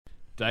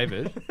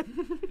David.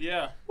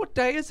 Yeah. What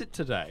day is it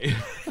today?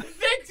 The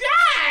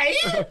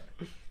day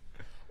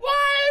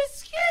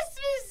was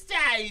Christmas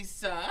Day,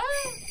 sir.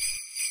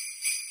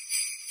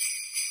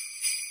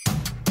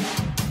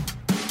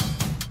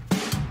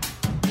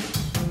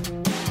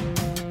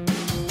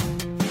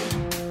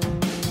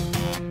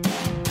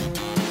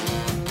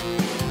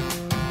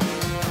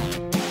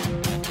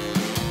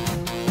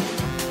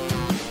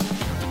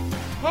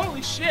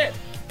 Holy shit,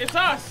 it's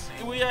us.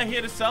 We are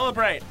here to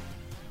celebrate.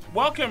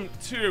 Welcome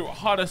to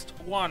Hottest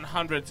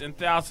 100s and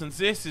Thousands.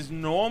 This is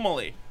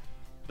normally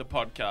the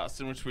podcast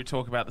in which we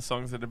talk about the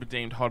songs that have been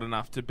deemed hot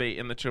enough to be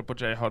in the Triple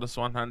J Hottest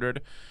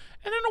 100.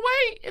 And in a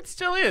way, it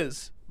still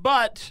is.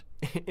 But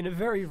in a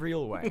very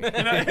real way.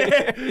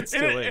 It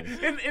still is.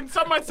 In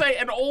some might say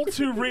an all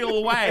too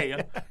real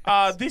way.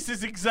 This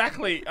is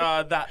exactly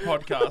that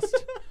podcast.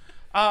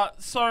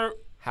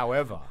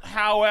 However,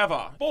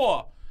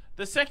 for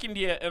the second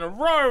year in a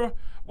row,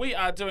 we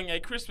are doing a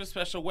Christmas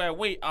special where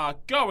we are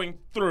going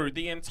through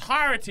the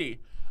entirety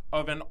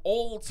of an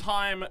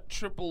all-time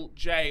Triple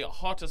J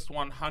Hottest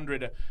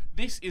 100.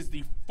 This is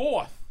the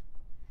fourth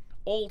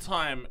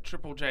all-time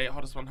Triple J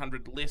Hottest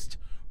 100 list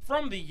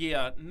from the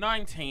year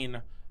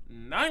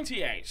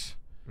 1998.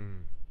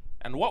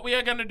 And what we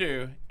are going to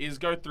do is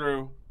go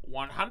through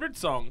 100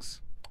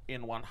 songs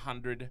in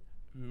 100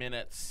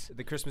 minutes.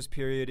 The Christmas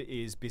period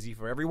is busy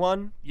for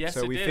everyone. Yes,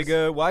 so it we is.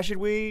 figure, why should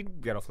we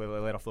let off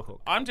the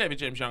hook? I'm David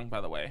James Young, by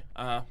the way.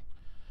 I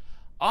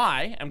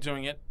am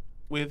doing it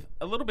with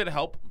a little bit of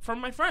help from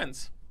my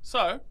friends.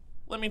 So,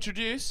 let me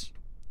introduce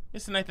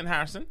Mr. Nathan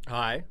Harrison.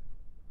 Hi.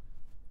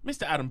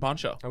 Mr. Adam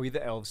Boncher. Are we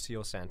the elves to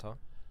your Santa?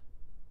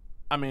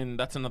 I mean,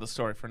 that's another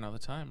story for another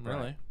time, really.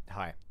 Right.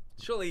 Hi.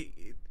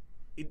 Surely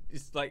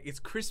it's like it's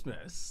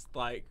Christmas.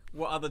 Like,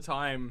 what other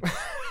time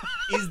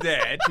is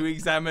there to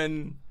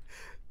examine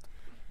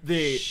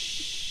The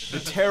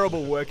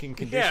terrible working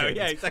conditions.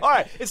 Yeah, exactly. All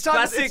right, it's time,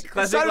 Classic, it's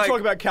time to like-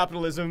 talk about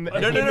capitalism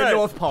in no, the no.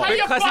 North Pole. Hey,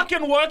 you classic-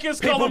 fucking workers,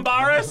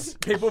 Columbaris!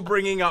 people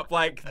bringing up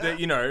like the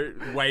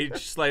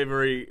wage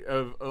slavery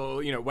of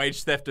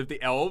wage theft of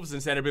the elves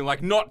instead of being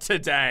like not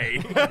today.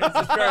 It's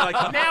just very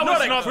like Now not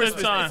it's at not the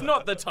Christmas. time. It's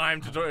not the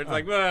time to do it. It's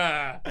like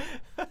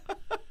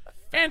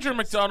Andrew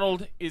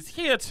McDonald is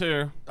here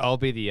too. I'll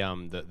be the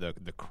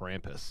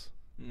Krampus.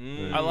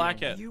 I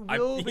like it. You I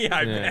will be.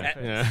 bet.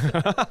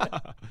 Yeah.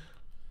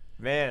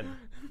 Man,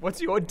 what's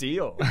your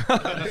deal?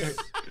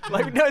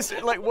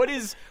 what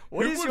is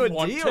Who your would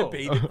want deal? to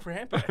be the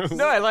Krampus?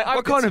 No, like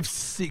What kind of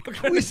sick,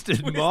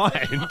 twisted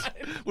mind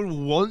would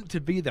want to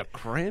be the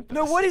Krampus?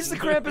 No, what is the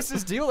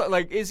Krampus's deal?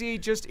 Like, is he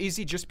just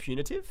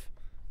punitive?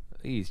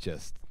 He's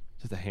just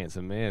a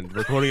handsome man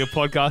recording a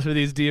podcast with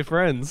his dear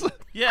friends.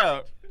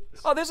 Yeah.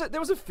 Oh, there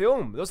was a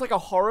film. There was like a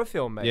horror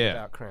film made Yeah.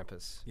 about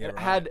Krampus. Yeah, it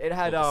right.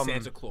 had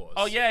Santa Claus.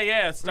 Oh,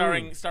 yeah,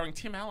 starring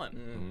Tim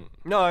Allen.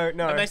 No.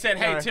 And they said,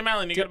 hey, no. Tim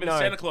Allen, you got to be the No.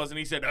 Santa Claus. And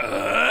he said,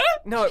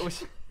 No, it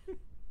was.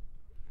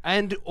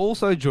 And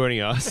also joining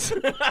us,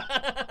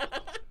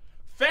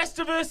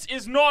 Festivus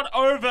is not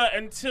over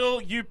until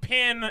you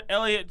pin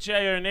Elliot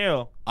Jay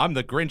O'Neil. I'm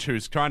the Grinch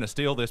who's trying to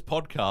steal this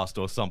podcast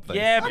or something.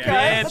 Yeah, Okay,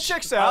 bitch. that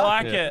checks I out.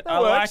 like Yeah. it. That I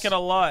like works. it a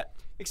lot.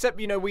 Except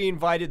we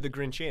invited the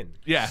Grinch in.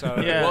 Yeah. So,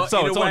 Yeah. Well, So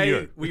in it's a on way,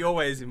 you. we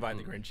always invite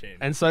the Grinch in.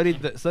 and so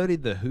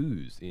did the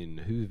Who's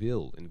in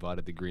Whoville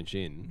invited the Grinch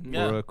in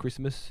Yeah. for a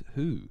Christmas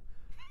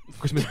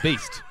Christmas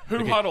beast.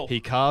 Who huddle?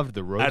 He carved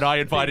the roast. And I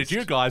invited beast.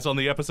 you guys on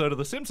the episode of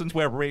The Simpsons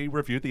where we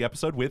reviewed the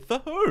epised with The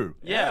Who.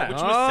 Yeah, Yeah.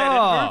 which was set in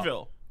Ah.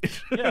 Whoville.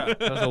 Yeah.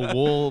 There's a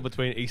wall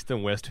between East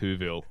and West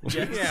Whoville.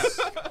 Yeah.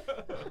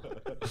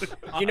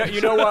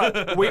 you know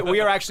what? We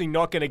are actually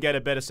not going to get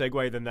a better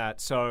segue than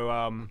that. So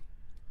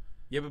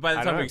Yeah, but by the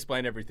I time don't we know.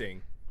 explain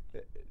everything,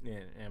 yeah,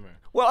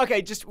 well,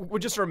 okay, we'll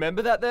just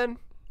remember that then.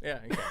 yeah,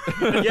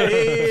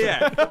 okay.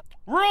 yeah.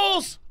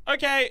 Rules!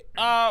 Okay,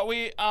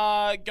 we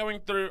are going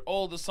through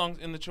all the songs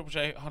in the Triple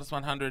J Hottest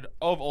 100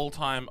 of all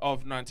time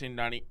of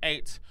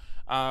 1998.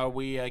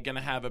 We are going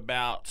to have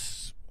about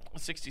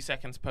 60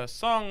 seconds per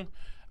song.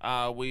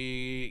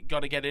 We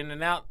got to get in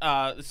and out.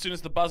 As soon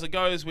as the buzzer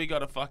goes, we got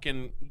to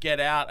fucking get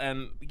out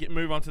and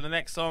move on to the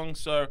next song.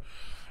 So,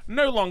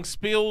 no long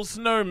spiels,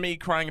 no me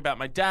crying about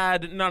my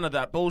dad, none of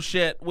that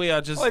bullshit. We are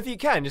just... Well, if you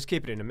can, just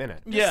keep it in a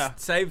minute. yeah.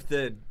 Save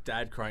the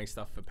dad crying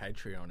stuff for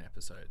Patreon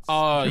episodes.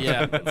 Oh,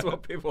 yeah. That's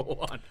what people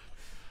want.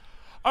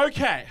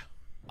 Okay.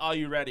 Are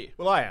you ready?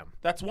 Well, I am.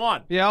 That's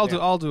one. Yeah,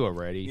 I'll do it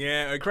ready.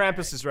 Yeah, okay.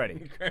 Krampus is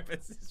ready.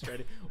 Krampus is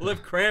ready. Well,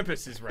 if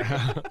Krampus is ready.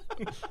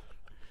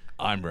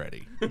 I'm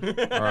ready.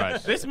 All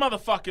right. This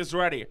motherfucker's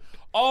ready.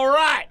 All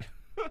right.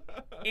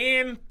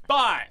 In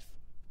 5,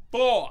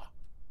 4,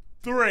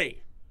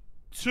 3,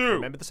 2,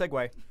 Remember the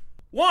segue.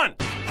 1.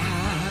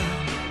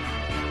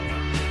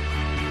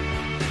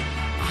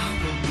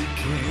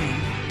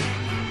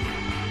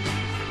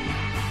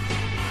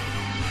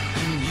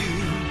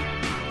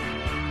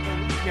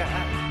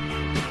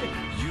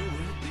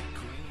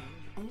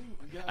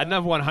 At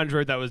number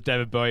 100, that was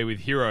David Bowie with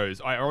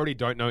Heroes. I already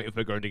don't know if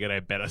we're going to get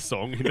a better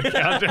song in the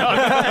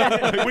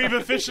countdown. We've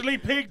officially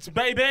peaked,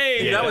 baby.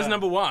 If that was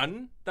number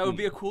one, that would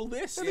be a cool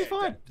list. That'd be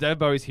fine. David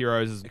Bowie's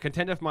Heroes is a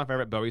contender for my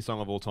favorite Bowie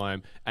song of all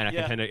time, and a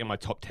contender in my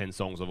top 10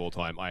 songs of all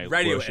time. I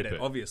Radio worship edit,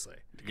 it. obviously.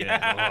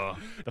 Yeah,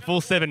 the full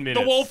 7 minutes.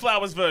 The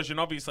Wallflowers version,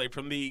 obviously,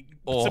 from the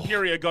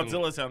superior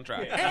Godzilla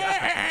soundtrack.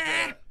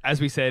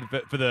 As we said,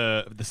 for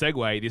the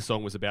segue, this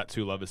song was about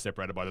two lovers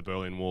separated by the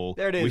Berlin Wall,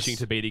 There it is. wishing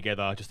to be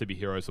together, just to be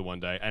heroes for one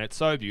day, and it's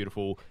so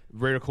beautiful.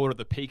 Re-recorded at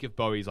the peak of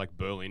Bowie's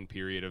Berlin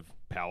period of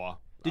power.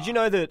 Did you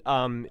know that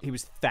he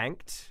was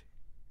thanked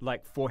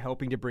for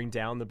helping to bring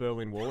down the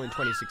Berlin Wall in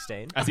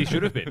 2016? As he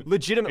should have been.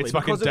 Legitimately, It's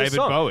fucking because of this David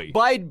song. Bowie.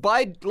 By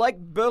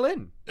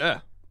Berlin. Yeah.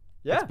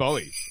 Yeah. It's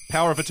Bowie.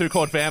 Power of a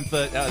 2-chord vamp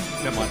that...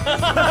 never mind.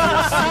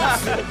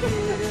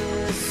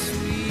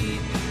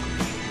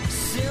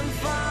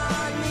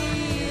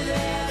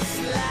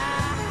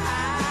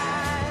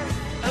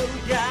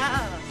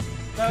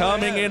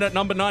 Coming in at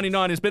number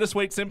 99 is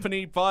Bittersweet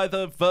Symphony by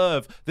The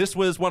Verve. This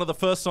was one of the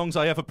first songs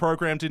I ever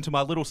programmed into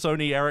my little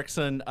Sony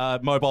Ericsson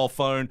mobile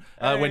phone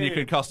when you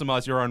can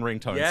customize your own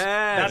ringtones.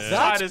 That's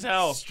tight as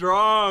hell.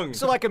 Strong.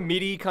 So like a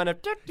MIDI kind of...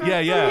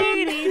 Yeah.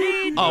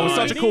 Oh, it was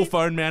such a cool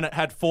phone, man. It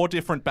had 4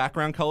 different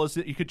background colors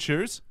that you could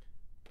choose.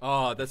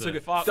 Oh, that's so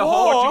good. Fuck. The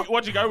whole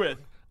What'd you go with?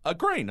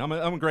 Green. I'm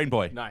a green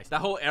boy. nice. That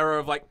whole era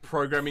of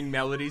programming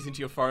melodies into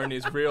your phone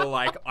is real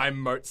I'm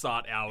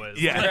Mozart hours.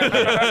 Yeah.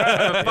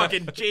 I'm a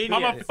fucking genius.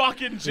 I'm a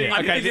fucking genius.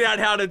 I figured out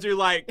how to do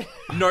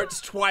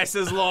notes twice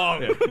as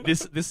long.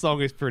 This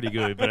song is pretty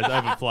good, but it's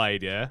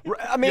overplayed, yeah?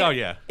 I mean, Oh,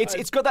 yeah.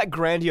 It's got that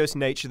grandiose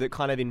nature that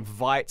kind of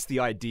invites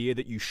the idea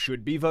that you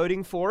should be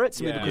voting for it,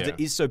 simply Yeah. because it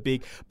is so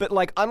big. But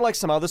unlike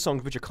some other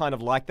songs which are kind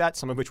of like that,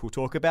 some of which we'll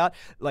talk about,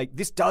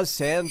 this does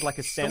sound like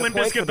a The Santa Limp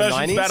point for Bizkit the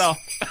version's 90s. better.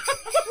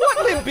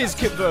 What Limp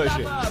Bizkit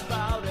version?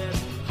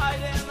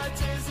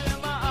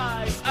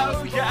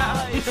 Oh,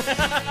 yeah.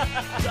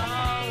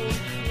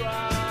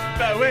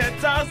 Though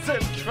it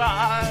doesn't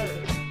try.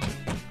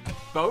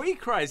 Bowie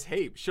cries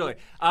heap, surely.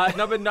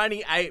 Number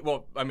 98,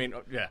 well, I mean,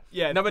 yeah.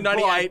 Yeah, Number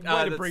 98, way to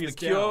that's bring The us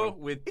Cure down.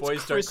 with It's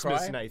Boys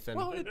Christmas, Don't Cry. Nathan.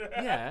 Well,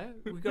 yeah,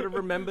 we've got to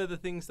remember the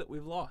things that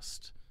we've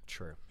lost.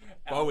 True.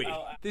 Bowie.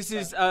 This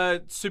is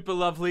a super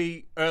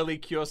lovely early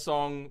Cure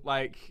song.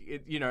 I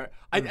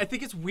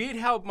think it's weird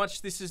how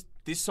much this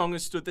song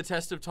has stood the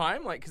test of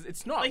time. Because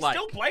it's not They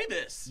still play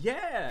this.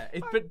 Yeah,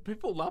 but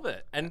people love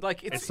it, and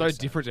It's so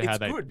different to how it's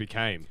they good.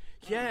 became.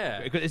 Yeah,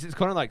 It's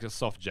kind of like just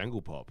soft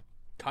jangle pop.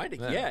 kind of.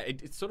 Yeah,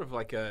 it's sort of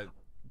like a.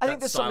 I think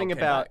that there's style something came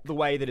about back. the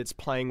way that it's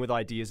playing with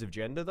ideas of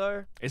gender,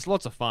 though. It's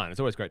lots of fun. It's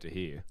always great to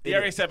hear. The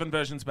Area 7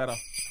 version's better.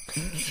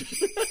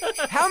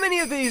 How many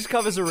of these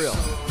covers are real?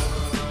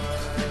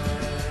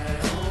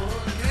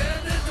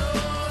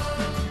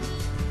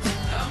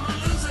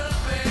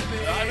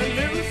 I'm a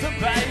loser,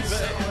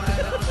 baby.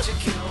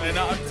 And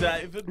I'm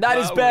David That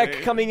is Beck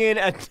Bowie. coming in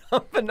at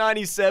number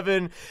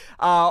 97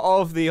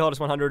 of the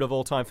hottest 100 of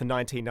all time for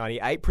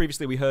 1998.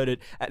 Previously, we heard it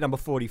at number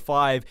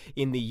 45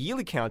 in the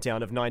yearly countdown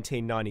of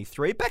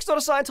 1993. Beck's not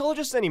a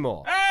Scientologist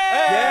anymore.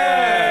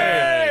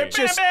 Hey!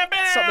 Just Bam, bam,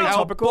 bam! something Our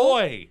topical.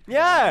 boy.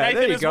 Yeah, Nathan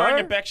there you is wearing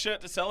a go. Beck shirt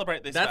to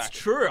celebrate this That's fact.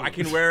 true. I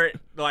can wear it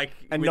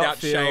And without not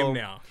feel- shame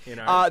now. The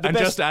And best-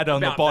 just add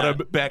on the about bottom,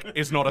 that. Beck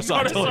is not a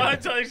Not a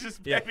Scientologist. Scientologist,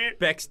 Yeah, baby.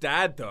 Beck's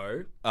dad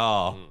though.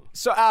 Oh.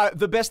 So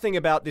the best thing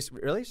about this,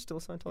 really, still a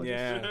Scientologist?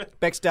 Yeah.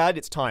 Beck's dad,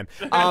 it's time.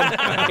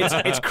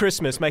 It's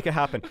Christmas, make it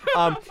happen.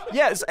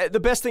 Yes, the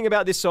best thing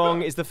about this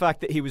song is the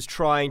fact that he was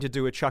trying to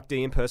do a Chuck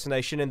D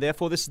impersonation, and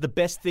therefore this is the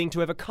best thing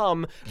to ever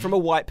come from a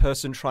white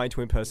person trying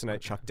to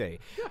impersonate Chuck D.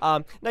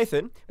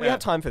 Nathan, we have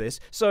time for this.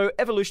 So,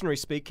 evolutionary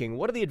speaking,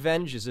 what are the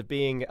advantages of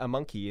being a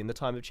monkey in the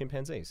time of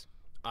chimpanzees?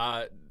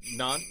 None.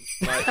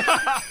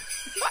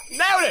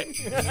 Nailed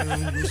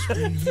it!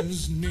 Whispering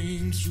his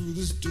name through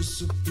this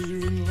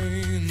disappearing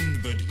lane,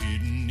 but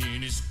hidden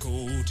in his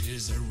coat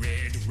is a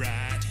red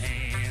right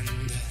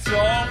hand.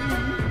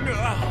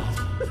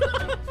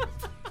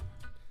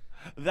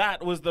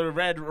 That was the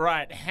Red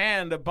Right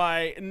Hand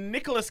by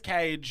Nicolas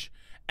Cage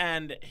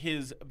and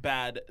his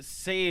Bad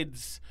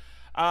Seeds.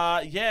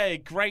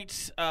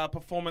 Great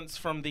performance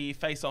from the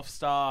Face Off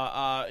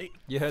star.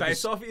 You heard Face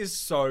this. Off is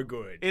so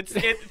good. It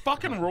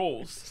fucking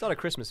rules. It's not a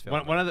Christmas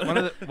film. One of the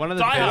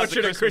Die Hard best,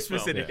 is a at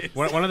Christmas film. it is.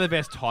 one of the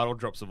best title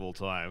drops of all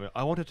time.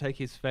 I want to take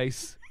his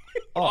face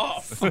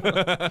off.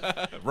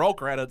 Roll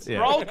credits. Yeah.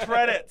 Roll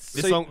credits.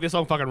 This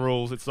song fucking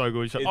rules. It's so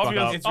good. Shut the fuck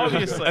up.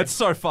 Obviously. It's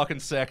so fucking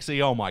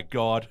sexy. Oh my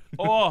god.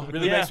 Oh,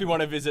 Really yeah. makes me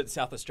want to visit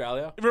South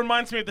Australia. It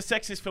reminds me of the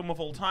sexiest film of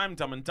all time,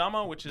 Dumb and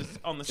Dumber, which is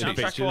on the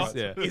soundtrack Features, for.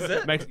 yeah. Is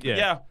it?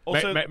 Yeah.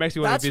 Also, makes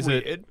me want to that's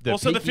visit. weird. The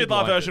Also, the Peaky Fiddler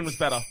Blinders. version was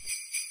better.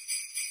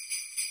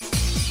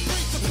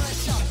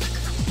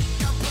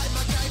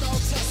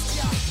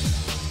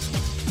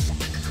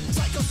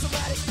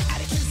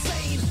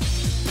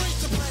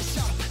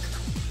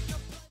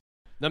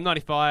 Number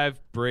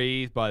 95,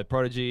 Breathe by The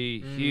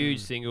Prodigy. Huge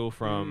single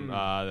from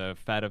the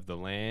Fat of the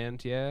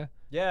Land, yeah?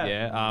 Yeah.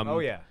 Yeah. Oh,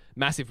 yeah.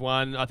 Massive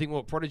one. I think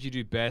what Prodigy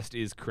do best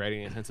is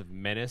creating a sense of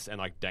menace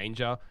and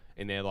danger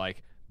in their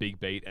big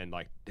beat and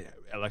like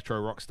electro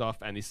rock stuff,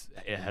 and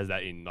it has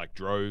that in like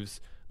droves.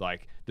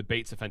 Like the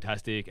beats are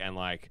fantastic, and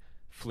like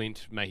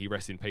Flint, may he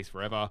rest in peace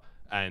forever,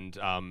 and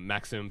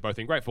Maxim, both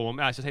in great form.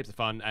 It's just heaps of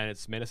fun, and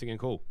it's menacing and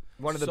cool.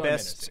 One of the So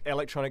best menacing.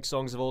 electronic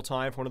songs of all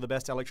time, one of the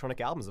best electronic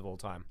albums of all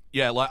time.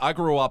 Yeah, like I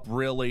grew up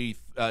really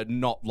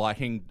not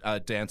liking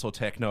dance or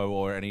techno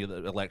or any of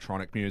the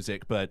electronic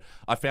music, but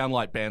I found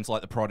like bands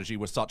like The Prodigy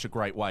was such a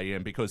great way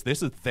in because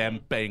this is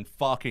them being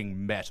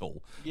fucking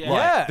metal. Yeah.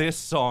 Like, Yeah. this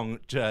song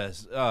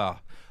just,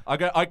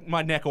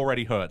 my neck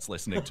already hurts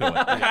listening to it.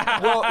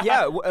 Well,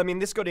 yeah, I mean,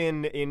 this got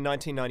in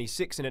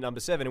 1996 and at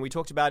number 7, and we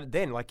talked about it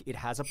then. Like, it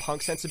has a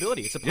punk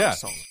sensibility. It's a punk Yeah.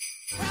 song.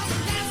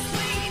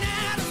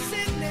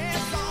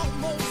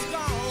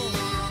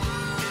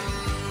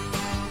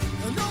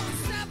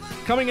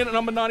 Coming in at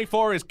number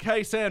 94 is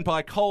K-San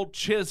by Cold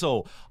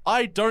Chisel.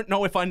 I don't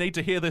know if I need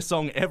to hear this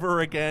song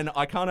ever again.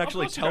 I can't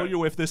actually tell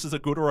you if this is a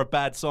good or a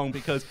bad song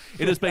because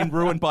it has been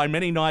ruined by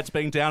many nights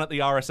being down at the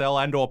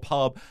RSL and or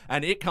pub,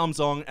 and it comes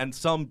on and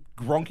some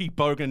gronky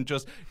bogan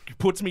just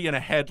puts me in a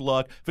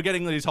headlock,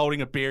 forgetting that he's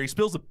holding a beer. He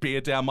spills a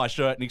beer down my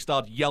shirt and he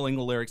starts yelling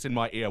the lyrics in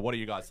my ear. What do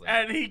you guys think?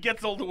 And he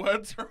gets all the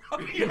words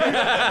wrong. He's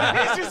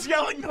just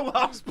yelling the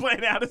last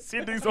plane out of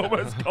Sydney's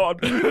almost gone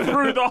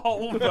through the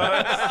whole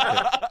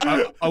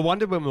verse. I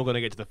wondered when we were going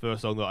to get to the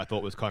first song that I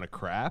thought was kind of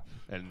crap,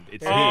 and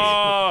it's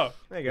Oh,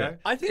 There you go.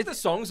 I think the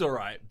song's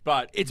alright,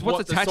 but It's what's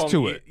what the attached song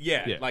to i- it.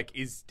 yeah, Yeah. like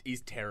is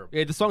terrible.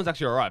 Yeah, the song's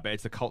actually alright, but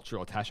it's the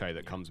cultural attaché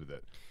that comes with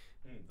it.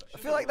 I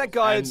feel like that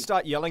guy would And-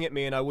 start yelling at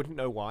me and I wouldn't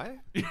know why.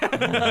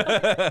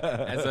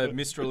 As a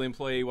Mistral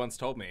employee once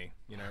told me,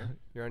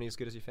 You're only as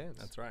good as your fans.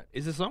 that's right.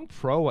 Is the song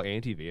pro or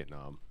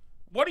anti-Vietnam?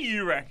 what do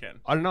you reckon?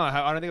 I don't know.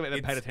 I don't think I've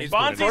ever paid It's attention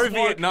Barnes to it. is pro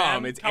woke,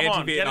 Vietnam. man. It's Come on,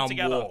 anti-Vietnam get it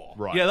together. war.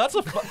 Right. Yeah, that's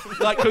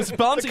like because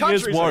Barnsey is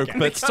country's woke, okay.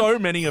 but so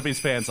many of his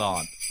fans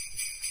aren't.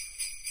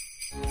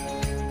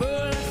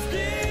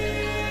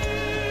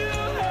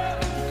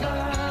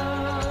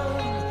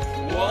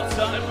 What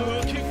I'm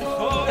looking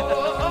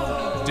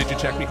for. Did you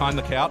check behind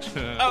the couch?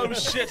 Oh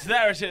shit,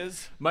 there it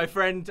is. My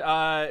friend,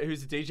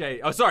 who's a DJ.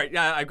 Oh, sorry.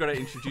 I've got to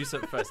introduce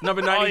it first.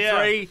 Number Oh, yeah.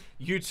 93,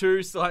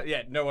 U2. Still,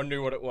 yeah, no one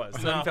knew what it was.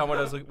 So I haven't found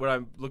what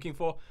I'm looking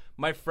for.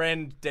 My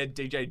friend, Dead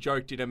DJ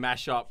Joke, did a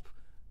mashup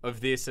of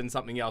this and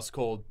something else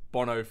called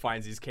Bono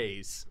Finds His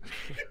Keys.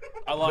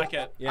 I like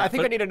it. Yeah, I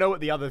think but I need to know what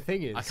the other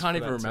thing is. I can't for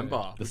even that to- remember.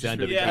 The which is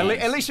sound of really it. Yeah.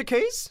 nice. Alicia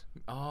Keys?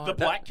 Oh, The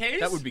Black Keys?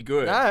 That would be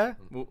good. Yeah.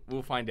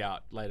 We'll find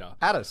out later.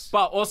 At us.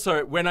 But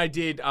also, when I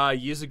did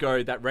years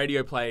ago that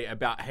radio play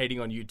about hating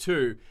on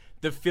U2,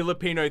 the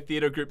Filipino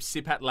theatre group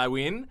Sipat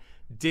Lawin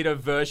did a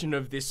version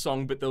of this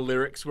song, but the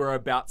lyrics were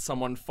about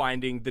someone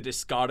finding the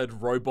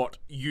discarded robot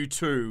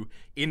U2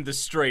 in the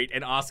street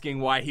and asking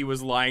why he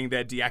was lying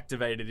there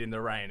deactivated in the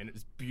rain, and it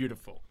was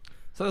beautiful.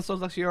 So the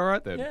song's actually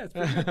alright then. Yeah, it's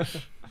pretty good.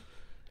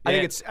 I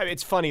Yeah. think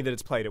it's funny that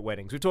it's played at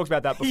weddings. We've talked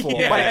about that before,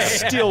 Yeah. but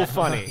it's still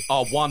funny.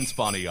 Oh, one's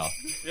funnier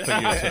for you two.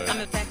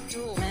 I'm a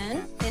backdoor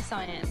man. Yes,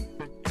 I am.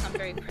 I'm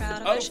very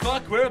proud of Oh it.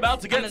 fuck, we're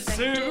about to I'm a get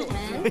backdoor sued.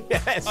 man.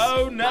 Yes.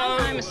 Oh I'm no.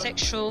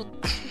 homosexual.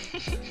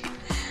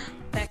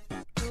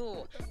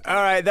 Backdoor. All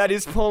right, that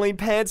is Pauline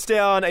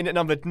Pantsdown in at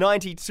number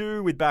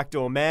 92 with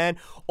Backdoor Man.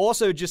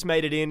 Also just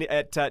made it in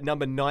at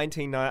number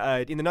 19 in the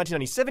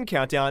 1997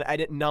 countdown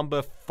and at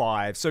number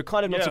 5. So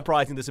kind of not Yeah.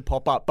 surprising this would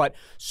pop up, but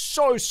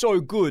so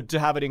good to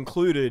have it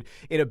included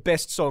in a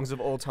best songs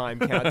of all time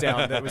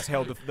countdown that was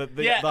held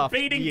the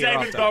beating year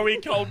David after.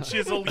 Bowie, Cold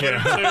Chisel,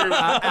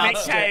 U2, Nick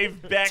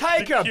Cave, Beck,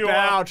 Take The a Cure.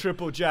 bow,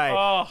 Triple J.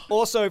 Oh.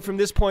 Also, from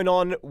this point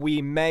on,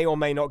 we may or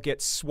may not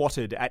get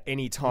swatted at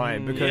any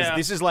time because Yeah.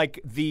 this is like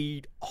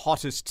the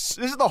hottest.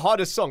 This is the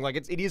hottest song. Like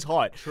it is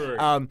hot. True.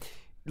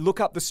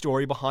 Look up the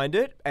story behind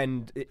it,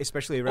 and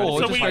especially around.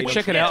 Or the just, DJ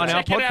check it out on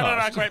our check it out on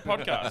our podcast. great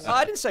podcast.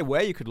 I didn't say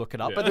where you could look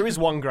it up, but there is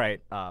one great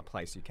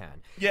place you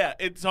can. Yeah,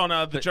 it's on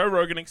the Joe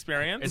Rogan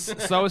Experience.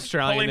 It's so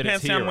Australian Pauline that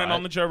it's here, Pantsdown went right?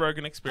 on the Joe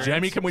Rogan Experience.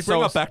 Jamie, can we bring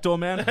So- up Backdoor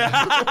Man?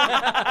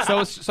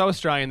 so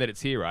Australian that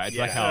it's here, right? It's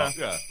like how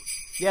Yeah.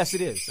 Yes,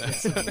 it is.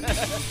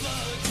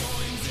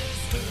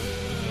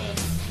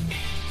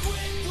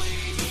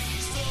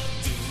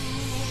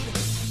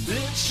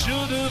 It should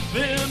have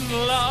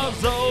been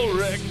Lars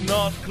Ulrich,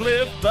 not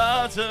Cliff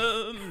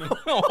Burton.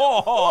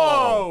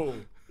 Whoa!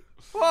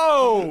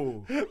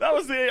 Whoa! That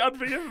was the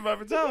Unforgiven by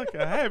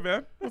Metallica. Hey,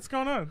 man, what's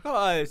going on?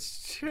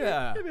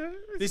 Yeah.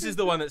 This is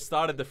the one that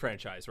started the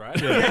franchise, right?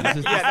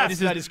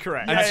 That is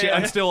correct.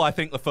 And still, I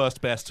think the first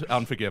best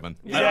Unforgiven.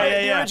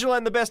 The original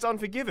and the best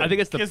Unforgiven. I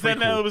think it's the Because then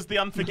prequel. there was the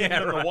Unforgiven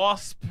and the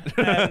Wasp,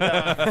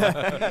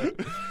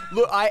 and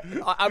Look, I'm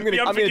the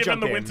gonna Unforgiven,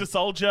 jump the in. Winter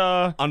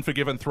Soldier.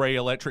 Unforgiven 3,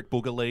 Electric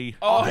Boogaloo.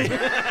 Oh,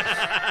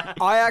 yeah.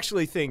 I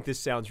actually think this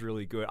sounds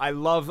really good. I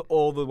love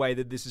all the way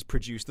that this is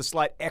produced. The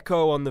slight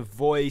echo on the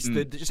voice,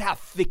 just how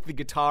thick the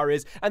guitar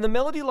is, and the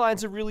melody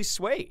lines are really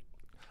sweet.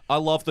 I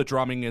love the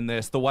drumming in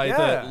this. The way Yeah.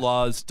 that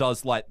Lars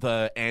does like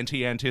the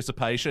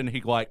anti-anticipation, he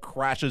like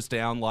crashes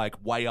down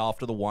like way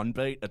after the one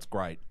beat. It's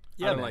great.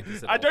 I don't like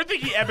this at I all. don't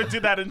think he ever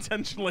did that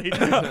intentionally. He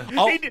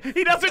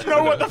doesn't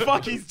know what the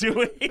fuck he's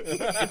doing.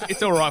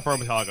 It's all right for a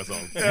Metallica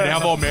song.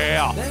 Never more.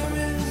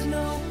 There is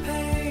no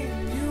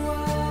pain you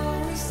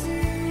are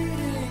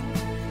receding.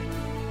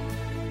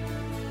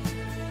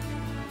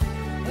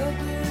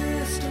 A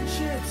distant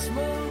ship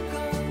smoke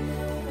on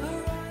the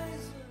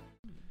horizon.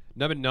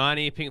 Number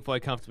 90, Pink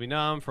Floyd Comfortably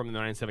Numb from the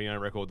 1979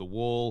 record The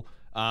Wall.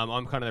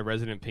 I'm kind of the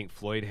resident Pink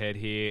Floyd head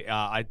here.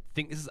 I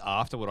think this is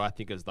after what I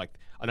think is like,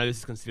 I know this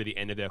is considered the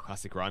end of their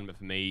classic run, but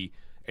for me,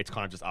 it's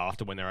kind of just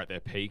after when they're at their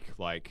peak,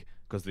 like,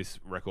 because this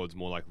record's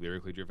more like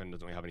lyrically driven,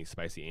 doesn't really have any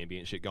spacey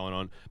ambient shit going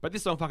on. But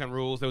this song fucking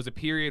rules. There was a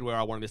period where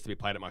I wanted this to be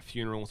played at my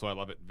funeral, so I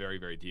love it very,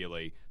 very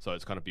dearly. So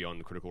it's kind of beyond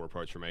the critical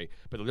reproach for me.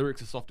 But the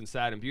lyrics are soft and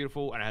sad and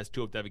beautiful, and it has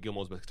two of David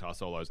Gilmour's best guitar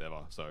solos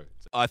ever. So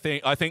I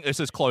think this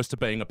is close to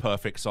being a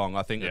perfect song.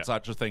 I think it's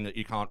such a thing that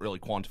you can't really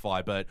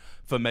quantify, but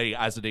for me,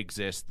 as it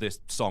exists, this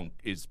song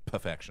is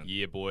perfection.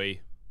 yeah, boy.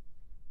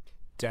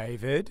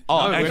 David.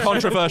 Oh, and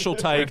controversial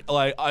take.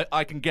 Like,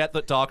 I can get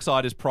that Dark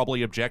Side is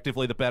probably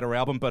objectively the better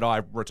album, but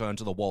I return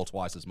to The Wall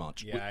twice as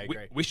much. Yeah, I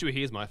agree. Wish You Were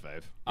Here's my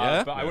fave.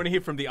 Yeah? But I want to hear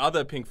from the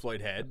other Pink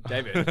Floyd head,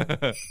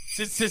 David.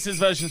 Sis's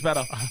version's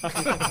better.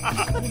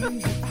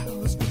 I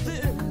was for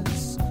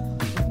this,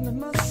 making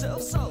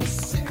myself so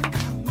sick.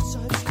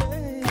 Outside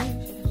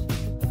stage,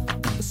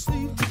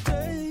 asleep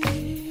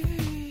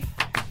today.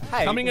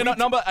 Hey, Coming in at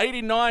number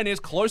 89 is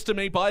Close to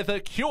Me by The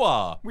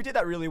Cure. we did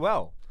that really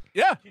well.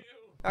 Yeah.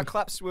 Our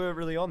claps were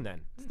really on then.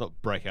 Let's not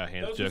break our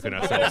hands jerking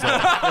ourselves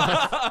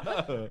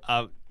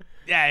up.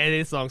 Yeah,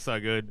 this song's so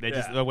good. They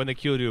just when the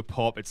Cure do a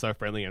pop, it's so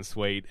friendly and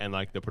sweet, and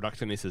like the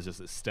production in this is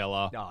just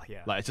stellar. Oh,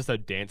 yeah. Like it's just so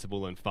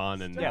danceable and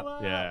fun, and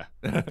yeah.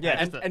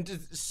 Yeah, and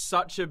just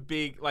such a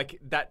big, like,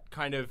 that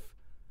kind of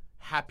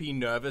happy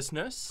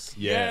nervousness.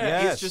 Yeah.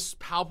 Yes. It's just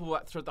palpable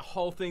throughout the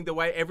whole thing. The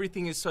way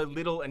everything is so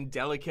little and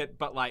delicate,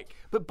 but like,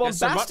 but there's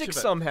so much bombastic of it.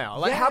 somehow.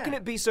 Like, Yeah. how can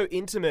it be so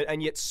intimate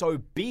and yet so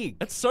big?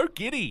 It's so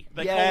giddy.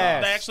 They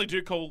Yes. actually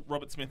do call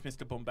Robert Smith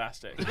Mr.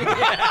 Bombastic.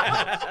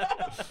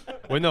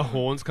 When the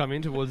horns come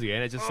in towards the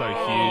end, it's just so huge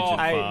and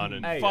Hey, fun,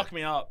 and hey. Fuck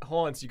me up.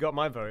 Horns, you got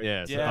my vote.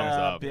 yeah, so Yeah, thumbs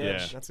up. bitch.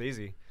 Yeah, That's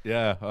easy.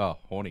 Yeah. Oh,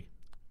 horny.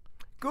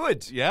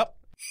 Good. Yep.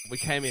 we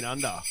came in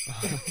under.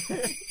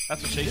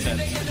 That's what she said.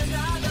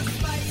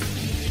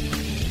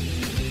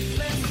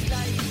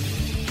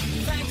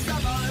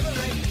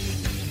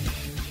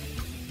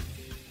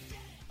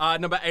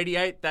 Number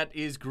 88, that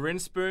is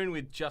Grinspoon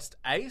with Just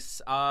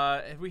Ace.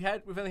 We've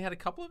only had a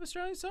couple of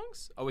Australian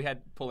songs? Oh, we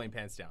had Pauline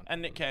Pants Down.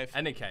 And Nick Cave.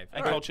 And Nick Cave.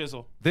 And All Cole right.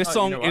 Chisel. This Oh,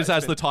 song you know what? is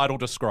as the title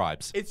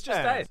describes. It's Just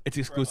Yeah. Ace. It's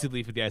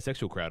exclusively for the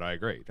asexual crowd. I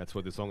agree. That's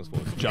what this song is for.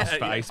 It's just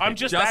for ace. I'm people.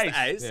 just Just Ace.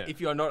 Ace. Yeah. If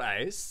you're not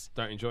Ace.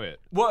 don't enjoy it.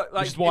 What?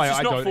 Like, Which is why it's just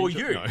I not don't for enjoy-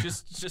 you. no.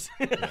 Just.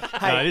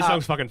 No, this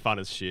song's fucking fun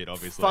as shit.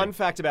 Obviously. Fun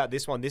fact about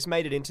this one: this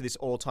made it into this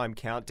all-time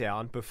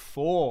countdown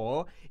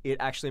before it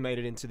actually made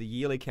it into the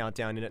yearly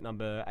countdown in at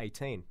number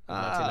 18. Oh,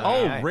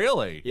 1998.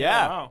 really?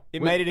 Yeah, Wow.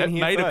 it made it in It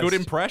here made a good first.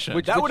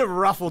 impression. That would have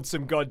ruffled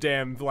some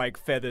goddamn like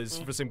feathers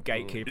for some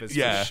gatekeepers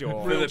Yeah. for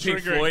sure. For the Pink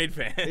triggering. Floyd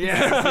fans.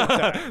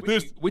 Yeah,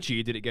 Which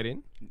year did it get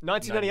in?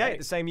 1998,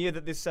 the same year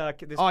that this.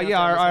 this Oh yeah,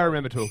 countdown was I on.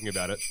 remember talking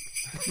about it.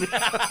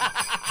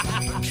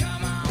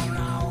 Come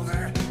on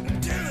over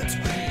and do the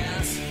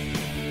twist.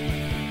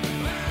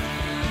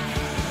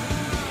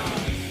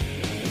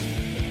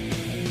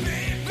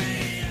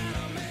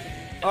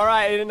 All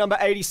right, at number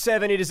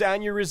 87, it is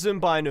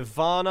Aneurysm by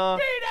Nirvana.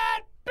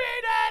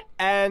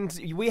 And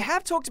we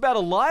have talked about a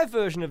live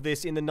version of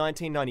this in the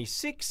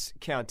 1996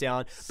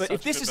 countdown, but Such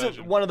if a this good isn't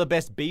version. one of the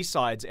best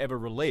B-sides ever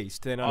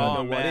released, then I don't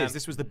know what man. is.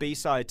 This was the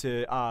B-side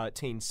to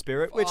Teen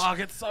Spirit, which Fuck,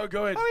 it's so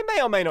good. we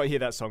may or may not hear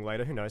that song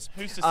later, who knows.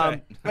 Who's to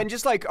say? And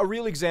just like a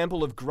real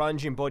example of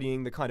grunge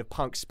embodying the kind of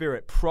punk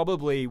spirit,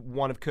 probably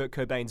one of Kurt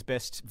Cobain's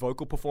best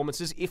vocal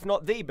performances, if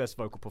not the best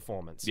vocal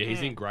performance. Yeah,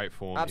 he's in great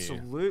form here.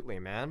 Absolutely,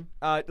 man.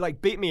 Like,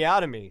 Beat Me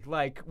Out of Me.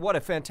 Like, what a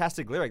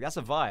fantastic lyric. That's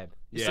a vibe.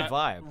 It's a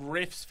vibe.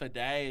 Riffs for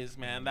days,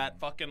 man. That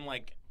fucking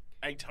like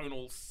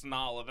atonal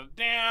snarl of the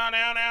down,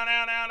 down, down,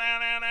 down, down, down,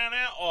 down, down,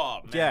 down.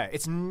 Oh man. Yeah,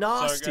 it's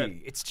nasty.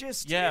 good. It's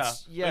just Yeah,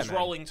 yeah, those man.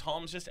 rolling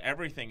toms, just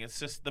everything. It's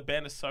just the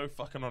band is so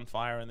fucking on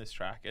fire in this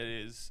track. It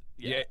is,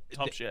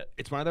 top shit.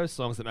 It's one of those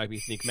songs that make me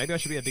think maybe I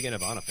should be a big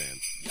Nirvana fan.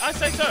 I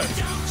say so.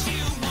 Don't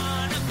you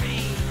wanna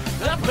be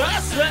The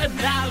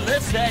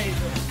personality.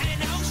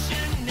 an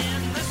ocean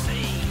in the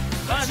sea?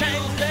 My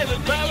name's David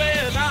Bowie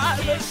and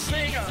I'm a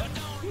singer.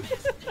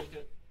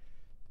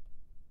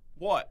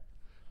 What?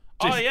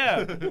 Oh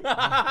yeah,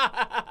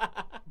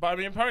 Buy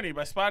Me a Pony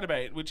by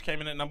Spiderbait, which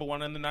came in at number 1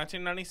 in the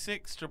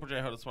 1996 Triple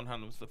J Hottest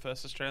 100. Was the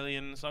first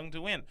Australian song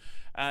to win.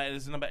 It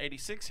is number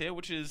 86 here,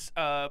 which is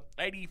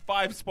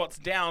 85 spots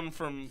down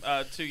from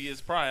 2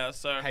 years prior.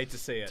 So Hate to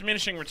see it.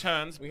 diminishing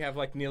returns. We have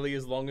like nearly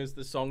as long as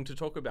the song to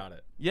talk about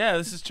it. Yeah,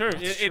 this is true.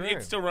 true.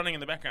 It's still running in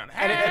the background.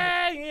 And it-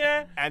 Hey,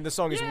 yeah. And the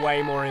song is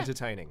way more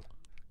entertaining.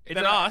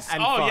 Than us.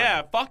 and Oh fun.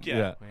 yeah, fuck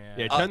yeah.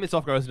 Yeah, turn this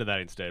off. Go listen to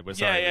that instead. We're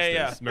sorry, Yeah,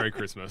 yeah, listeners. Merry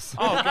Christmas.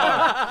 Oh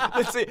god.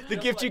 That's it. The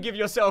gift you give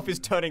yourself is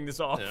turning this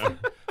off.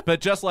 But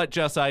just like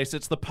Just Ace,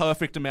 it's the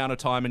perfect amount of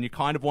time, and you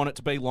kind of want it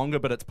to be longer,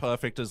 but it's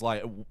perfect as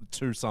like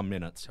 2 some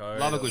minutes.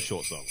 Love a good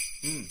short song.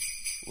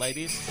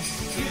 Ladies.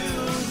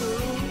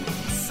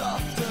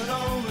 Soft and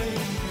only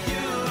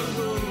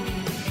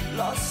you,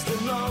 lost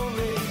and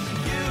lonely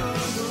you,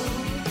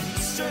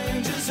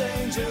 strangers,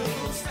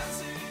 angels.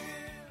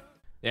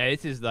 Yeah,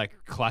 this is like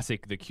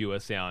classic The Cure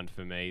sound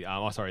for me.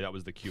 Sorry, that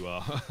was The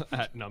Cure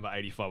at number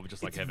 85,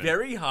 just like heaven.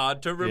 Very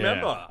hard to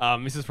remember. Yeah.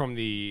 This is from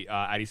the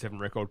 87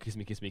 record, Kiss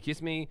Me, Kiss Me, Kiss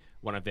Me,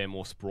 one of their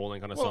more sprawling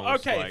kind of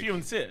songs. Okay, like, if you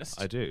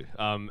insist. I do.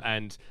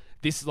 And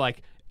this,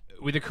 like,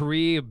 with a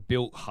career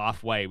built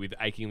halfway with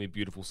achingly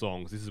beautiful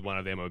songs, this is one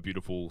of their more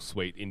beautiful,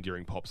 sweet,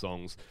 endearing pop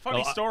songs.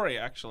 Funny story,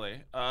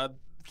 actually.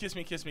 Kiss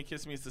Me, Kiss Me,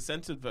 Kiss Me is the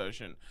censored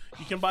version.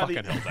 You can buy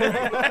Fucking hell,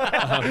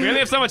 David. We only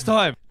have so much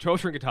time.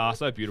 12-string guitar,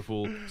 so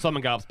beautiful.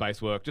 Simon Garp's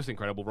bass work, just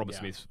incredible. Robert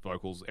Smith's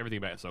vocals, everything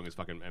about the song is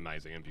fucking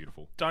amazing and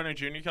beautiful. Dino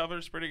Jr. cover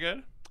is pretty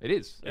good. It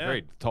is. Yeah.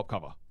 Agreed. Top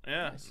cover.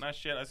 Yeah, nice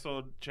shit. I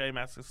saw Jay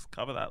Mascis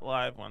cover that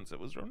live once. It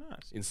was real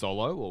nice. In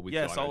solo or with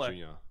Yeah, Dino solo.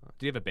 Jr.?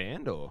 Do you have a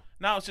band or?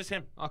 No, it's just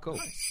him. Oh, cool.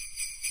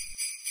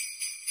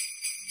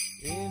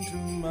 Into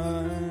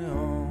my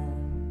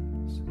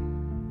arms,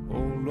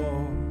 oh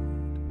Lord,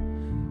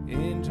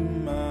 into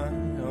my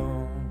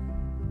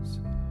arms,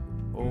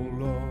 oh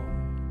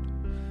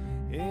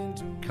Lord,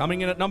 into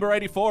Coming in at number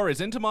 84 is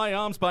Into My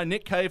Arms by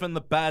Nick Cave and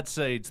the Bad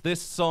Seeds.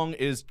 This song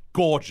is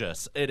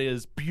gorgeous. It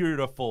is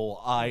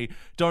beautiful. I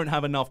don't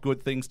have enough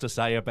good things to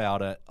say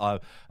about it.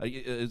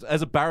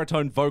 As a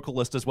baritone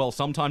vocalist as well,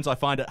 sometimes I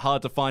find it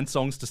hard to find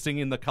songs to sing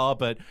in the car,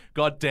 but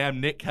goddamn,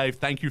 Nick Cave,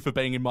 thank you for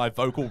being in my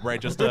vocal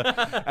register.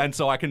 And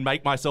so I can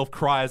make myself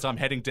cry as I'm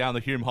heading down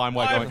the Hume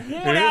Highway going,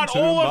 Worn out "Into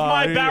all of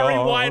my Barry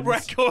arms." White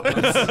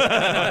records.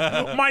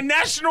 My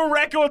national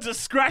records are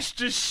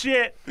scratched as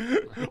shit.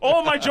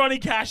 All my Johnny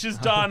Cash is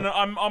done.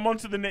 I'm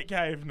onto the Nick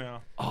Cave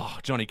now. Oh,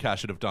 Johnny Cash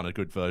should have done a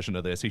good version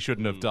of this. He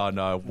shouldn't have done,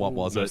 what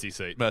was Mercy it?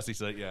 Seat. Mercy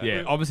Seat, yeah.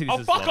 Yeah, obviously this Oh,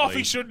 is fuck lovely. off,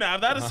 he shouldn't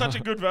have. That is such a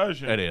good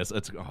version. It is.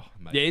 It's, oh,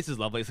 mate. Yeah, this is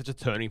lovely. It's such a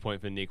turning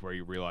point for Nick where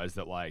he realised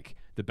that, like,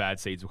 the Bad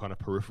Seeds were kind of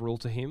peripheral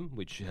to him,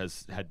 which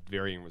has had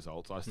varying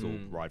results. I still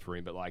ride for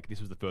him, but, like,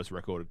 this was the first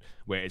record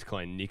where it's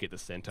kind of Nick at the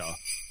centre.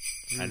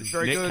 And it's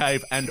very Nick good.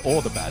 Cave and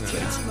all the Bad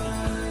Seeds.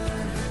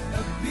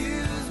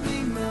 abuse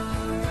me more.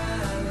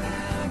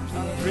 I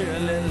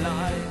really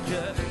like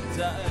it.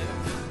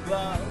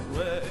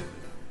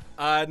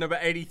 Number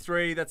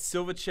 83, that's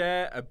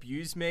Silverchair,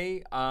 Abuse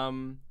Me.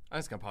 I'm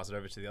just going to pass it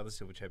over to the other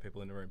Silverchair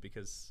people in the room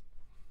because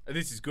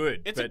this is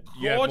good. It's but a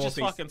you have more gorgeous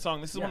things- fucking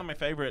song. This is one of my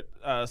favorite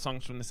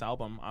songs from this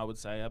album, I would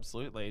say.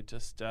 Absolutely.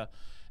 Just,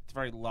 it's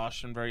very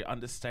lush and very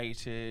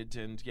understated.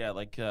 And yeah,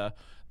 like the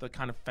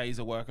kind of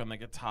phaser work on the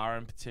guitar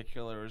in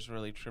particular is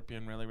really trippy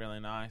and really, really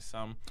nice.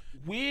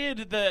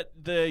 Weird that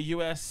the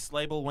US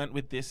label went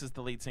with this as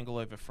the lead single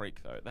over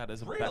Freak, though. That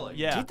is Really?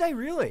 yeah. Did they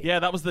really? Yeah,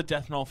 that was the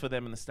death knell for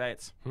them in the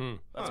States.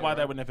 That's why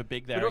they were never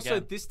big there But also,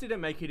 again. this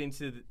didn't make it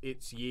into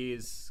its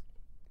years.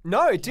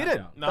 No, it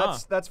didn't. Nah.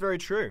 That's very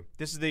true.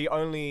 This is the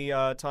only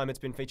time it's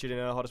been featured in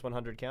our Hottest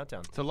 100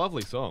 countdown. It's a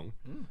lovely song.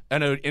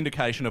 And an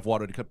indication of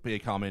what it could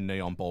become in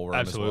Neon Ballroom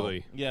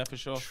Absolutely. Yeah, for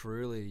sure.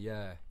 Truly,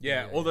 yeah.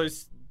 Yeah, all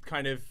those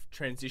kind of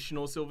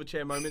transitional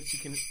Silverchair moments you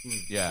can. as well.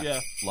 Yeah. Yeah.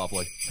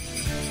 Lovely.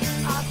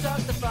 I took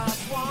the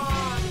first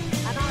one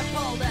and I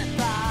pulled it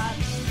back.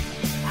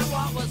 And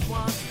what was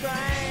once grey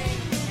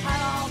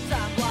had all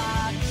turned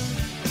black.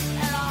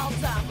 And all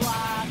turned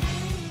black.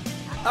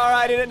 All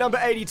right, in at number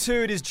 82,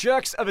 it is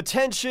Jerks of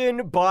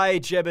Attention by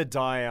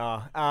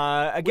Jebediah.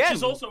 Again, Which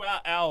is also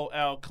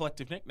our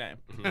collective nickname.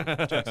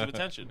 Jerks of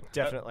Attention.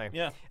 definitely.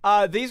 Yeah.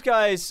 These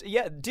guys,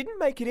 didn't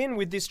make it in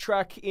with this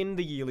track in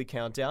the yearly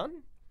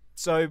countdown.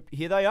 So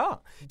here they are.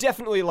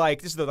 Definitely,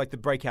 like, this is the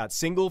breakout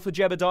single for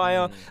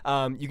Jebediah.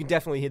 You can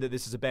definitely hear that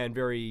this is a band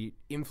very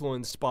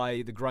influenced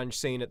by the grunge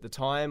scene at the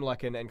time,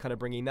 like, and kind of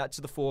bringing that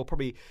to the fore,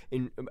 probably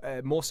in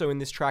more so in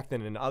this track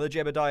than in other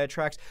Jebediah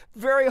tracks.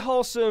 Very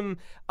wholesome.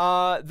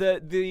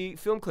 The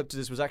film clip to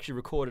this was actually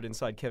recorded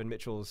inside Kevin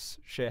Mitchell's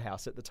share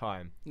house at the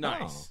time,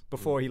 Nice.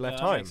 before he left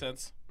That home. makes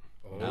sense.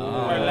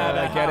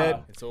 I get it.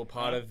 It's all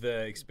part of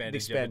the expanded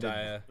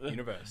Jebediah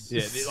universe.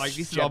 Yeah, like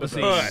this is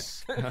obviously like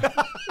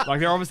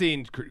they're obviously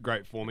in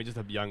great form. They're just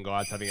a young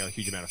guys having a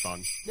huge amount of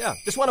fun. Yeah,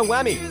 just won a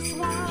whammy.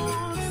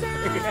 Someone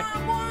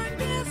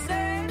to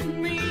save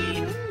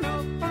me.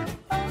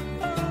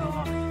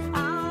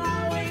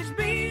 I'll always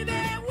be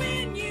there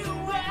when you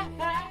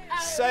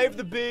Save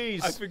the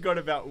bees. I forgot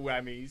about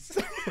whammies.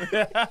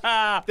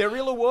 They're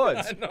real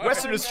awards.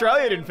 Western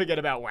Australia didn't forget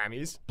about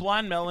whammies.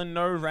 Blind Melon,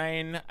 No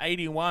Rain,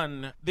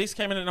 81. This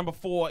came in at number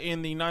 4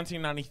 in the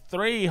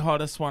 1993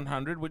 Hottest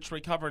 100, which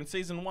we cover in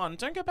season 1.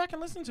 Don't go back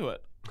and listen to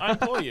it. I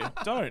implore you,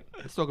 don't.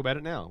 Let's talk about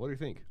it now. What do you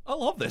think? I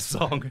love this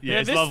song. Yeah,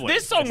 it's this, lovely.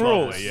 this song It's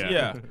rules. lovely,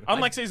 yeah.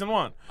 Unlike season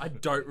 1. I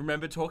don't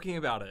remember talking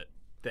about it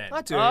then.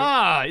 I do.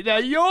 Ah, now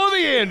you're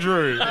the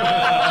Andrew.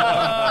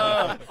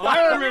 I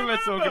remember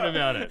talking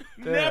about it.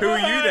 Who are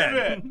you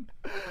then?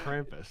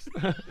 Krampus.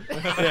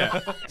 Yeah,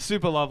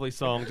 super lovely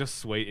song, just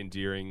sweet,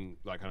 endearing,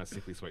 like kind of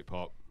sickly sweet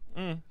pop.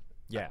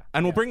 Yeah.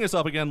 And we'll bring this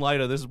up again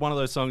later. This is one of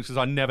those songs because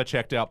I never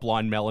checked out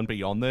Blind Melon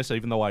beyond this,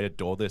 even though I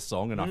adore this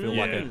song and I feel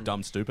like a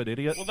dumb, stupid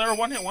idiot. Well, they're a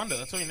one-hit wonder.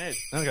 That's all you need.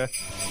 Okay.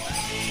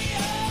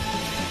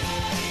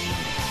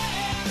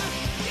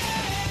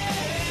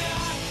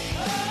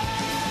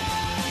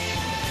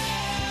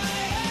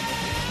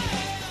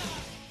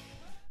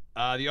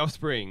 The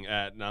Offspring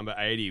at number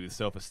 80 with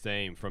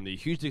Self-Esteem from the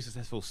hugely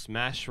successful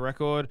Smash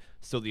record,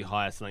 still the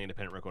highest selling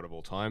independent record of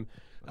all time.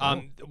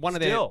 One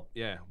of their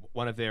obviously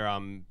one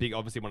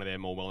of their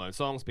more well-known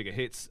songs, bigger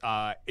hits.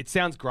 It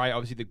sounds great.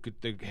 Obviously,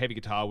 the heavy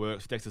guitar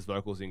works. Dexter's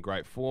vocals in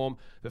great form.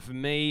 But for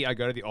me, I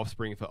go to the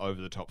Offspring for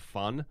over-the-top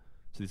fun.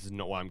 So this is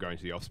not why I'm going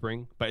to the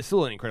Offspring. But it's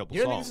still an incredible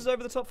You song. don't think this is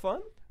over the top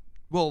fun?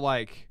 Well,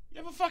 like... You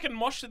ever fucking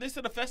moshed to this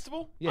at a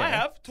festival? Yeah, I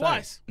have.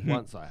 Twice.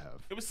 Once I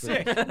have. It was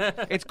sick.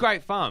 It's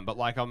great fun, but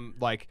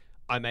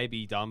I may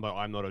be dumb, but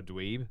I'm not a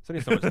dweeb. So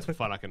there's so much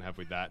fun I can have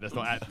with that. That's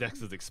not at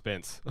Dexter's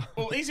expense.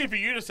 Well, easy for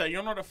you to say.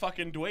 You're not a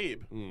fucking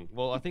dweeb.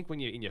 Well, I think when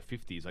you're in your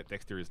 50s, like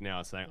Dexter is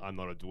now, saying I'm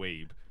not a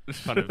dweeb.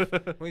 Kind of.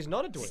 Well, he's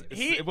not a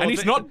dweeb. And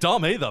he's not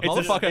dumb either.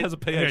 It's Motherfucker has a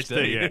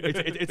PhD. Yeah.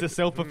 It's a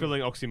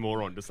self-fulfilling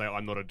oxymoron to say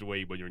I'm not a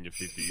dweeb when you're in your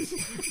 50s.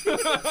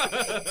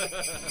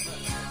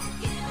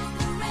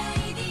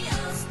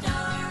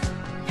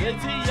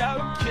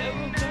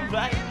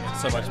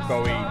 So much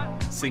Bowie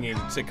singing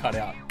to cut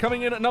out.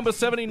 Coming in at number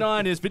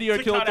 79 is Video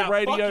To Killed cut the out,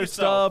 Radio fuck Star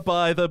yourself.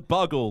 by the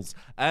Buggles.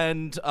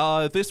 And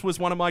this was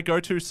one of my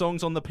go-to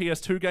songs on the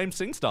PS2 game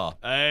SingStar.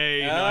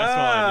 Hey, nice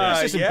one.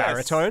 It's just in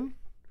baritone.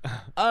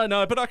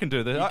 No, but I can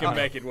do this. You can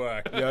make it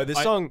work. Yo,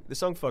 this song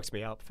fucks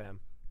me up, fam.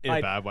 In a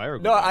bad way or a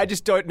good No, way? I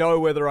just don't know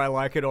whether I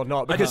like it or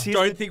not. I Because just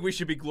don't think we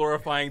should be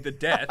glorifying the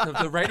death of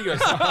the radio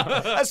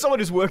star. as someone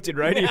who's worked in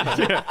radio,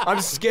 I'm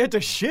scared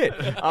to shit.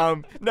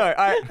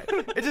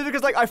 It's just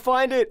because I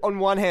find it on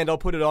one hand, I'll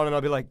put it on and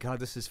I'll be like, God,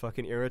 this is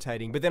fucking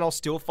irritating. But then I'll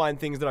still find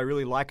things that I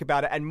really like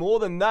about it. And more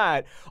than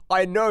that,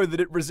 I know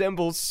that it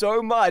resembles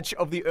so much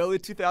of the early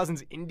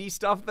 2000s indie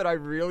stuff that I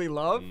really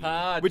love,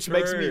 which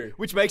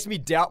makes me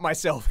doubt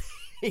myself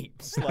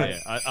heaps. Like,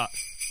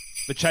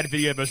 the chat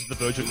video versus the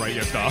Virgin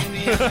Radio Star.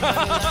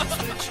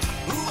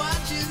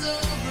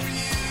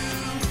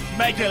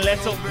 Make a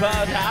little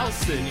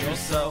birdhouse in your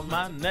soul.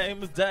 My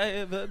name is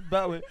David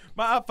Bowie.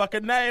 My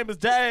fucking name is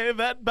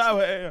David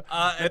Bowie.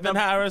 Nathan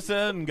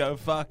Harrison, go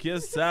fuck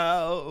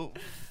yourself.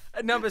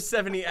 At number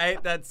 78,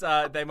 that's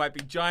They Might Be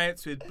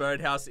Giants with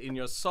Birdhouse in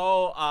Your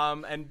Soul.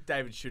 And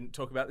David shouldn't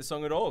talk about this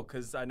song at all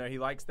because I know he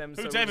likes them.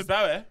 Who, so David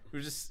Bowie?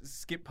 We'll just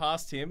skip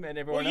past him and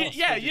everyone Well, else.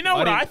 yeah, you know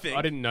what I think.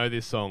 I didn't know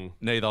this song.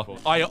 Neither.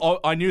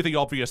 I knew the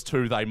obvious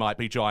two They Might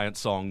Be Giant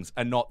songs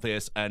and not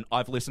this, and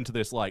I've listened to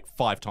this like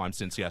 5 times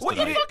since yesterday.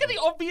 What the fuck are the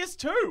obvious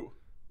two?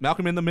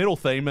 Malcolm in the Middle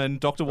theme and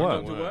Dr.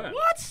 Worm.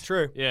 What?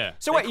 true. Yeah.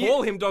 So They wait,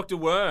 call him Dr.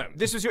 Worm.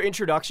 this was your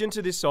introduction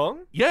to this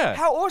song? Yeah.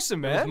 How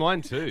awesome, It was man.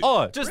 mine too.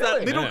 Oh, Just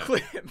Really? that little Yeah.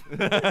 clip.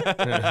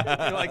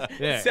 You're like,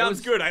 Yeah, sounds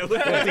good. I look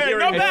forward to hearing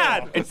Not more.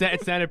 bad.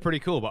 It sounded pretty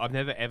cool, but I've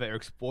never ever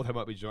explored They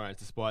Might Be Giants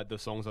despite the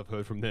songs I've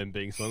heard from them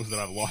being songs that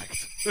I've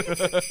liked.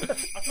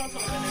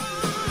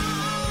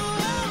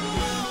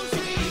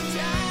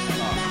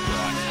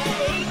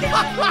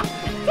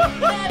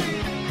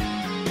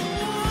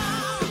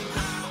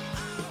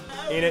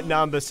 In at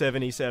number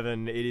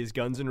 77, it is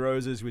Guns N'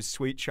 Roses with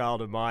Sweet Child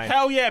of Mine.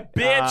 Hell yeah,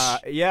 bitch.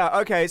 Yeah,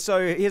 okay,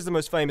 so here's the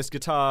most famous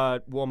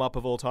guitar warm-up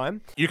of all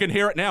time. you can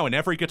hear it now in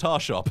every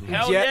guitar shop.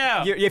 Hell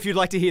yeah. If you'd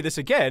like to hear this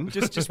again,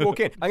 just walk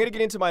in. I'm going to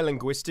get into my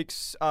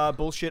linguistics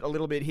bullshit a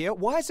little bit here.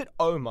 Why is it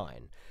oh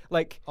mine?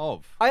 Like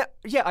Of. I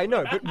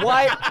know, but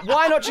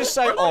why not just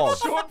say of?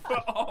 Short for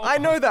all. I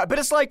know that, but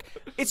it's like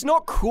it's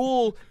not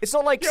cool. It's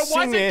not like Yeah,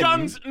 why is singing. it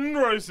Guns N'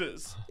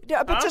 Roses?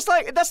 Yeah, but just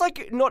like that's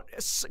like not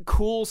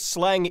cool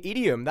slang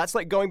idiom. That's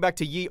like going back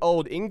to ye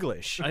old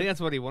English. I think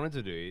that's what he wanted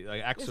to do.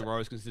 Like Axl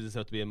Rose considers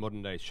himself to be a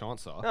modern day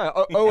chancer.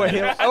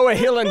 Oh, a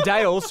hill and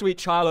dale, sweet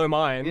child o'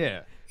 mine.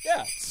 Yeah.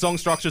 Yeah. Song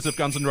structures of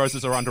Guns N'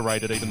 Roses are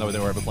underrated, even though they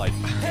were overplayed.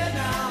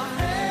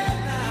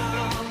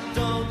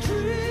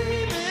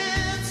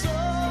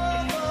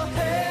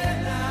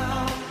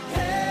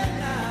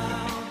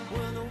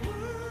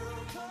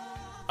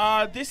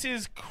 This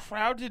is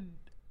Crowded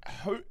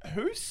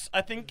Hoose,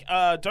 I think.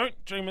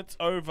 Don't Dream It's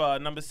Over,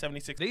 number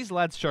 76. These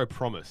lads show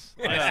promise,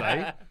 I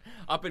say.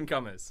 Up and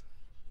comers.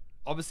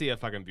 Obviously a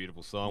fucking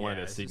beautiful song, one of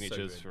Yeah, their this is so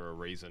signatures good. for a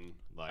reason.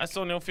 Like, I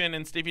saw Neil Finn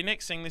and Stevie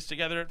Nicks sing this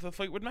together at the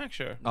Fleetwood Mac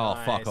show. Oh,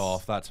 Nice. fuck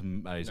off. That's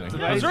amazing. It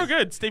was real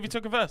good. Stevie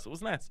took a verse. It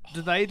was nice.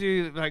 do they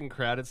do fucking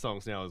crowded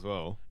songs now as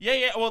well?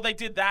 Yeah. Well, they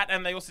did that,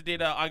 and they also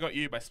did I Got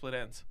You by Split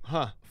Ends.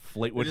 Huh.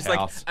 Fleetwood Just like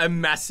House.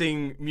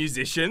 amassing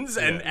musicians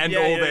and Yeah,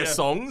 all yeah, their yeah.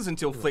 songs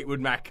until Fleetwood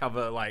Mac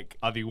cover like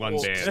Are the one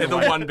they're band. the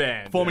one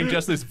band. Forming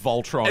just this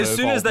Voltron As of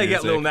soon as old they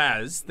get music. Lil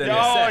Nas, then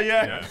Oh,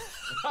 they're set.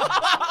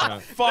 yeah.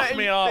 Fuck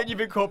me up. Then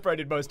you've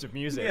incorporated most of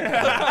music.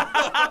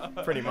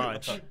 Pretty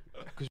much.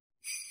 Give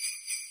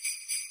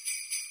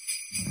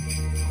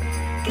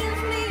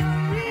me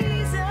a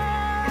reason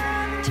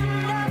to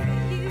love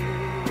you.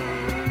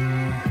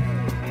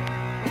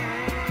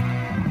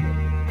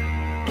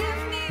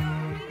 Give me a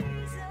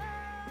reason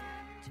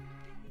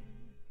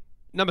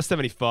to Number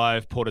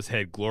 75,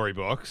 Portishead, Glory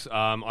Box.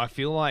 I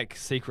feel like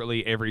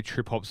secretly every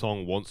trip-hop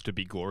song wants to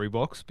be Glory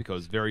Box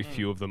because very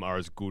few of them are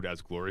as good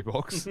as Glory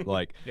Box.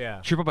 Like,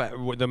 Yeah. trip-hop,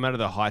 no matter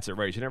the heights it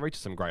reaches, and it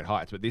reaches some great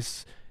heights, but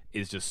this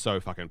is just so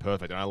fucking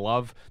perfect. And I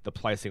love the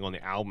placing on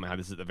the album, how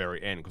this is at the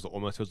very end, because it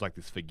almost feels like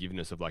this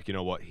forgiveness of like, you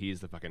know what, here's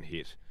the fucking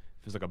hit.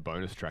 It feels like a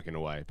bonus track in a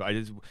way. But it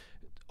is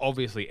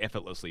obviously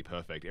effortlessly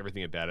perfect.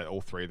 Everything about it,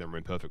 all three of them are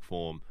in perfect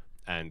form.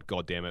 And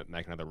God damn it,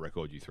 make another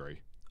record, you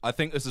three. I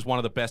think this is one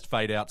of the best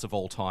fade outs of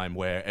all time,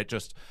 where it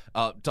just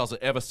does it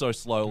ever so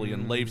slowly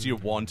and leaves you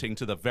wanting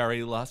to the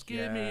very last.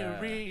 Give me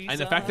a reason. And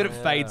the fact that it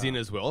fades in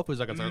as well, it feels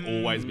like it's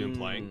always been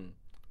playing.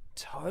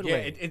 Totally. Yeah,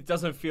 it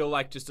doesn't feel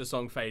like just a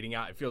song fading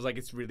out. It feels like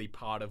it's really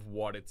part of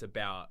what it's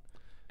about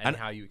and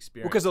how you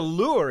experience Because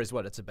allure is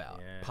what it's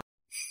about. Yeah.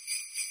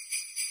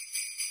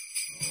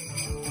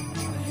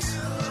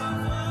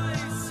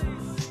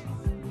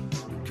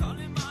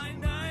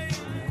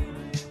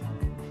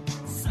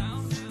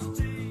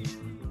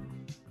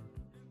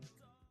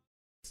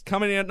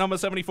 Coming in at number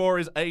 74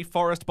 is A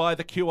Forest by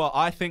The Cure.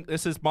 I think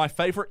this is my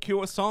favorite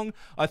Cure song.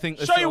 I think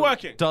this Show you song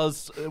working.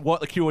 does what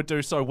The Cure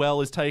do so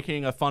well, is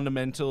taking a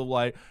fundamental,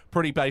 like,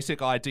 pretty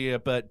basic idea,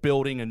 but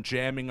building and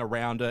jamming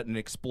around it and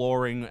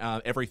exploring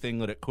everything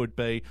that it could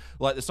be.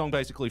 Like, the song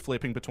basically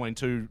flipping between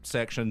two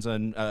sections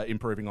and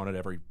improving on it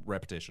every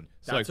repetition.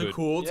 That's So a good.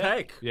 cool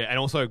take. Yeah, and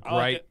also I like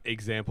great it.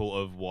 example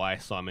of why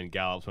Simon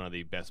Gallup's one of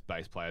the best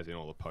bass players in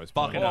all of post.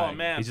 Fucking Oh, A.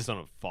 man. He's just on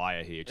a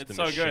fire here. Just It's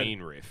the so good. machine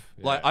riff.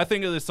 Yeah. Like, I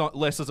think of this song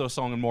less as a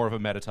song and more of a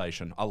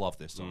meditation. I love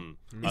this song.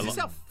 Is this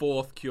our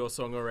fourth Cure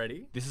song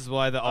already? This is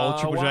why the old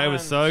Triple J one,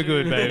 was so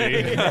good, two.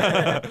 baby.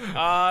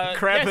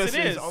 Krampus yes,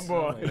 it is is on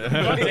board.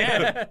 God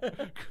damn.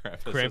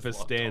 Krampus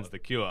stands the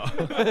cure.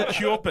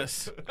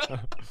 Curpus.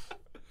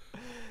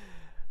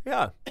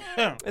 Yeah.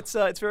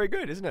 It's very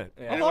good, isn't it?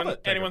 Yeah. I love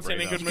it. Anyone seen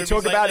any good We movies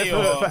talk about it lately,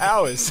 for or-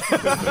 hours. thought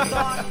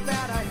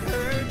that I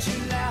heard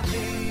you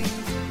laughing.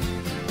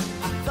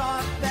 I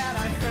thought that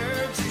I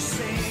heard you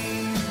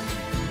sing.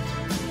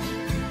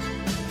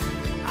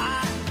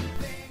 I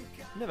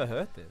think Never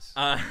heard this.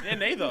 Yeah,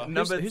 neither.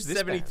 Number who's this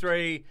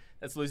 73,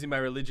 that's Losing My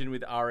Religion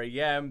with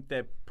R.E.M.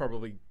 They're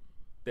probably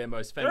their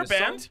most They're a famous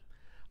band.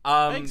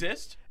 song. They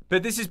exist.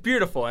 But this is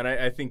beautiful, and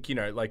I think, you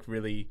know, like,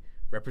 really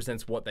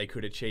represents what they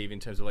could achieve in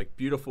terms of, like,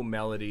 beautiful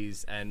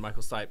melodies, and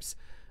Michael Stipe's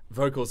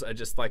vocals are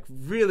just, like,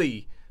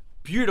 really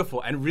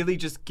beautiful and really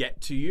just get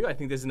to you. I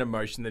think there's an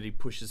emotion that he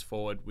pushes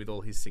forward with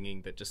all his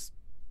singing that just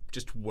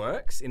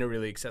works in a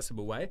really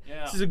accessible way.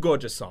 Yeah. This is a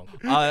gorgeous song.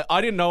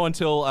 I didn't know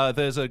until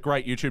there's a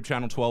great YouTube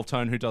channel, 12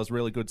 Tone, who does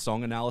really good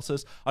song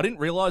analysis. I didn't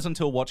realize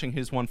until watching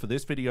his one for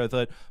this video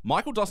that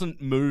Michael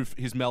doesn't move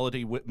his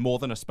melody with more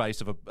than a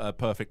space of a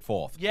perfect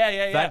fourth.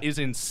 Yeah. That is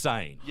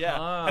insane. Yeah.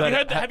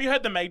 That- Have you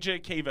heard the major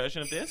key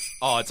version of this?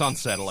 Oh, it's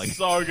unsettling.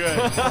 So good.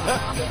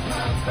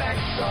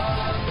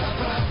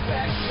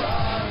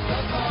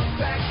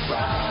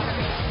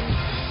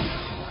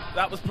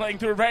 That was playing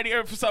through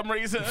radio for some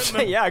reason.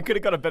 Yeah, I could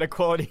have got a better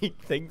quality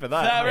thing for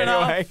that. Fair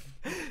anyway.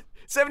 enough.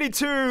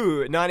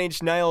 72, 9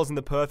 Inch Nails and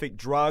the Perfect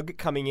Drug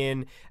coming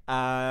in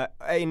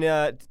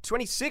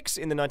 26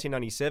 in the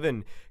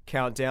 1997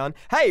 countdown.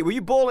 Hey, were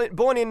you born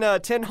in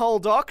 10-hole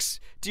docks?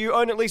 Do you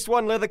own at least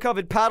one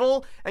leather-covered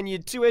paddle? And you're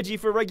too edgy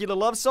for regular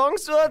love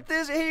songs?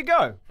 Here you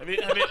go. Have you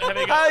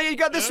got, You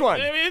got this one.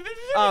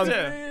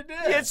 Yeah.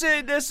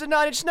 It's a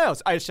 9 Inch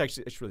Nails.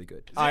 It's really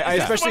good. I Is this the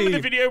one especially with the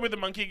video with the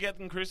monkey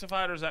getting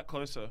crucified, or is that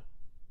closer?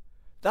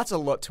 That's a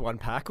lot to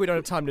unpack. We don't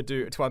have time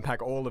to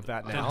unpack all of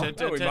that now.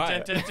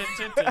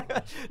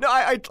 Dun-dun-dun-dun-dun-dun-dun. No,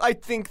 I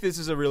think this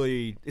is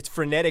it's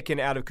frenetic and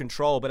out of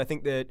control, but I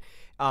think that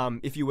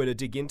if you were to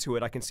dig into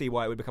it, I can see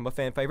why it would become a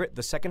fan favorite.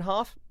 The second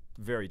half,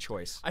 very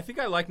choice. I think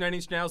I like 9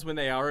 Inch Nails when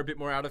they are a bit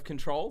more out of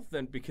control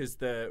than because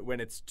when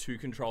it's too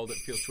controlled, it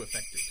feels too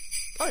affected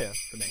Oh, yeah.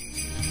 for me.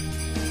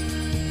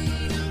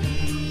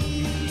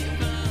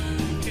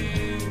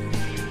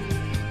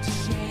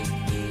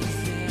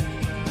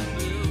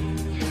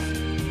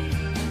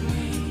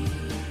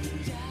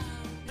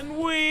 And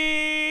we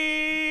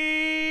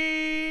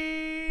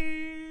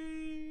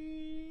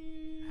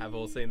Have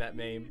all seen that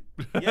meme?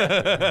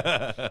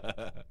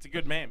 It's a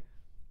good meme.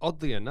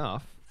 Oddly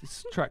enough,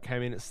 this track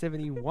came in at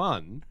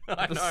 71.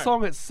 The know.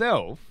 song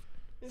itself.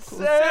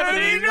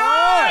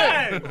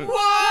 79!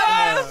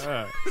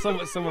 What?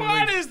 Someone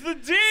What is the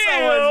deal?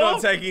 Someone's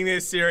not taking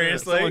this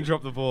seriously. Someone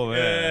dropped the ball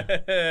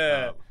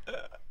there.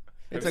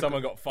 If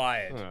someone got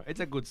fired. It's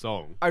a good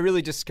song. I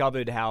really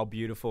discovered how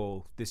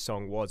beautiful this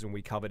song was when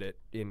we covered it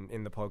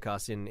in the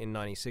podcast in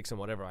 96 and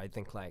whatever. I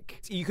think,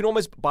 like, you can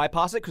almost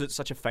bypass it because it's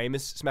such a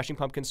famous Smashing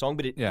Pumpkins song,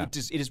 but it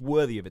is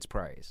worthy of its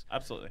praise.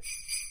 Absolutely.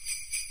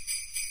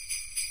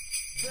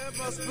 there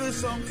must be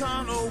some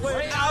kind of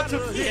way Out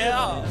of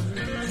here,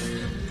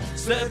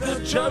 said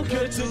the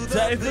Joker to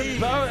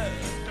David Bowie.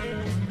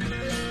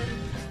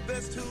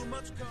 There's too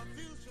much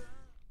confusion.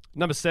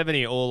 Number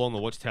 70, All on the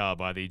Watchtower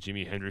by the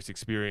Jimi Hendrix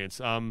Experience.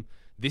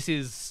 This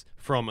is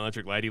from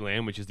Electric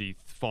Ladyland, which is the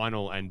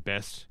final and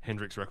best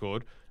Hendrix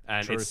record.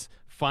 And it's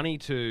funny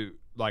to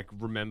like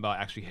remember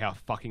actually how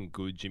fucking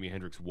good Jimi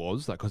Hendrix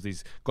was, like because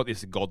he's got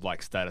this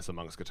godlike status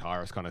amongst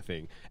guitarists kind of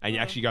thing, and you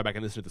actually go back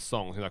and listen to the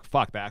songs and you're like,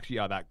 fuck, they actually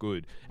are that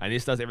good. And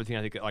this does everything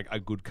I think like a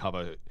good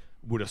cover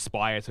would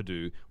aspire to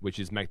do, which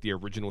is make the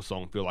original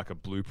song feel like a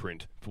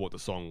blueprint for what the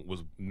song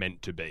was meant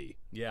to be.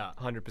 Yeah,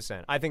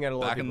 100%. I think a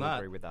lot of people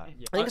agree with that.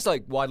 I think it's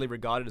like widely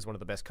regarded as one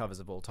of the best covers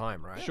of all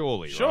time, right?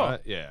 Surely, Sure.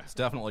 right? Yeah. It's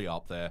definitely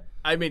up there.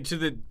 I mean, to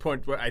the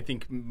point where I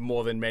think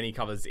more than many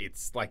covers,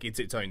 it's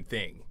its own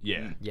thing.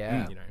 Yeah.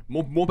 Yeah. You know.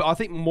 More, I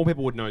think more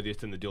people would know this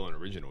than the Dylan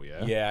original,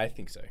 yeah? Yeah, I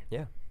think so.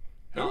 Yeah.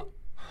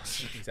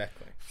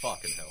 Exactly.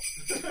 Fucking hell.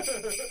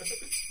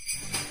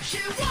 She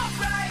walked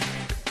right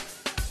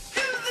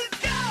through the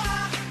door.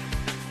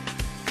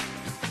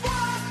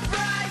 Walked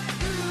right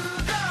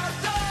through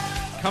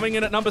the door. Coming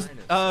in at number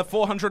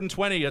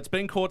 420, It's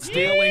Been Caught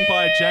Stealing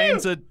by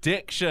Jane's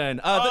Addiction.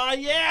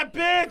 Yeah,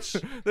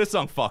 bitch! This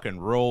song fucking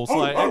rules.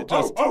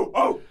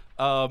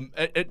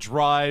 It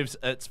drives,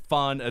 it's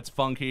fun, it's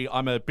funky.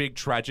 I'm a big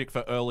tragic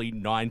for early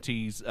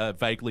 90s,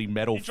 vaguely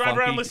metal You drive funky.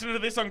 around listening to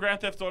this on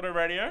Grand Theft Auto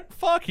Radio?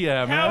 Fuck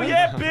yeah, man. Hell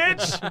yeah,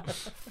 bitch!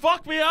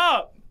 Fuck me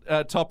up!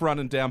 Top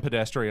running down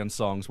pedestrian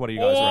songs. What do you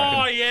guys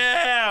Oh, reckon?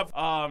 yeah!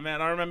 Oh,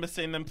 man, I remember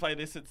seeing them play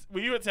this. Were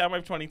you at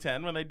Soundwave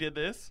 2010 when they did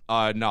this? No,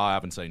 I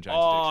haven't seen Jane's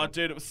Oh, Addiction.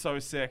 dude, it was so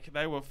sick.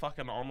 They were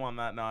fucking on one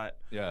that night.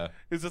 Yeah.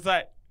 It's just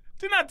like,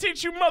 didn't I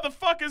teach you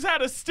motherfuckers how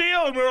to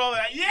steal? And we're all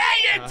like, yeah,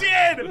 you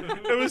did!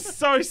 It was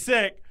so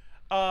sick.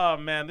 Oh,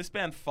 man, this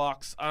band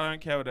fucks. I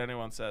don't care what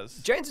anyone says.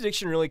 Jane's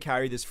Addiction really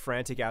carry this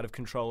frantic, out of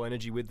control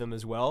energy with them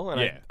as well,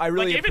 and Yeah. I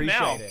really Like, even appreciate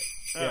now. it.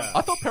 Yeah.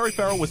 I thought Perry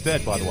Farrell was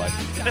dead, by the way.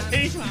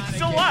 He's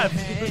still alive.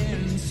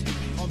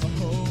 On the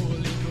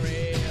Holy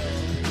Grail.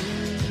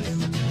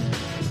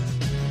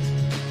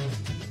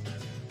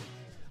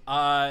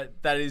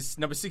 That is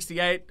number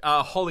 68,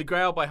 Holy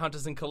Grail by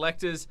Hunters and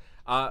Collectors.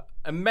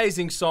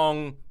 Amazing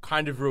song,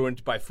 kind of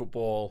ruined by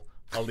football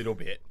a little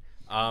bit.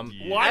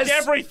 Like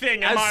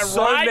everything, am I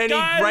so right, many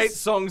guys? great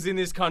songs in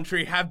this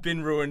country have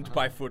been ruined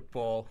by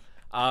football.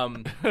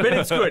 But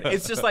it's good.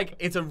 It's just like,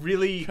 it's a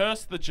really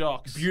Curse the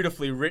jocks.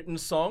 beautifully written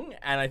song,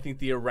 and I think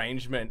the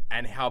arrangement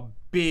and how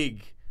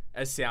big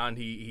a sound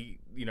they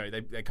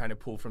kind of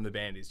pull from the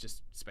band is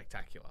just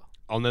spectacular.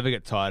 I'll never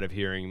get tired of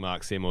hearing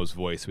Mark Seymour's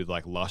voice with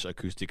like lush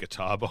acoustic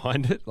guitar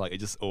behind it. Like it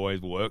just always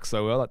works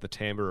so well. Like the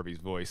timbre of his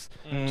voice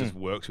just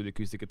works with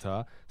acoustic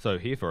guitar. So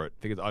here for it.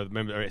 Because I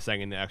remember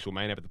saying in the actual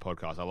main app of the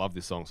podcast, I love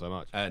this song so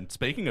much. And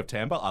speaking of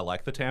timbre, I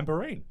like the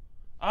tambourine.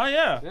 Oh,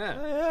 yeah. Oh,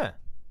 yeah.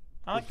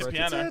 I like the It's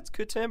piano. it's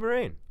good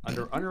tambourine.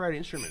 Underrated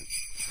instrument.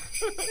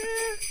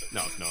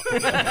 No, it's not.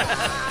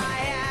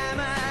 I am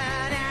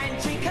an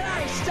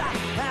anti-coaster.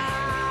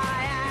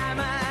 I am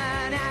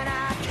an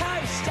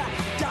anarcho-coaster.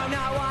 Don't know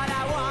what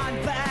I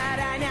want, but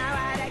I know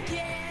how to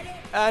get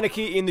it.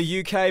 Anarchy in the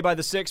UK by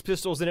the Sex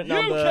Pistols in at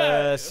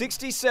number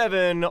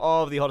 67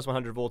 of the Hottest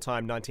 100 of all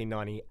time,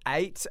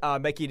 1998,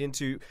 making it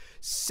into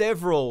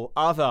several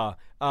other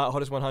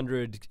Hottest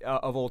 100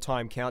 of all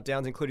time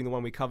countdowns, including the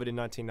one we covered in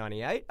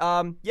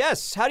 1998.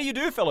 Yes, how do you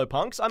do, fellow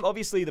punks? I'm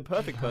obviously the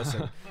perfect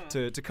person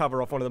to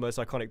cover off one of the most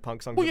iconic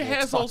punk songs Well, of your all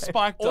hair's time. all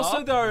spiked Also,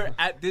 up. though,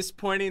 at this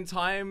point in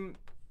time,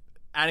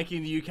 Anarchy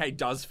in the UK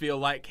does feel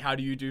like How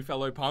Do You Do,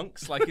 Fellow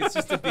Punks? Like, it's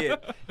just a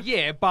bit...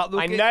 Yeah, but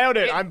look, I nailed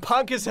it. I'm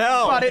punk as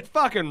hell. But it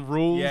fucking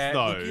rules, Yeah,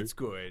 though. look, it's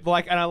good.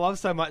 Like, and I love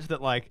so much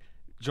that like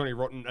Johnny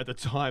Rotten at the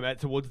time,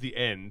 towards the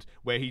end,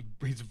 where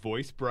his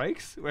voice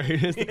breaks, where he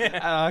just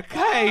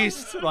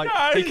case like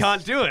he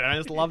can't do it. And I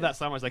just love that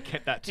so much. They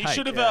kept that. He take.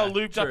 should have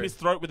lubed up his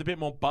throat with a bit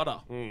more butter,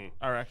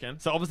 I reckon.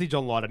 So obviously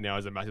John Lydon now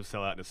is a massive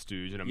sellout and a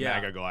stooge and a Yeah.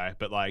 MAGA guy,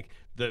 but like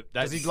Does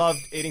that's he love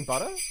eating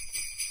butter?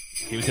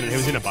 he was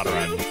in a butter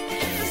ad.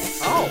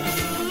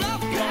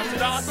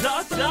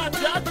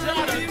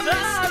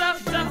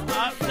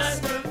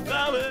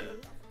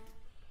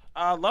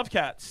 Love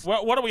Cats.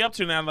 What are we up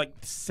to now? Like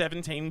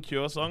 17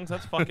 Cure songs?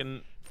 That's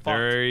fucking fucked.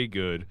 Very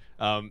good.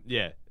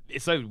 Yeah.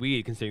 It's so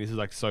weird considering this is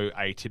like so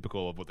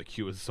atypical of what the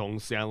Cure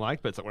songs sound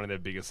like, but it's like one of their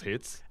biggest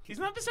hits.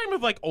 Isn't that the same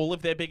with like all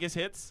of their biggest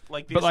hits?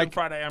 Like this But, like- and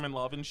Friday I'm in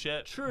Love and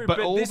shit. True, But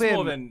but, all this them-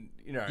 more than,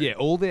 you know... Yeah,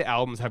 all their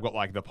albums have got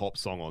like the pop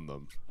song on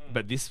them,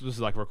 but this was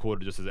like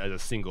recorded just as a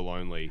single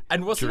only.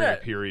 And wasn't during it...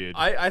 a period.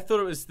 I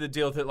thought it was the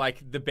deal that,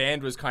 like, the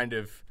band was kind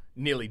of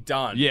nearly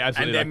done. Yeah,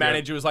 absolutely, And their like,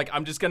 manager was like,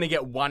 I'm just going to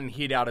get one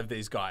hit out of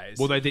these guys.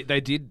 Well, they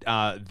did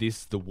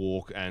this, The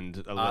Walk,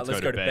 and Let's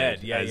Go to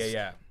Bed. Yeah, as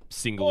yeah.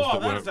 Singles Oh,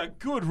 that that weren't. is a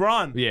good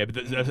run. Yeah, but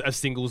as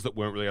singles that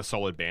weren't really a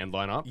solid band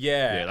lineup.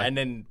 Yeah, like- and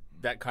then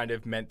that kind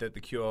of meant that The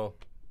Cure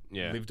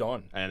yeah. lived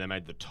on. And they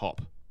made the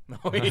top.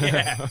 Oh,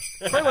 yeah.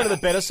 Probably one of the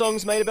better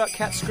songs made about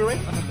cat screwing.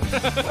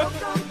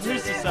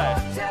 Who's to say?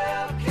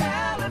 Hotel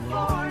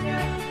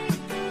California.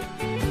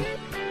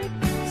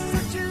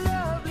 Such a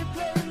lovely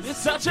place. It's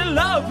such a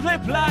lovely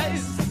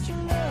place. Such a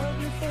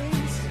lovely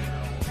face.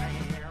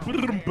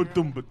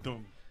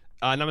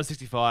 Number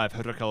 65,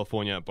 Hotel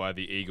California by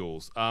the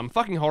Eagles.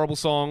 Fucking horrible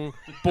song.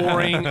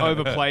 Boring,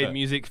 overplayed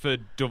music for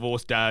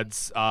divorced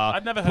dads.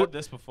 I'd never heard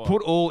this before.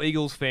 Put all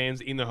Eagles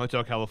fans in the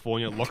Hotel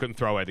California, lock it and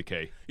throw away the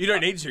key. You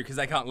don't need to because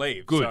they can't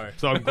leave. Good.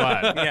 So I'm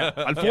glad. Yeah.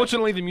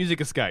 Unfortunately, the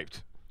music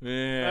escaped.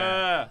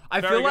 Yeah.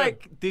 I very feel good.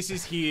 like this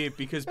is here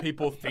because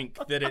people think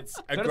that it's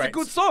a That great is a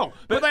good song,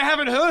 but they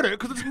haven't heard it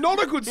because it's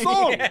not a good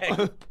song.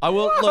 I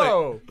will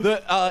Whoa.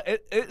 look.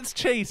 It's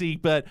cheesy,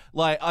 but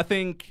like I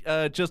think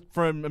just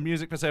from a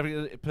music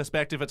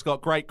perspective, it's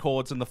got great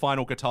chords and the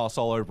final guitar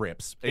solo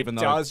rips. Even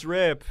though Does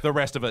rip. the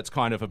rest of it's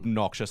kind of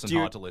obnoxious and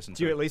hard to listen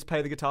Do you to. at least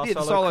play the guitar Yeah,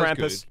 the solo, solo's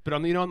Krampus? good, but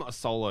I'm not a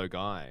solo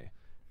guy.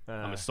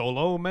 I'm a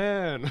solo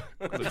man.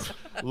 'Cause it's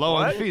low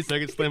on feet, so I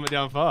can slam it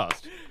down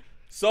fast.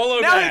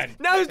 Solo man.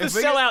 Now who's the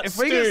sellout If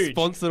we get stooge?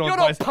 sponsored You're on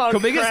not by, punk,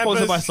 can we get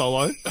sponsored by Krampus.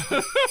 Solo?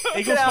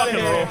 Eagles outta fucking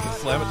here. rule.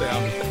 Slam it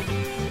down.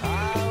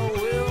 I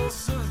will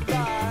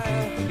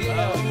survive.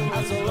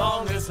 As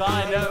long as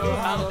I know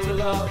how to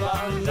love,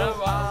 I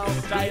know I'll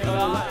stay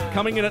alive.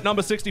 Coming in at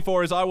number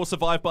 64 is I Will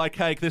Survive by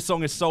Cake. This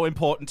song is so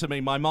important to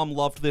me. My mum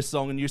loved this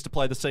song and used to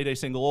play the CD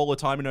single all the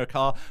time in her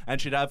car,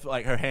 and she'd have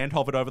like her hand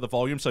hovered over the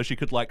volume so she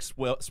could like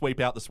sweep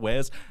out the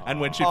swears.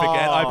 And when she'd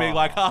forget, I'd be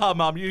like, haha,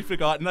 mum, you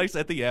forgot. And they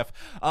said the F.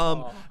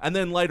 And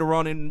then later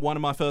on in one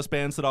of my first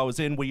bands that I was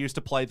in, we used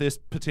to play this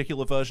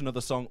particular version of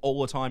the song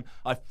all the time.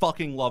 I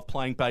fucking love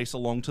playing bass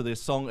along to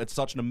this song. It's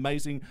such an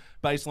amazing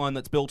bass line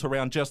that's built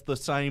around just the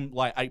same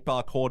like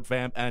 8-bar chord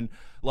vamp, and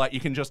like you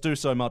can just do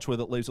so much with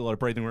it. Leaves a lot of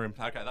breathing room.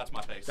 Okay, that's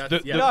my piece.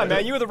 No,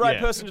 man, you were the right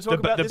person to talk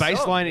about the this bass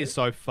song. line is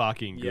so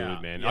fucking good, Yeah.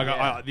 man.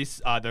 Yeah.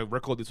 The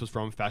record this was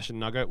from, Fashion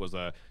Nugget, was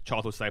a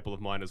childhood staple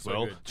of mine as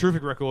well. good.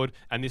 Terrific record,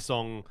 and this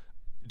song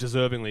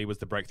deservingly was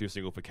the breakthrough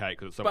single for Kate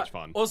because it's so much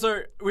fun.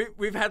 Also,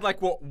 we've had like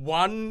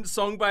one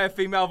song by a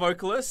female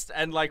vocalist,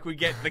 and like we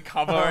get the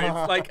cover.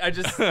 It's like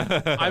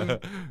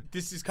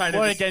this is kind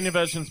Boy, of again, your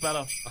version's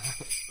better.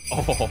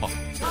 Top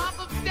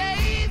of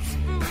days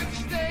for which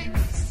they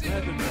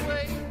sit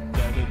away.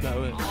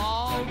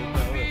 All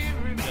will be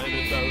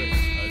revealed.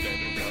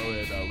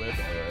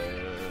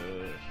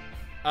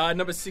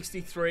 number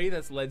 63.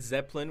 That's Led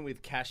Zeppelin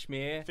with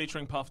Kashmir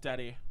Featuring Puff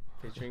Daddy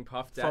featuring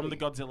Puff Daddy from the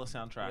Godzilla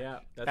soundtrack. Yeah,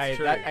 that's Hey,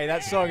 true.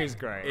 that song is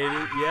great.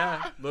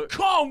 Yeah, look.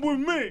 Come with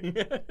me.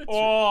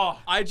 Oh,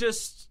 I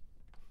just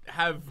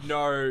have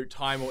no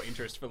time or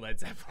interest for Led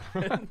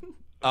Zeppelin.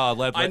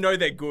 I know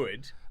they're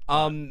good.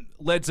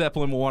 Led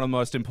Zeppelin were one of the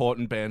most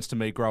important bands to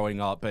me growing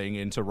up, being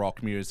into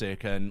rock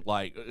music, and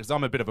like, because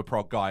I'm a bit of a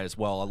prog guy as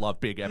well. I love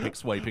big, epic,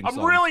 sweeping I'm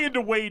songs. really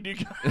into weed, you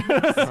guys.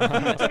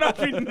 I don't know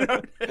if you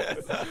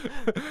noticed.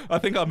 I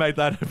think I made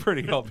that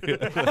pretty obvious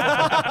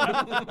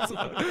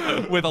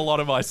with a lot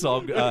of my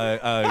song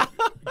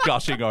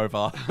gushing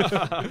over.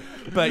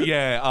 But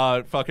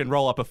yeah, fucking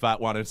roll up a fat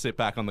one and sit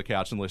back on the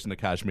couch and listen to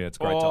Kashmir. It's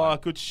a great Oh, time.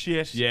 good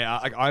shit. Yeah,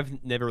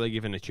 I've never really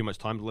given too much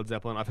time to Led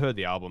Zeppelin. I've heard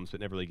the albums, but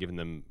never really given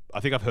them. I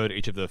think I've heard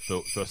each of the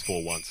first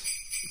four once.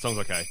 The song's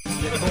okay.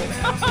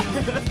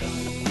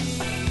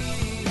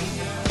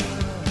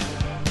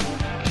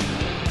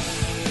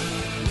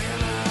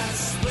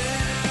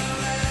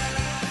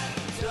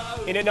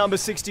 In at number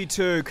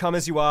 62, Come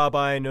As You Are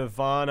by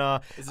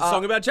Nirvana. It's a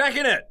song about Jack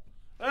in it.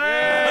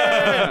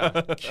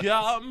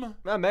 Come.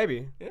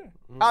 Maybe. Yeah.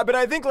 But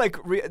I think like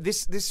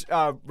this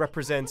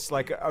represents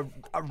like a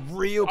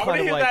real I want kind to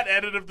of hear like. that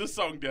edit of the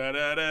song.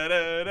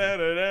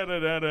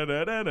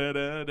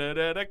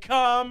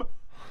 Come.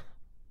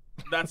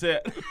 That's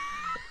it.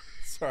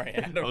 Sorry,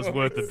 Adam. That was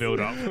worth the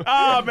build-up.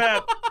 Oh,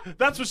 man.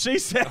 That's what she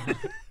said.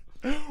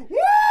 Go,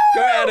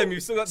 Adam.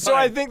 You've still got time. So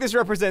I think this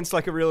represents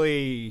like a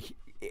really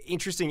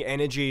interesting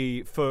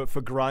energy for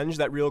grunge,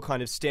 that real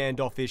kind of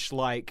standoffish,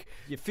 like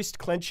your fist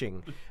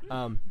clenching,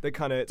 that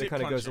kind of goes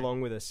clenching. along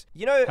with us.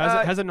 You know,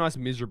 Has a nice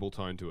miserable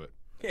tone to it.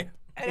 Yeah.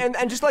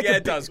 and just like Yeah, the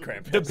it does,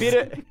 Krampus.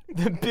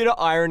 the bitter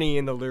irony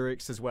in the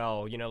lyrics as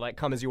well. You know, like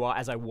 "Come as you are,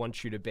 as I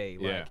want you to be."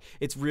 Like Yeah.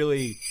 it's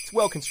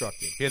well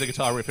constructed. Hear the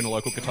guitar riff in a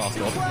local guitar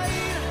store.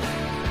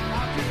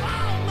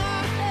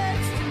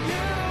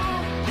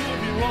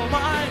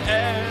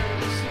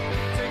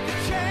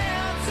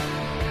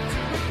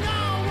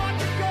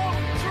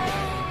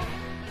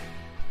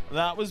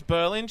 That was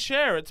Berlin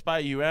Chair. It's by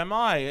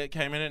UMI. It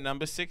came in at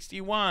number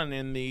 61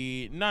 in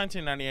the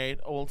 1998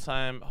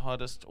 all-time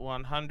hottest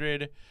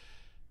 100.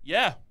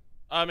 Yeah.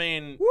 I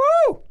mean,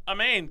 Woo!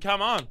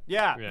 Come on.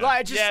 Yeah, Yeah.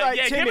 like just Yeah, like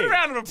yeah, Timmy. give it a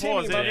round of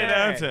applause. Timmy, It my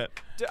earns man. it.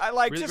 I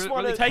like Really- just really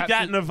want to Take that,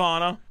 Captured-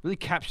 Nirvana. Really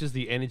captures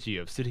the energy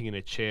of sitting in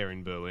a chair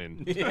in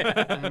Berlin.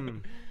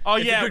 Oh,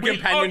 It's a yeah. good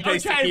companion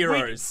piece to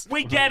Heroes.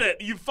 We get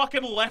it. You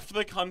fucking left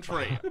the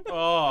country.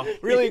 Oh.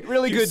 really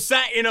You good.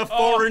 sat in a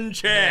foreign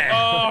chair.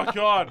 Oh,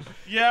 God.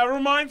 Yeah, it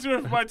reminds me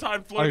of my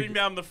time floating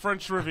down the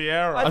French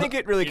Riviera. I think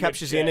it really In a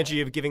captures the chair.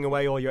 energy of giving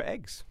away all your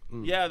eggs.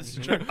 Yeah, this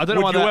is true. I don't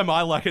know why Would you that, am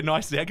I like a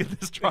nice egg at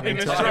this In trying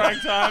this time? trying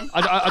time.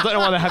 I don't know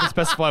why they haven't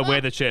specified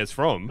where the chair's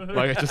from.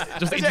 Like it's just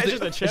just a interesting,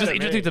 chair it's just to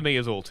interesting me. to me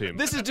as all, Tim.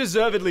 This is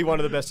deservedly one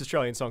of the best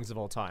Australian songs of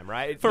all time,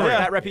 right? For real.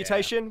 that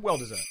reputation, well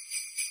deserved.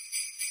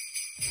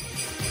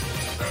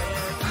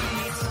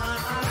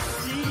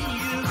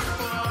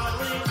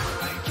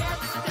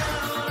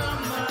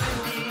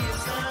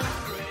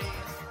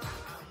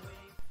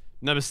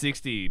 Number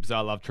 60,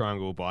 Bizarre Love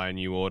Triangle by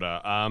New Order.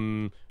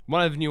 One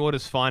of New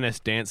Order's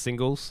finest dance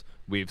singles.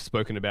 We've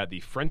spoken about the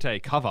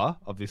Frente cover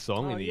of this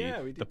song in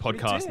the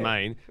podcast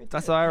main.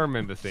 That's how I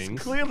remember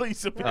things. Clearly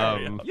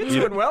superior. You're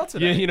doing well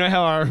today. You know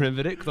how I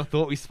remembered it? Because I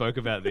thought we spoke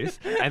about this.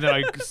 And then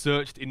I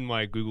searched in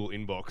my Google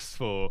inbox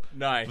for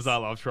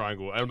Bizarre Love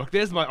Triangle. And I'm like,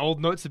 there's my old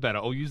notes about it.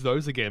 I'll use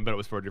those again. But it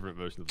was for a different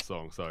version of the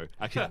song. So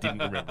I actually didn't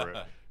remember it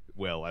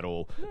well at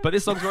all. But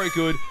this song's very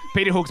good.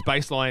 Peter Hook's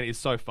bass line is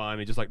so fun.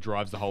 It just like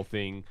drives the whole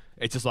thing.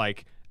 It's just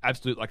like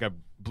absolute like a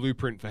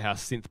blueprint for how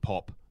synth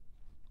pop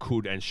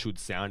could and should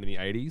sound in the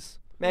 80s.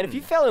 Man, if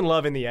you fell in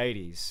love in the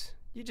 80s,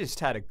 you just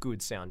had a good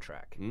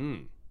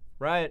soundtrack.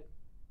 Right?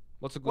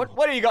 What's a good...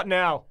 What do you got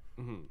now?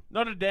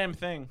 Not a damn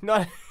thing.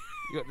 No,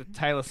 You got the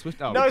Taylor Swift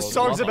album. no called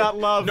songs Lover. about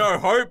love. No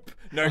hope,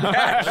 no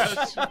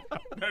cash,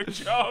 No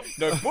job.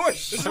 no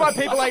push. This is why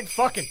people ain't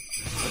fucking.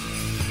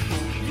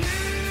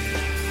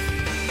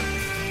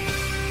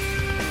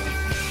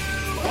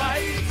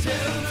 Wait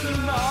till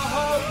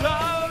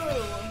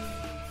tomorrow.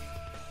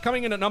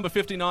 Coming in at number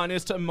 59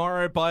 is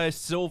Tomorrow by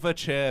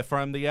Silverchair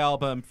from the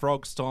album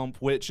Frog Stomp,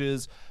 which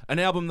is an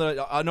album that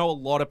I know a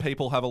lot of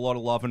people have a lot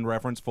of love and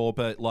reverence for,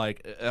 but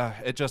like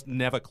it just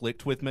never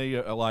clicked with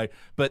me.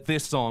 But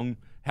this song,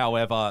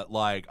 however,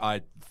 like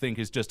I think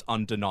is just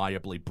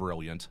undeniably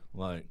brilliant.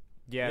 Like,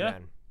 Yeah,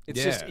 man. It's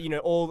Yeah. just,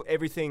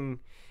 everything.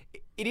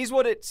 It is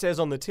what it says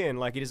on the tin.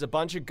 Like, it is a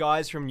bunch of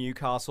guys from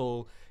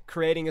Newcastle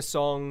creating a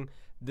song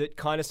that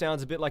kind of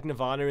sounds a bit like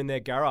Nirvana in their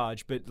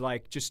garage, but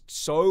like just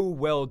so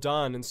well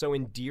done and so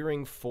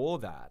endearing for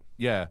that.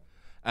 yeah,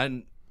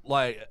 and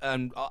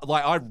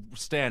I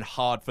stand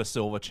hard for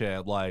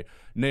Silverchair. Like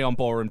Neon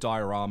Ballroom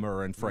Diorama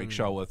and Freak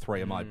Show are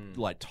three of my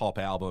like top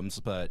albums,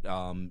 but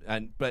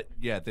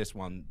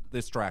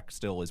this track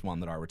still is one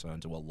that I return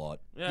to a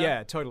lot.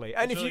 Yeah, totally.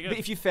 And really good.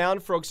 if you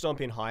found Frog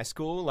Stomp in high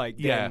school, like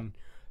then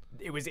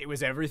it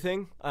was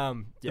everything.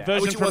 The Which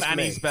version it from was for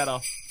me. Annie's better.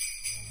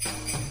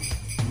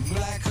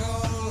 Black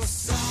hole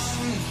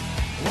sun,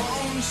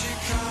 won't you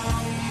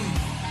come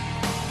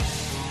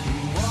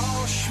and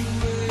wash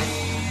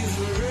away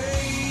the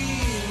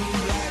rain?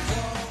 Black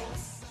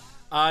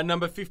hole.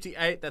 Number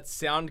 58, that's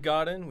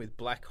Soundgarden with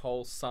Black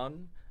Hole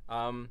Sun.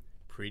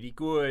 Pretty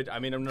good. I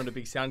mean, I'm not a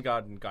big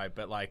Soundgarden guy,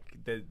 but like,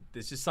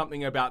 there's just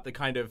something about the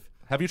kind of.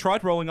 Have you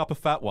tried rolling up a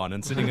fat one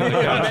and sitting in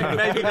the couch?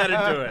 Maybe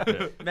that'll do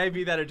it.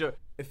 Maybe that'll do it.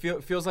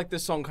 It feels like the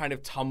song kind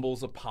of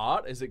tumbles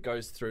apart as it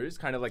goes through. It's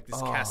kind of like this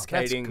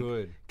cascading, that's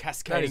good.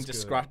 cascading That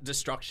is good.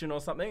 destruction or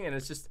something, and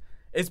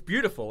it's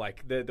beautiful.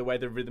 Like the way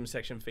the rhythm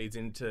section feeds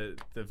into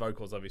the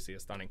vocals, obviously, are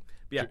stunning.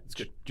 But yeah, it's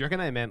good. Do you reckon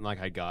they meant like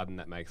a garden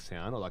that makes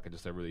sound, or like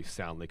just a really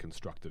soundly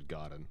constructed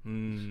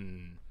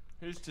garden?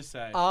 Who's to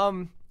say?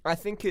 I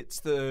think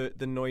it's the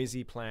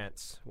noisy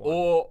plants one.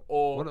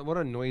 Or What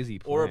a noisy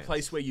place. or a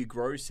place where you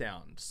grow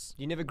sounds,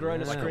 You never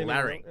grown a like a screaming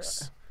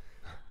larynx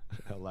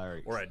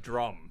Hilarious. or a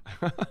drum.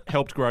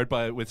 Helped grow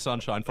with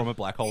sunshine from a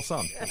black hole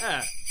sun.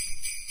 Yeah.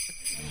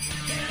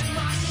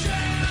 My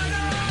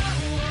shadow,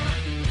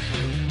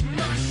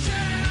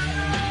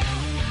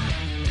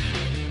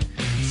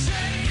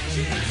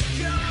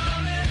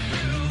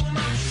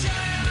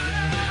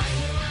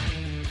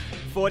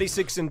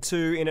 46 and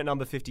 2 in at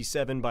number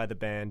 57 by the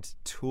band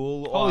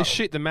Tool. Holy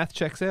shit, the math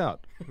checks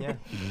out. Yeah.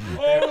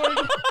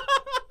 Oh,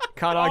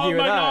 Can't oh argue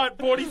my with that. god,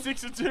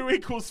 46 and 2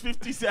 equals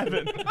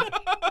 57.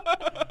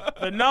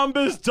 The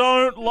numbers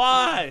don't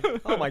lie.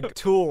 Oh my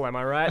Tool, am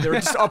I right? They're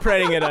just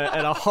operating at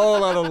a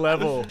whole other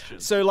level.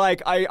 So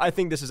like I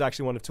think this is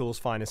actually one of Tool's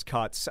finest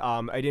cuts.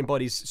 It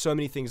embodies so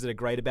many things that are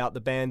great about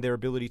the band, their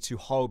ability to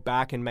hold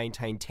back and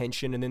maintain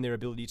tension, and then their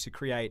ability to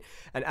create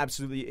an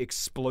absolutely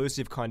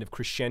explosive kind of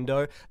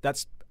crescendo.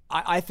 That's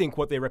I think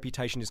what their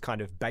reputation is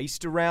kind of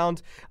based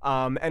around,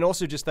 and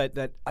also just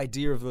that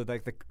idea of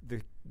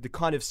the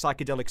kind of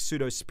psychedelic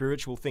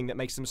pseudo-spiritual thing that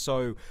makes them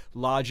so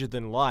larger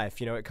than life.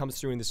 You know, it comes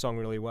through in the song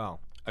really well.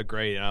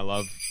 Agreed, and I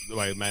love the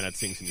way Maynard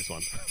sings in this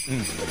one.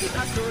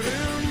 I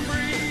couldn't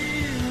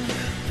breathe,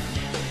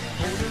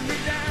 holding me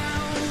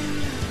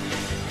down.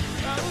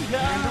 Oh yeah,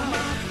 hand on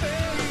my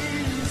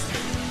face,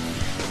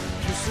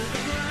 kissing the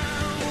ground.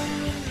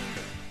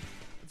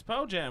 It's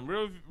Pearl Jam.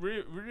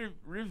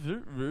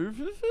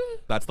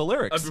 That's the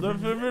lyrics.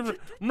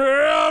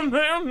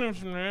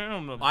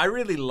 I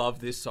really love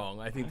this song.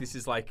 I think this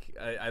is like,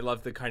 I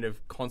love the kind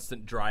of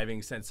constant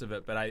driving sense of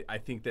it, but I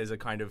think there's a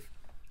kind of,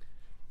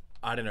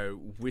 I don't know,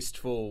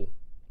 wistful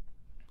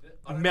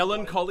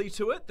melancholy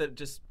to it that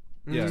just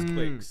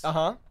clicks.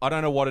 Uh-huh. I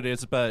don't know what it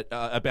is, but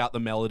about the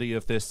melody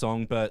of this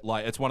song, but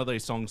like it's one of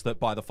these songs that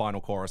by the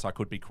final chorus I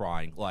could be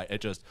crying. Like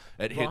it hits.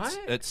 Right?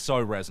 It's so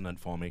resonant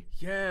for me.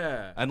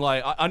 Yeah. And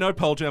like I know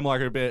Pearl Jam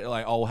like are a bit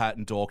like old hat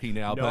and dorky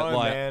now, No, but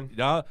like man.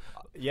 no,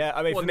 Yeah,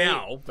 I mean, Well, for me,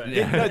 now, but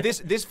no,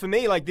 this for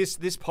me, like this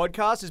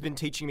podcast has been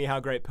teaching me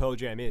how great Pearl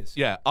Jam is.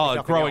 yeah.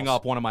 nothing Growing else.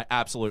 up, one of my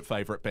absolute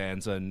favorite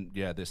bands, and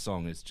yeah, this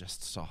song is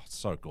just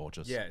so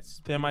gorgeous. yeah,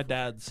 it's They're my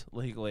dad's,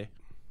 legally.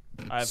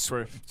 I have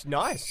proof. It's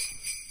nice.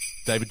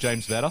 David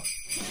James Vedder.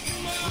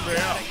 Keep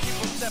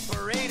them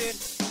separated.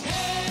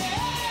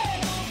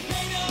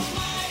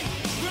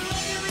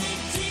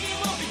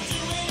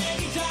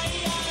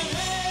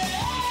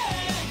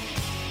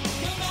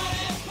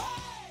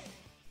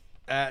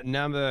 At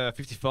number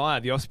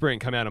 55, The Offspring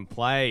come out and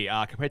play.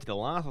 Compared to the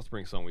last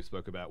Offspring song we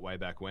spoke about way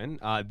back when,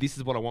 this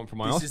is what I want from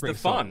my Offspring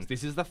songs.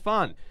 This is the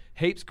fun.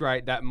 Heaps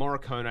great. That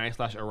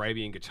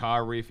Morricone/Arabian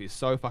guitar riff is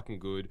so fucking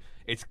good.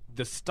 It's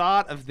the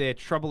start of their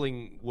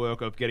troubling work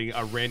of getting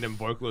a random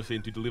vocalist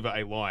in to deliver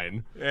a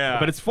line. Yeah.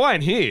 But it's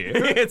fine here.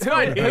 It's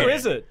fine. Who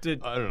is it?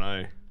 I don't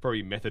know.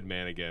 Probably Method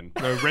Man again.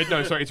 No,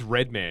 sorry, it's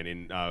Redman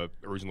in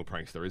Original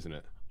Prankster, isn't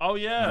it? Oh,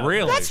 yeah.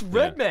 Really? That's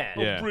Redman.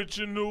 Yeah.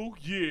 Original,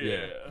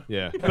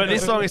 Yeah. But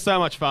this song is so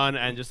much fun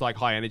and just like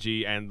high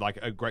energy and like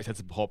a great sense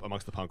of pop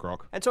amongst the punk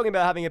rock. And talking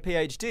about having a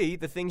PhD,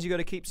 the things you got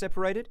to keep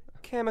separated: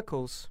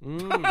 chemicals.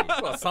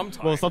 Well,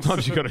 sometimes. Well,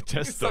 sometimes you got to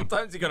test them.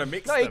 Sometimes you got to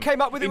mix No, them he came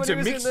up with it when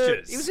into he was in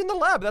mixtures. the. He was in the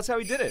lab. That's how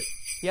he did it.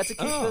 He had to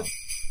keep the.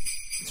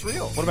 It's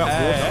real. What about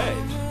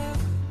water?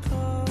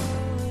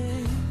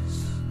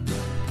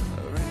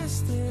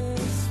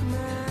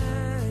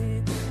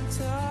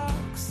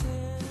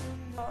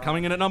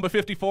 Coming in at number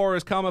 54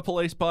 is Karma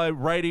Police by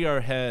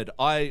Radiohead.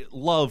 I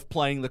love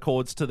playing the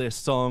chords to this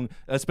song,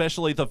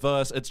 especially the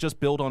verse. It's just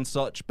built on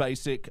such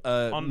basic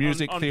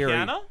music on theory.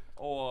 Piano?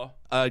 Or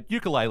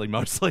Ukulele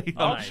mostly.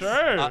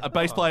 sure. A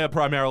bass player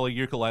primarily,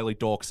 ukulele,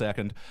 dork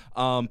second.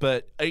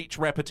 But each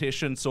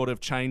repetition sort of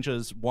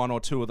changes one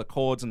or two of the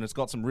chords, and it's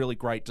got some really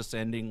great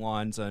descending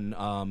lines and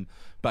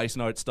bass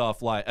note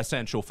stuff, like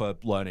essential for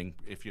learning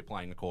if you're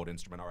playing a chord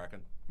instrument, I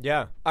reckon.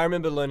 Yeah, I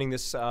remember learning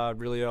this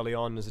really early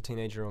on as a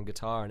teenager on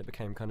guitar, and it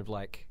became kind of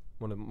like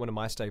one of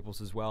my staples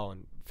as well,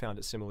 and found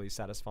it similarly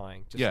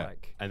satisfying. Just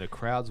like, and the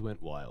crowds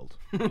went wild.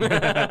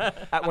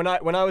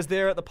 when I was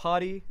there at the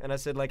party, and I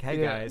said like,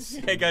 "Hey guys,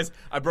 Hey guys,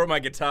 I brought my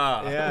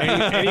guitar.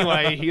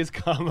 Anyway, here's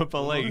Karma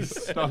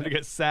Police. Time to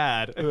get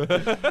sad.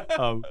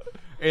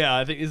 Yeah,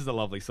 I think this is a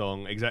lovely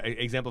song.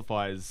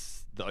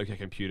 Exemplifies the OK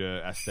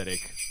Computer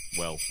aesthetic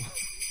well.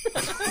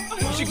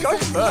 you should go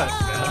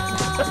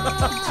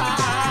first."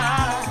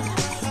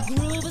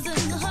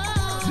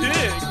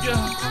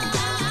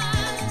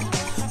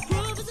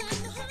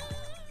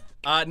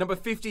 Number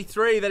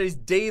 53, that is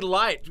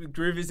D-Light with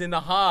Groove is in the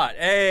Heart.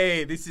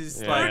 Hey, this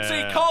is like...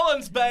 Bootsy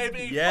Collins,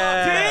 baby!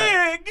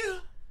 Yeah.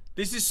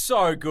 This is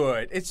so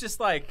good. It's just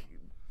like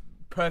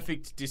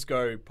perfect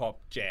disco pop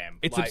jam.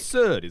 It's like,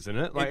 absurd, isn't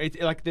it?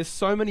 Like, there's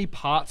so many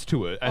parts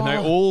to it, and they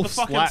all the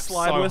fucking slap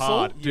slide so whistle?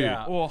 hard, dude.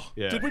 Yeah. Oh.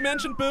 Yeah. Did we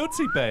mention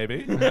Bootsy,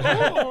 baby?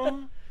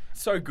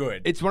 So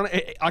good. It's one.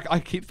 I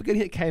keep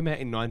forgetting it came out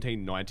in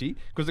 1990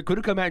 because it could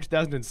have come out in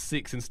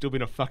 2006 and still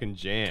been a fucking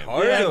jam.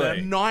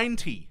 Totally.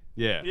 90.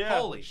 Yeah. Yeah.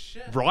 Holy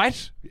shit.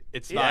 Right?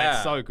 It's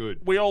so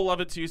good. We all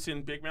love its use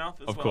in Big Mouth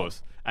as well. Of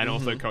course. And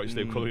also Coach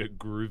Steve calling it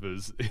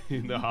Groovers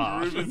in the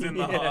Heart. Groove is in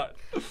the heart.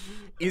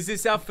 Is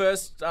this our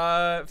first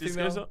female?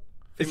 Disco-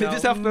 Is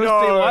this our first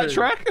No. D-Light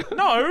track?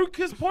 No,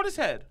 because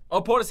Portishead.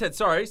 Oh, Portishead.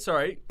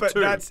 Sorry. But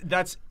Two.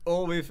 that's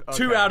all we've. Okay.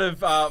 2 out of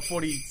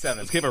 47.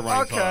 Let's keep it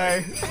running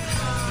Okay.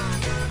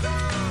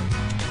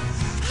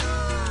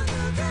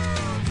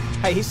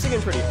 Hey, he's singing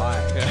pretty high.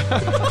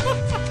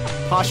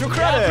 Partial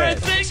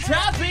credit.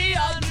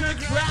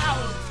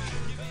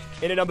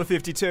 In at number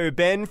 52,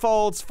 Ben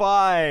Folds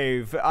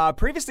 5.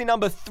 Previously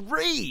number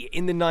 3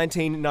 in the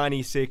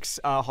 1996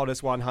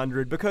 Hottest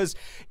 100. Because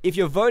if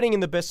you're voting in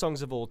the best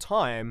songs of all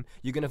time,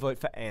 you're going to vote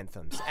for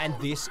anthems. And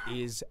this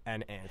is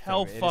an anthem.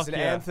 Hell, It fuck is an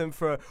yeah. anthem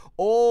for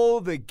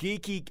all the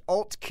geeky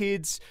alt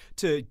kids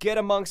to get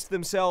amongst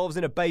themselves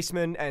in a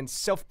basement and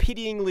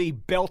self-pityingly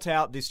belt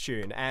out this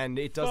tune. And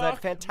it does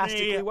that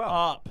fantastically well.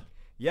 Up.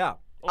 Yeah.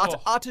 Oh.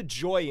 Utter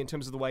joy in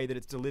terms of the way that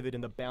it's delivered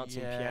and the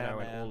bouncing piano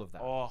and all of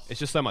that. Oh.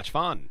 It's just so much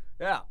fun.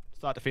 Yeah.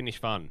 Start to finish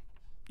fun.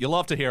 You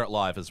love to hear it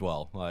live as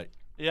well. Like,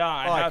 Yeah,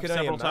 I I have could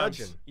only several times.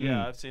 imagine.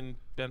 Yeah, I've seen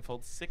Ben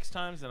Folds 6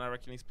 times, and I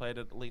reckon he's played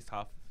at least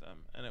half of them.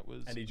 And it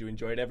was And did you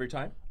enjoy it every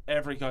time?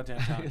 every goddamn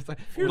time. It's like,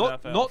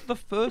 Without fail. not the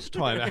first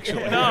time,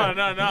 actually.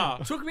 No.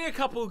 Took me a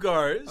couple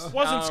goes.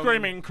 Wasn't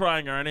screaming,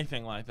 crying, or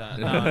anything like that.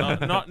 No,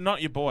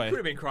 not your boy. Could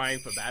have been crying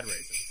for bad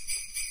reasons.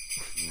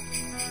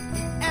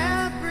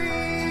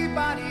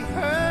 Everybody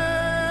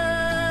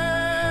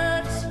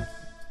hurts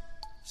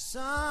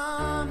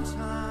sometimes.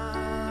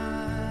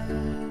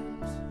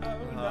 Oh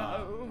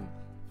no.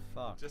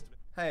 Fuck.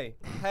 Hey,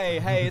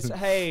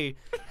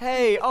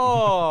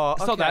 oh,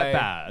 It's not that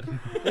bad.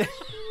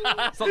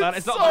 It's not that.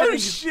 It's not. So I think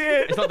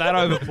shit. It's not that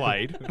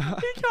overplayed.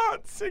 He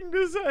can't sing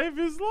to save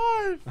his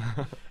life.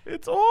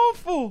 It's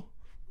awful.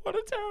 What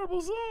a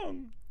terrible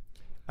song.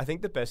 I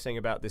think the best thing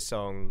about this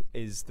song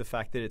is the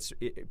fact that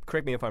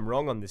correct me if I'm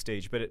wrong on this,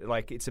 Deej, but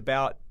it's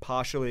about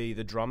partially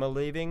the drummer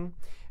leaving,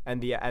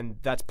 and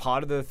that's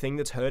part of the thing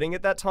that's hurting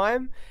at that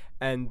time,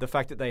 and the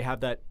fact that they have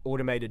that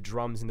automated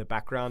drums in the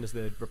background as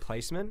the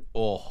replacement.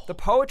 oh. The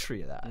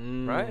poetry of that,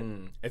 right?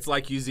 It's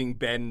like using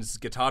Ben's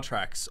guitar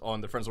tracks on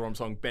the Friends of Rome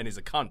song "Ben is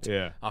a Cunt."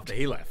 Yeah. After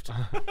he left.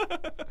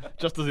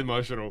 Just as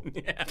emotional.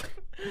 Yeah.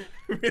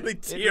 Really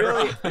tear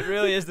up. It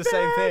really is the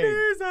same thing.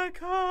 Is a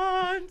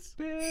cunt.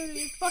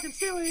 Big fucking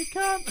silly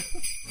cunt.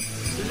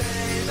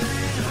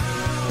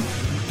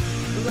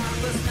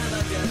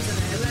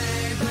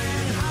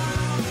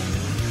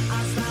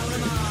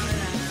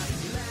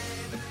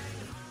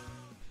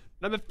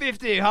 Number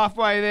 50,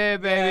 halfway there,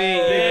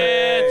 baby.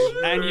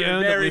 Bitch. And you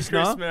earned it, Merry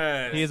listener.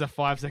 Christmas. Here's a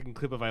 5-second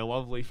clip of a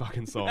lovely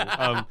fucking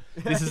song.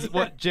 This is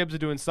what Jebs are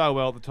doing so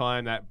well at the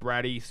time. That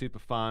bratty, super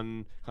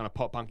fun, kind of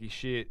pop punky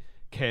shit.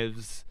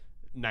 Kev's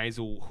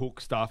nasal hook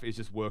stuff is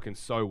just working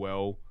so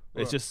well.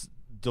 It's just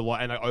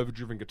delight, and an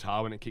overdriven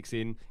guitar when it kicks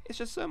in. It's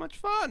just so much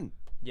fun.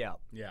 Yeah.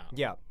 Yeah.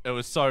 Yeah. It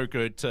was so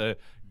good to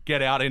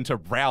get out into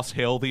Rouse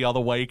Hill the other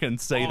week and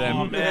see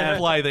them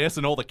play this,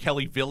 and all the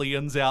Kelly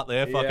Villians out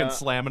there fucking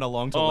slamming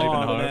along to Leaving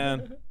Home.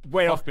 Man.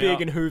 Way off me big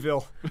up. in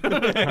Whoville.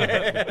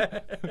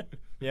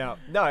 Yeah.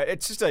 No,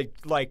 it's just a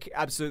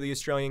absolutely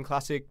Australian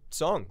classic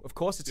song. Of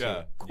course it's here.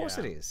 Of course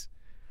it is.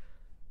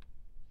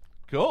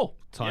 Cool.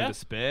 Time to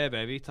spare,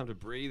 baby. Time to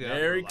breathe out.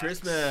 Merry Relax.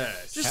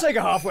 Christmas. Just take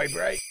a halfway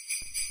break.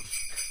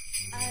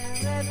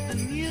 I read the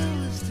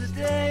news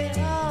today,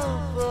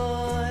 oh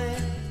boy,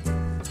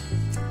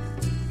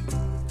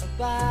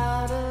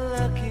 about a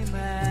lucky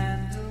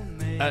man who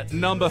made At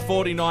number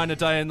 49, A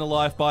Day in the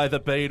Life by the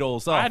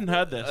Beatles. Oh, I hadn't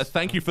heard this.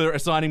 thank you for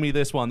assigning me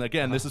this one.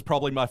 Again, this is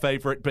probably my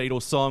favourite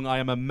Beatles song. I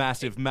am a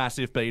massive,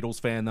 massive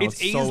Beatles fan. That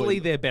It's was so- easily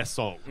their best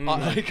song.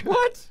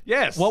 What?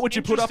 Yes. What would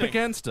you put up Interesting.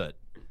 against it?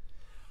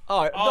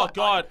 Oh,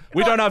 God.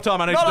 We don't have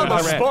time. I need Not to on do the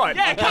my rant. spot.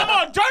 Yeah, come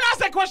on. Don't ask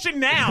that question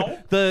now.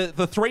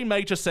 The three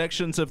major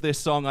sections of this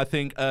song, I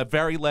think, are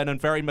very Lennon,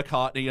 very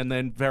McCartney, and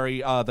then very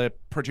the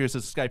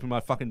producer's escaping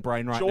my fucking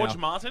brain right now. George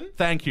Martin?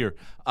 Thank you.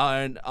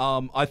 And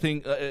I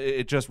think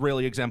it just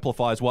really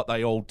exemplifies what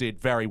they all did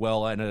very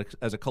well and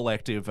as a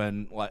collective.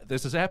 And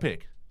this is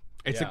epic.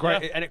 It's a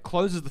great, and it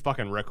closes the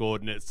fucking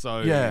record, and it's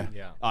so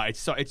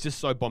it's just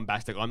so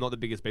bombastic. I'm not the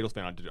biggest Beatles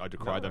fan. I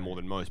decry them more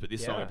than most, but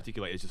this song in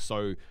particular is just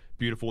so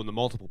beautiful, and the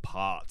multiple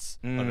parts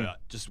of it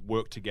just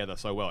work together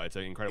so well. It's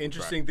an incredible.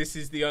 Interesting. Track. This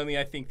is the only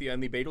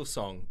Beatles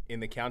song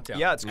in the countdown.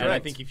 Yeah, it's And I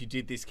correct. think if you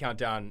did this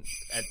countdown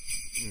at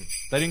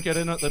They didn't get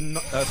in at the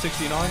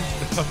 69.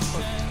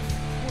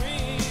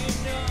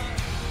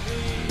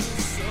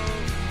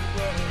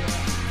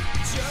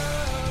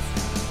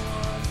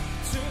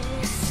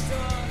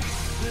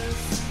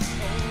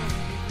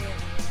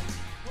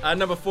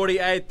 number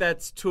 48,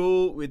 that's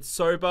Tool with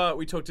Sober.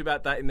 We talked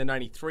about that in the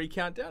 93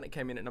 countdown. It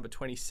came in at number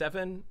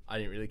 27. I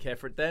didn't really care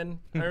for it then.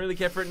 I don't really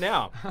care for it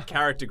now.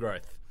 Character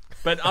growth.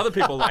 But other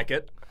people like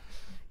it.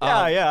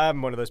 Yeah,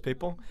 I'm one of those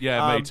people.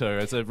 Yeah, me too.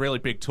 As a really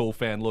big Tool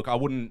fan, look, I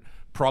wouldn't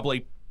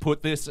probably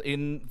put this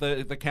in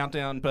the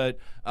countdown, but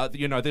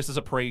this is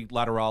a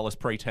pre-Lateralis,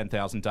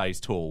 pre-10,000 Days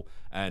Tool,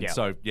 and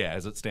so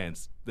as it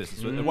stands, this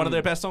is one of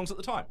their best songs at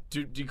the time.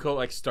 Do you call it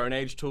like Stone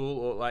Age Tool,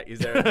 or like is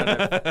there a kind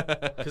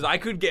of... Because I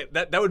could get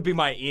that would be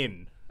my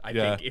in, I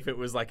think, if it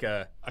was like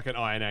a... Like an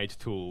Iron Age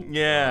Tool.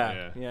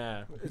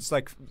 Yeah. It's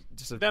like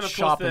just a Then, of course,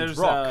 sharpened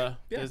rock.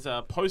 there's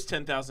post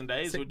 10,000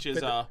 Days, which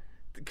is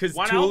Because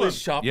one Tool album. is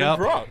sharpened Yep.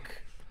 rock.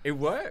 It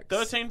works.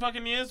 13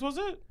 fucking years, was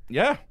it?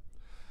 Yeah.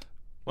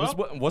 Well-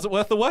 Was it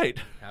worth the wait?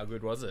 How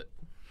good was it?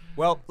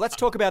 Well, let's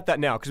talk about that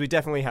now because we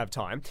definitely have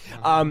time.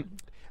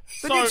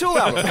 The new Tool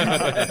album. It's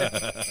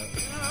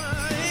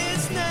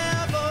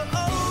never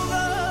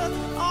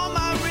over. All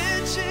my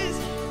riches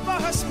for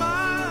her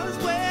smiles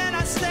when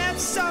I slept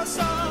so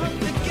soft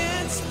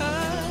against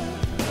her.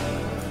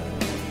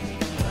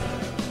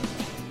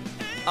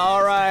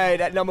 All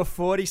right, at number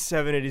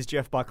 47, it is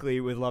Jeff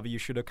Buckley with Lover You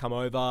Should Have Come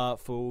Over.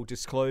 Full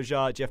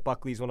disclosure, Jeff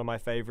Buckley is one of my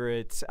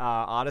favorite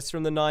artists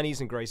from the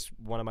 90s and Grace,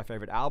 one of my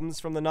favorite albums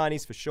from the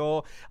 90s for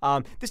sure.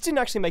 This didn't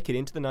actually make it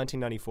into the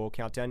 1994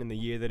 countdown in the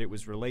year that it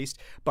was released,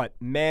 but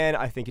man,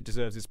 I think it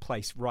deserves its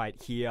place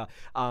right here.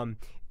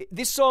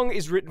 This song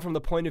is written from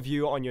the point of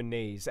view on your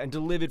knees and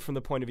delivered from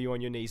the point of view on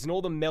your knees and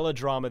all the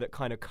melodrama that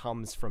kind of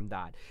comes from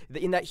that.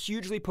 In that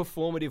hugely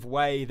performative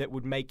way that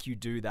would make you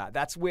do that.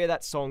 That's where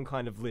that song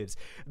kind of lives.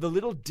 The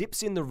little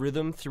dips in the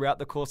rhythm throughout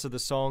the course of the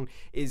song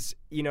is,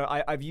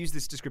 I've used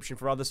this description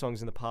for other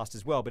songs in the past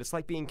as well, but it's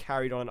like being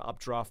carried on an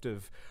updraft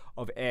of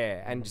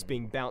air and just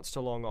being bounced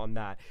along on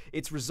that.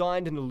 It's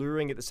resigned and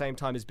alluring at the same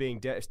time as being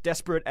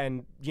desperate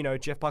and,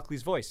 Jeff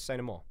Buckley's voice. Say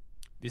no more.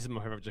 This is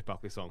my favorite Jeff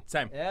Buckley song.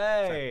 Same.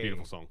 Hey.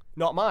 Beautiful song.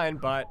 Not mine,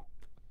 but...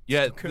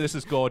 Yeah, this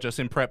is gorgeous.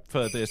 In prep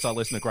for this, I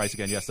listened to Grace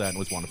again yesterday and it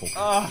was wonderful.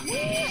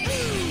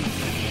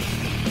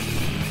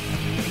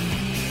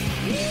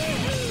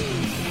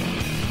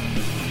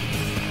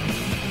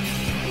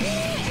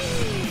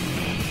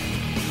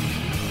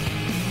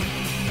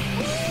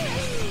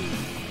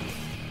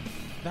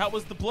 That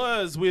was the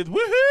Blurs with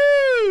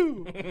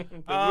Woohoo! The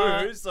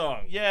Woohoo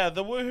song. Yeah,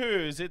 the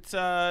Woohoos. It's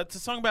a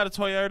song about a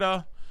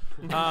Toyota.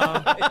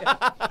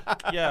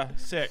 Yeah,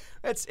 sick.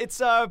 It's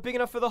big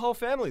enough for the whole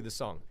family, the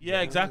song.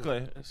 Yeah,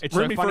 exactly. It's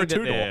Room so me for funny a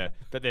two-door.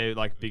 that their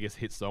like biggest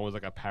hit song was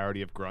like a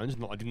parody of grunge.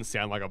 It didn't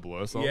sound like a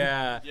Blur song.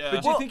 Yeah. Yeah.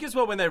 But do you think as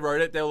well when they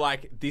wrote it, they're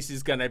like, this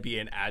is going to be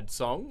an ad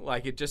song?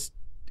 Like, it just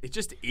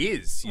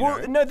is, you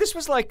know? No, this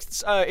was like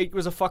it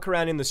was a fuck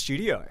around in the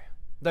studio.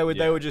 They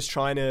were just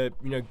trying to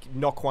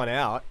knock one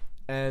out,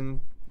 and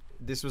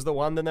this was the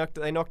one that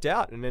they knocked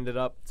out and ended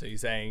up So you're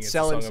saying it's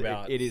selling. a song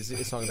about... It is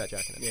a song about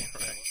jacking it. Yeah,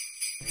 right.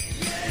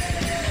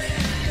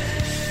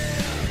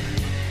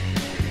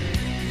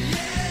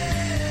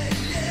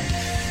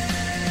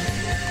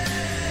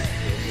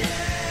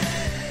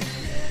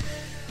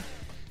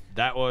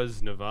 That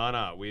was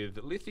Nirvana with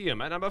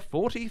Lithium at number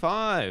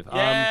 45.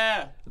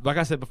 Yeah. Like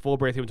I said before,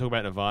 briefly, when we talk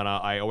about Nirvana,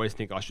 I always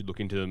think I should look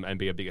into them and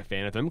be a bigger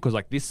fan of them because,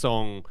 like, this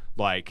song,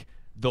 like,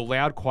 the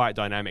loud, quiet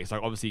dynamics.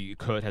 Like, obviously,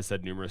 Kurt has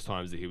said numerous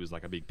times that he was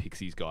like a big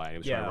Pixies guy and he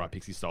was trying to write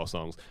Pixies-style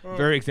songs.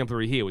 Very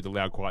exemplary here with the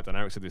loud, quiet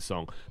dynamics of this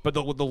song. But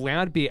the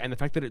loud bit and the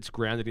fact that it's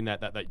grounded in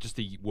that just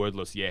the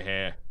wordless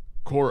yeah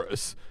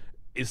chorus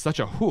is such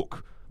a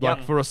hook.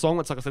 Like, for a song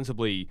that's like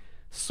ostensibly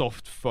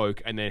soft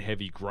folk and then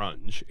heavy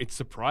grunge, it's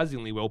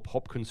surprisingly well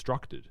pop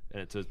constructed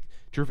and it's a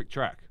terrific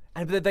track.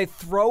 And they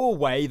throw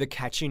away the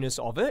catchiness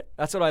of it.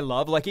 That's what I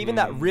love. Like, even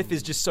that riff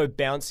is just so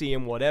bouncy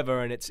and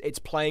whatever, and it's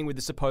playing with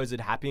the supposed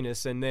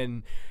happiness, and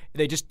then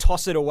they just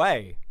toss it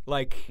away.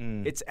 Like,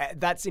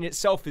 that's in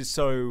itself is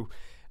so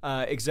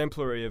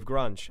exemplary of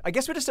grunge. I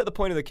guess we're just at the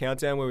point of the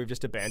countdown where we've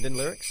just abandoned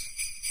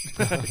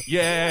lyrics.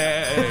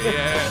 Yeah.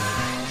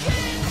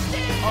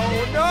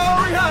 Oh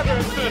no, we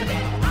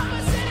haven't!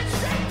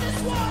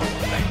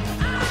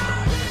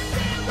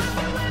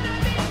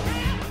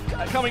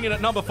 Coming in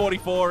at number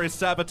 44 is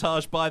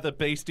Sabotage by the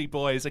Beastie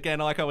Boys. Again,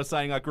 like I was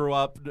saying, I grew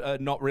up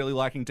not really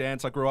liking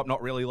dance. I grew up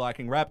not really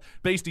liking rap.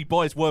 Beastie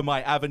Boys were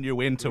my avenue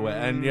into it.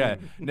 And yeah,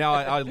 now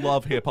I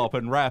love hip-hop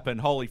and rap.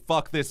 And holy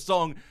fuck, this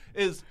song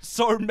is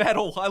so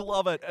metal. I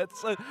love it.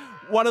 It's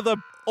one of the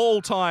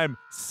all-time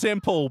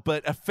simple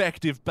but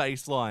effective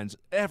bass lines.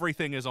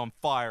 Everything is on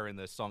fire in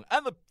this song.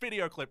 And the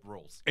video clip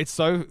rules. It's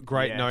so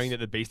great knowing that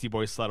the Beastie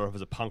Boys started off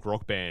as a punk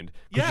rock band.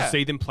 Because you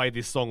see them play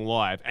this song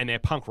live and they're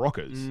punk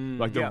rockers.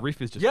 Like, the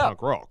riff is just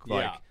punk rock.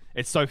 Like,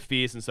 it's so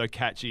fierce and so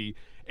catchy.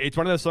 It's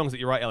one of those songs that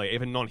you're right, Elliot.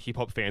 Even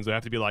non-hip-hop fans will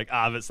have to be like,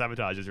 but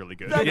Sabotage is really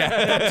good.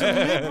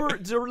 That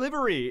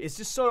delivery is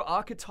just so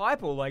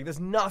archetypal. Like, there's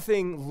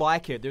nothing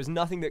like it. There's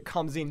nothing that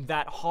comes in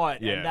that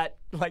hot and that,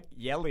 like,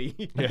 yelly.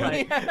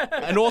 Like,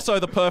 and also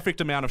the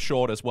perfect amount of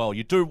short as well.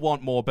 You do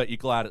want more, but you're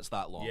glad it's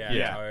that long.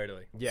 Yeah,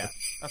 totally. Yeah.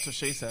 That's what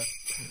she said.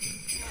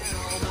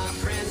 All my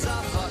friends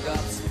are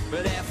fuck-ups,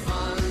 but they're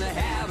fun to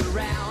have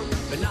around.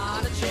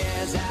 Banana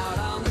chairs out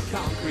on the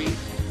concrete,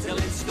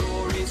 telling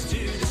stories to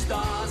the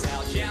stars,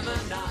 how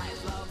Gemini's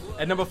love.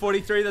 At number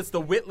 43, that's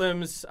the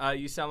Whitlams.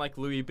 You sound like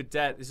Louis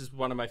Badet. This is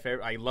one of my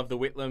favorite. I love the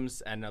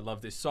Whitlams, and I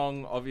love this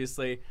song,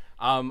 obviously.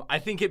 I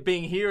think it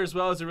being here as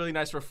well is a really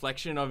nice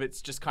reflection of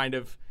it's just a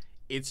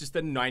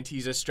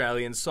 90s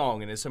Australian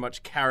song, and there's so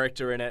much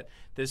character in it.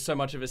 There's so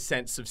much of a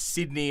sense of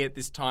Sydney at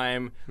this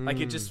time.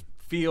 Like, it just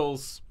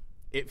feels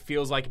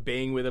like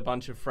being with a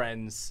bunch of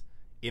friends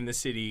in the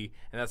city,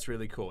 and that's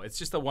really cool. It's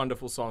just a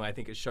wonderful song. I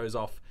think it shows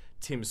off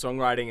Tim's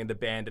songwriting and the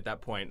band at that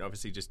point,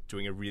 obviously just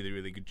doing a really,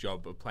 really good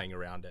job of playing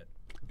around it.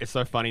 It's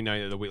so funny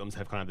knowing that the Whitlams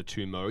have kind of the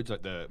two modes,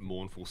 like the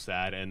mournful,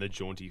 sad, and the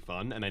jaunty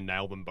fun, and they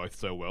nail them both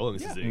so well, and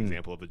this is an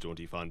example of the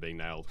jaunty fun being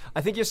nailed.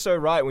 I think you're so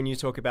right when you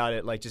talk about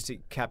it, like, just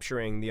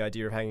capturing the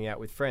idea of hanging out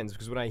with friends,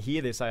 because when I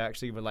hear this, I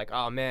actually were like,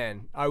 oh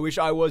man, I wish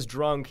I was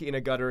drunk in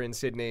a gutter in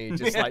Sydney,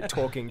 just like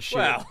talking shit.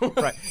 Well.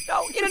 Right.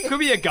 No, It could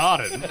be a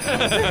garden.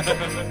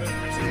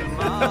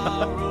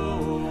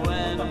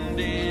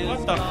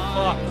 What the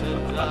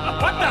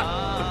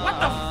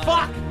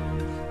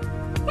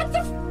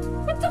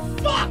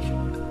fuck?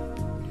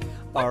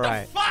 All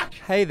right. fuck?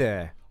 Hey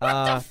there.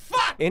 What the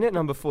fuck? In at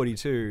number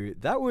 42,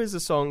 that was a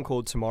song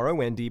called Tomorrow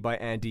Wendy by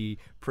Andy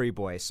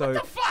Preboy. So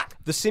What the fuck?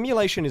 the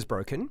simulation is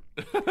broken.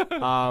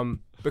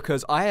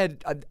 Because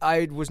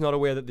I was not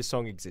aware that this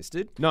song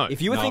existed. No.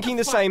 If you were thinking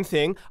the same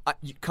thing,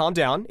 calm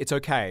down. It's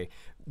okay.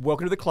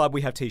 Welcome to the club.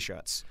 We have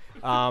T-shirts.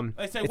 say,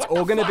 It's "What all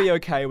the going to be fuck?"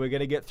 okay. We're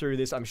going to get through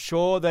this. I'm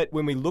sure that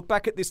when we look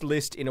back at this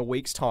list in a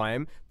week's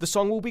time, the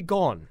song will be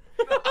gone.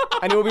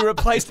 And it will be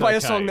replaced by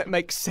a song that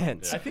makes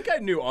sense. I think I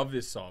knew of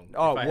this song.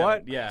 Oh, if I what?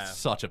 hadn't- Yeah.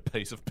 Such a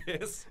piece of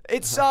piss.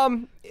 It's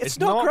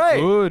not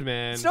great. Good,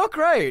 man. It's not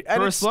great. And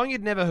For a it's, song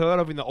you'd never heard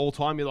of in the all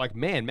time, you're like,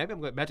 man, maybe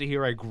I'm about to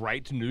hear a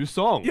great new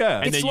song. Yeah.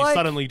 And It's then you like-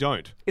 suddenly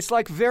don't. it's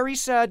like very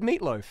sad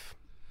Meatloaf.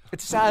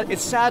 It's sad.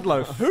 It's sad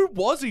loaf. Who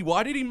was he?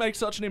 Why did he make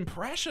such an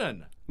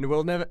impression?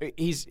 We'll never.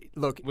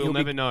 We'll he'll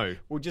never be, know.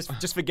 We'll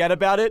just forget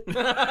about it.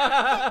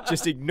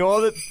 Just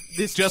ignore that.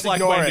 Just like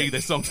ignore Wendy, it.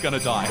 this song's gonna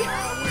die.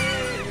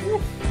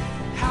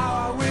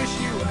 How I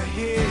wish you were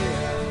here.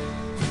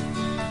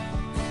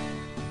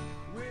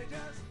 We're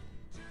just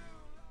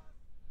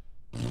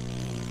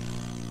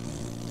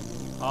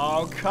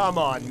Oh come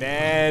on,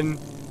 man.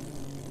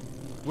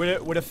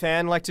 Would a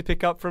fan like to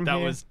pick up from That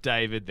here? was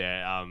David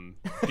there.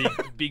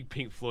 Big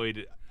Pink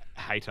Floyd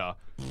hater.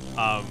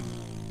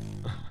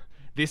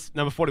 This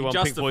number 41,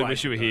 Pink Floyd,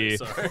 Wish You Were Here.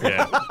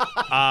 Yeah.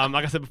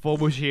 Like I said before,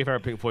 Wish You Were Here for a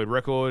Pink Floyd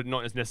record.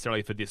 Not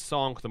necessarily for this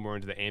song, because I'm more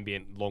into the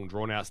ambient, long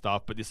drawn out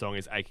stuff. But this song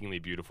is achingly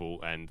beautiful,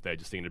 and they're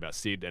just singing about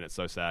Sid, and it's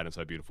so sad and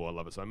so beautiful. I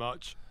love it so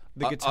much.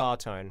 the guitar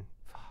tone.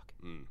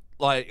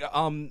 Like,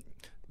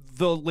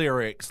 the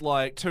lyrics,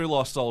 like, two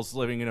lost souls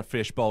living in a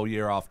fishbowl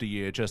year after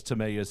year, just to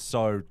me is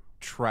so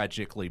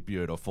tragically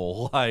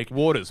beautiful. Like,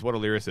 Waters, what a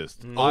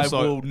lyricist. I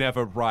will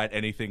never write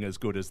anything as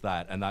good as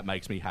that, and that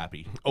makes me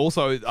happy.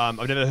 Also, I've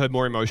never heard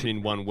more emotion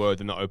in one word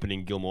than the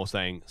opening Gilmore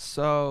saying,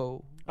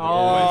 so.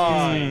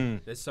 Oh.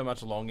 There's so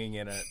much longing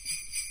in it.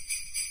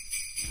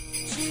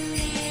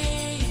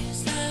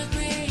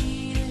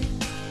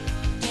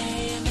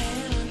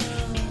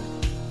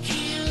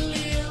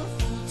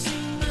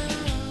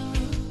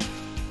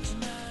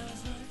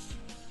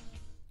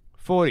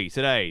 40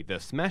 today, the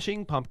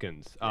Smashing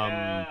Pumpkins.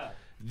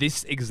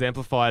 This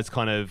exemplifies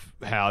kind of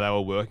how they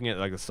were working at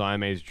like the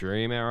Siamese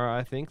Dream era,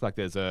 I think. Like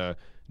there's a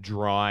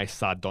dry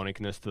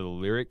sardonicness to the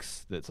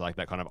lyrics that's like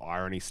that kind of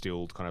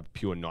irony-stilled kind of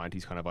pure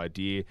 90s kind of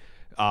idea.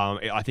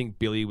 I think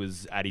Billy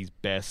was at his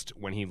best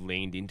when he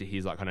leaned into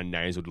his like kind of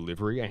nasal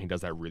delivery, and he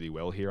does that really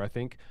well here, I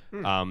think.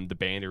 The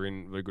band are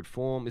in very good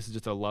form. This is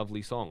just a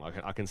lovely song.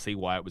 I can see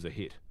why it was a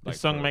hit.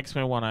 This song makes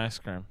me want ice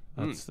cream.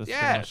 That's pretty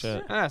much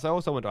it. Yes, I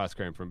also want ice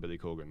cream from Billy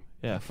Corgan.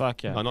 Yeah,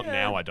 fuck yeah. No, not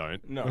now, I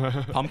don't. No.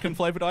 Pumpkin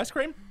flavored ice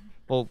cream?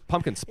 Well,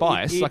 pumpkin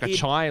spice, like a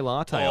chai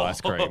latte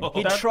ice cream.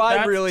 He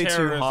tried really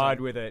too hard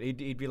with it.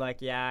 He'd be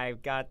like, "Yeah,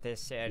 I've got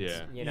this.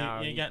 It's, you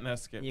know, you get no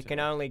skip. You can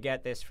only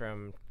get this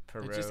from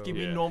Peru. Just give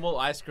me normal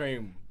ice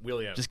cream,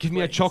 William. Just give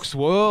me a choc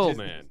swirl,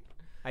 man.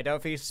 I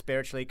don't feel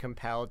spiritually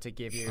compelled to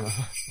give you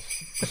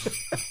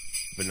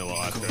Vanilla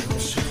ice cream.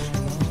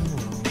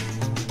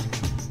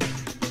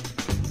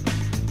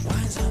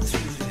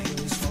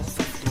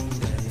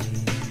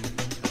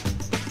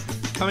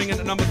 Coming in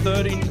at number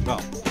 13.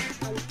 Well,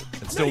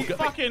 it's still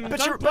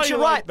But you're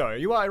right, though.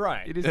 You are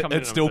right. It is coming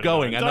it's still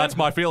going, and that's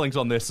my feelings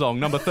on this song.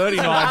 Number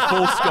 39,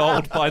 Full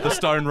Scold by the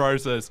Stone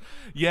Roses.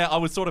 Yeah, I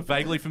was sort of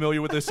vaguely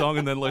familiar with this song,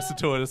 and then listened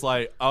to it. It's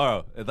like,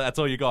 oh, that's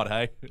all you got,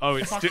 hey? Oh,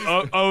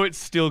 it's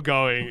still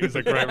going. It's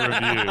a great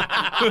review.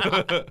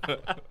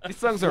 This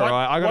song's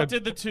alright. What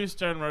did the two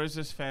Stone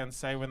Roses fans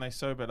say when they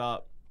sobered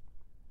up?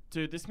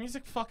 Dude, this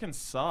music fucking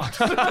sucks.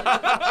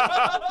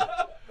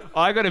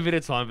 I got a bit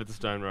of time for the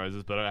Stone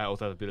Roses, but I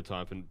also have a bit of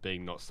time for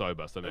being not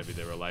sober, so maybe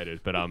they're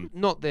related. But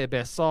not their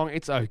best song.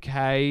 It's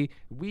okay.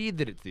 Weird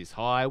that it's this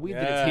high. Weird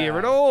that it's here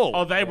at all.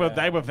 Oh, they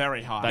were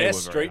very high. Their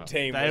street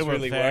team was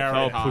really very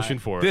working. high. Pushing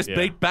for it. This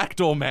beat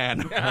Backdoor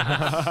Man.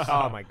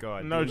 Oh my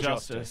god. No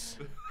justice.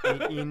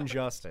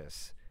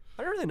 Injustice.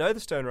 I don't really know the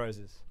Stone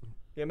Roses.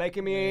 You're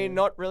making me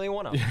not really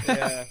wanna.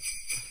 Yeah.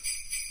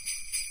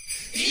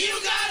 You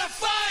gotta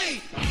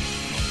fight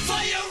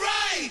for your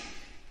right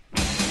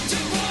to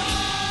party.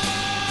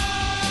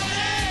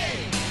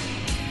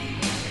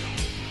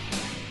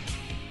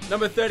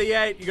 Number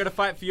 38, you gotta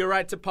fight for your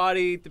right to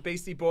party, the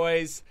Beastie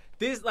Boys.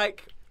 This,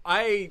 like,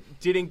 I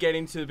didn't get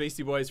into the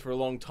Beastie Boys for a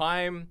long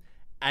time,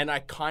 and I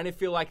kind of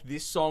feel like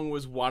this song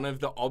was one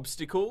of the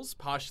obstacles,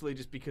 partially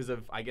just because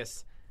of, I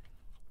guess,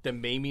 the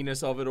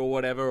meminess of it or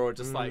whatever, or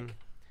just like...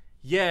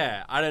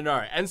 Yeah, I don't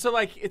know. And so,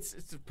 like, it's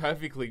a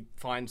perfectly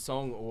fine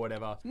song or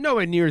whatever.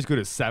 Nowhere near as good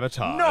as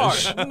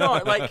Sabotage.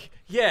 No, like,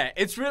 yeah,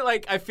 it's really,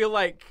 like, I feel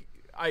like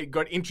I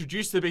got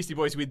introduced to the Beastie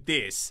Boys with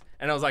this,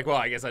 and I was like, well,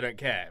 I guess I don't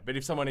care. But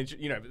if someone,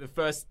 the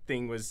first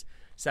thing was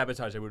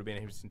Sabotage, I would have been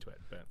interested into it.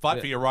 But Fight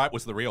for Your Right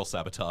was the real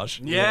Sabotage.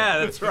 yeah,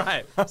 that's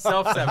right.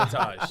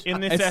 Self-sabotage. In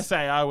this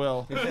essay, I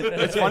will.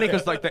 It's funny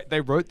because like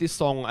they wrote this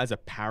song as a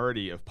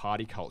parody of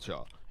party culture.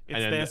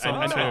 Their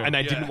song too. And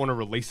they didn't want to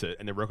release it,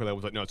 and the record label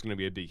was like, "No, it's going to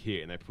be a big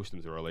hit," and they pushed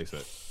them to release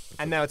it.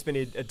 And now it's been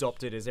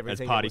adopted as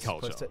everything. party that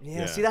was supposed culture. to-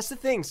 Yeah, see, that's the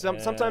thing.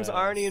 Sometimes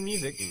irony in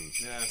music,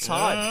 it's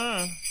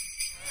hard.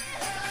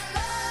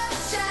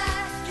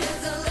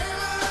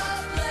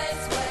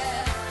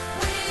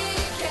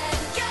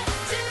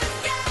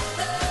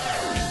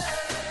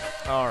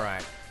 All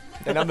right.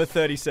 And number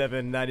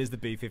 37, that is the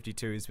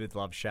B-52s with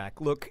Love Shack.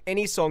 Look,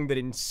 any song that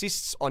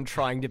insists on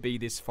trying to be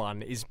this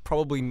fun is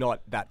probably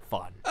not that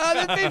fun.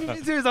 The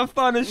B-52s are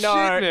fun as shit,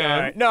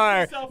 man.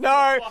 No.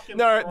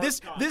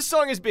 This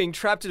song is being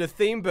trapped at a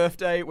theme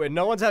birthday where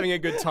no one's having a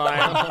good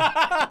time.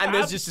 And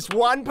there's just this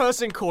one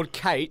person called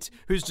Kate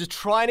who's just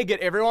trying to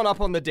get everyone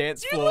up on the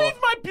dance You floor. leave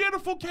my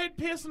beautiful Kate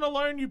Pearson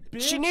alone, you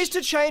bitch. She needs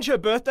to change her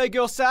birthday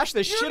girl sash.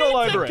 There's shit all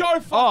over it. Go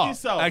fuck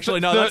yourself.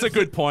 Actually, no, that's a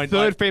good point.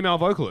 Third female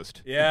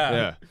vocalist.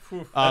 Yeah.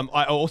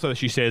 I also,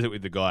 she shares it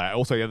with the guy.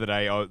 Also, the other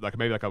day,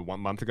 maybe like 1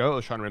 month ago, I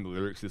was trying to remember the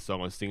lyrics of this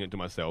song. I was singing it to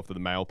myself, to the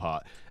male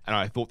part, and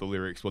I thought the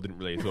lyrics didn't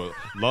really thought,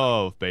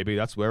 love, baby,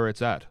 that's where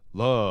it's at.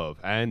 Love,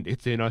 and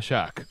it's in a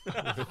shack.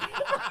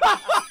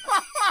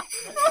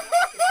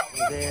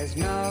 There's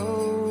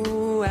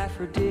no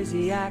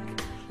aphrodisiac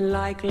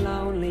like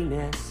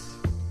loneliness,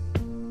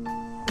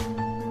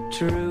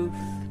 truth,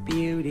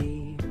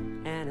 beauty,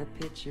 and a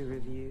picture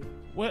of you.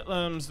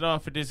 Whitlam's No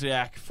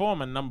Aphrodisiac,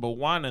 former number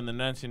 1 in the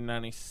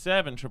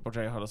 1997 Triple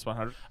J Hottest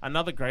 100.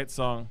 Another great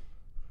song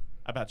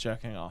about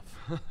jerking off.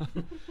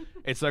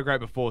 It's so great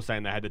before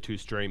saying they had the two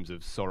streams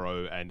of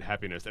sorrow and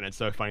happiness, and it's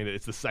so funny that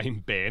it's the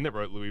same band that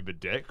wrote Louis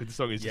Bedet, because the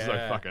song is just so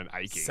fucking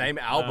aching. Same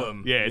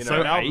album. Yeah, it's you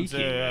know? so aching,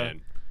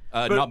 man.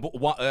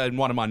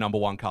 One of my number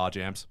one car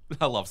jams.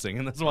 I love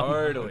singing this one.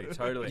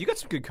 Totally. You got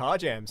some good car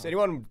jams.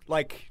 Anyone,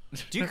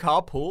 do you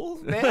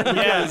carpool, man?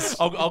 Yes.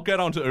 I'll get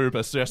onto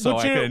Uber just so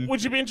I can.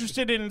 Would you be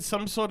interested in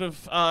some sort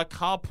of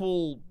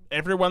carpool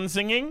everyone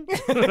singing?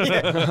 I don't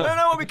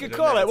know what we could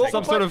call it.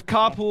 Some sort of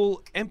carpool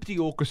empty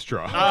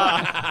orchestra.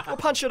 We'll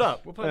punch it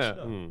up.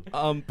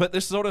 But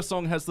this sort of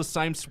song has the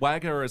same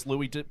swagger as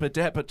Louis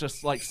Bedet, but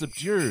just like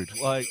subdued.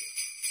 Like.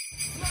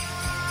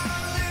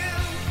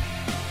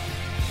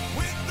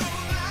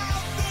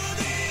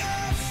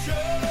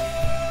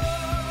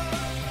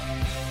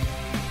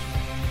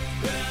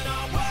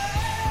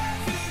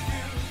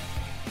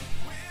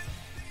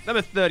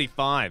 Number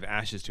 35,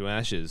 Ashes to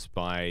Ashes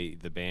by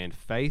the band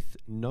Faith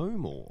No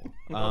More.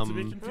 Not to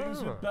be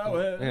confused with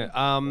Bowie.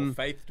 Yeah,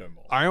 Faith no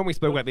more. I remember we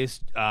spoke about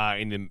this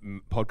in the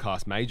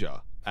podcast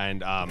Major,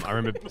 and I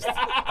remember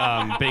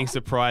being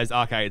surprised.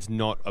 Okay, it's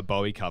not a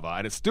Bowie cover,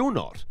 and it's still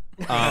not.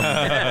 David,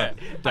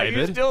 Are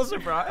you still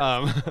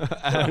surprised?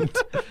 and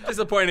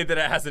Disappointed that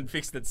it hasn't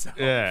fixed itself.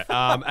 yeah,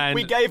 and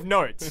We gave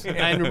notes.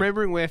 and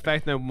remembering where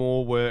Faith No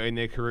More were in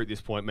their career at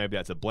this point, maybe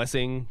that's a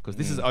blessing because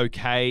this is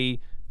okay,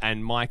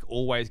 and Mike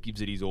always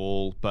gives it his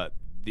all, but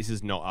this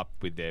is not up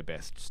with their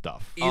best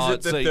stuff. Is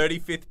it the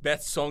 35th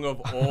best song of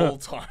all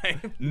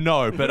time?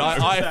 No, but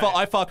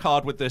I fuck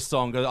hard with this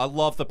song. I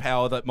love the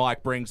power that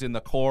Mike brings in the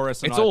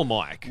chorus. And It's all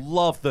Mike.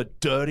 Love the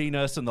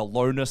dirtiness and the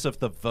lowness of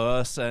the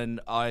verse, and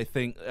I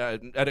think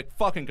and it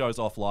fucking goes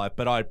off live.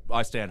 But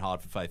I stand hard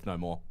for Faith No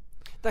More.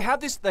 They have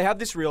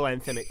this real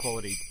anthemic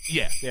quality.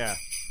 Yeah. Yeah.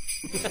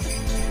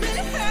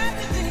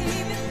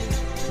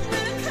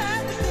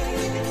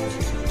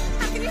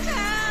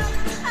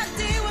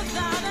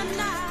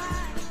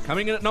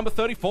 Coming in at number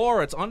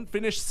 34, it's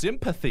Unfinished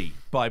Sympathy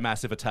by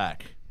Massive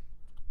Attack.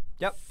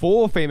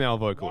 4 female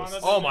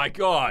vocalists. One Oh my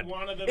god.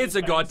 One of them It's is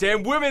a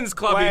goddamn women's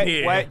club in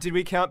here. Wait, did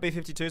we count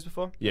B-52s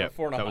before? Yeah,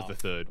 Four and a that was half. the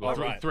third. Well,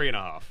 Oh, right.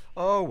 3.5.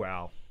 Oh,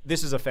 wow.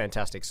 This is a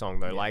fantastic song,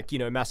 though. Like,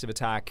 Massive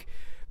Attack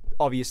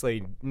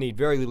obviously need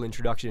very little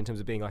introduction in terms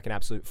of being like an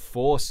absolute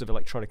force of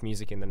electronic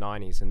music in the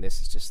 90s, and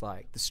this is just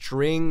like, the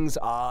strings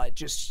are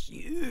just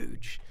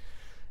huge.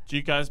 Do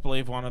you guys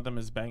believe one of them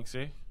is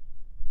Banksy?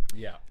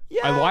 Yeah.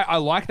 Yeah. I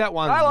like that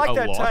one. I like a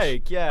that lot.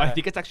 take, yeah. I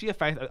think it's actually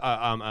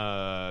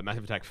a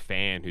Massive Attack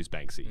fan who's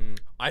Banksy.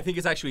 I think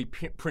it's actually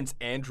Prince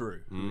Andrew.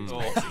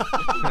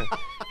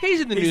 He's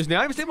in the news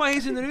now. Have you seen why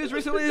he's in the news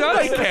recently?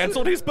 They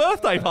cancelled his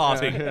birthday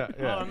party.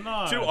 Oh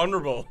no! Too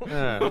honourable.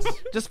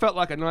 Just felt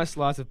like a nice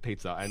slice of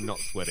pizza and not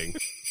sweating.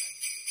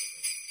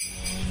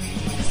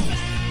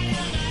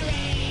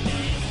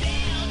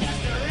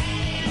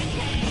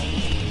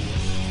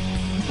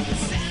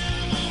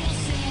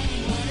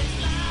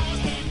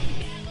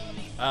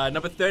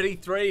 Number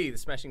 33, the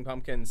Smashing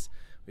Pumpkins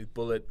with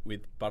Bullet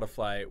with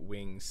Butterfly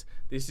Wings.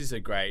 This is a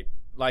great,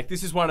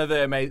 this is one of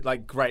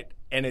the great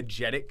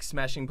energetic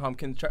Smashing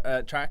Pumpkin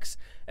tracks,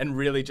 and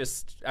really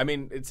just,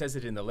 it says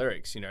it in the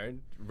lyrics,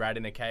 rat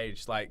in a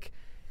cage.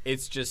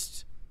 It's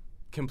just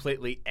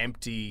completely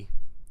empty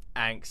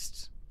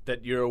angst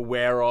that you're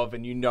aware of,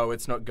 and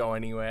it's not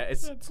going anywhere.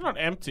 It's not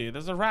empty.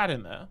 There's a rat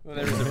in there. Well,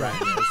 there is a rat.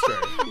 That's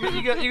true.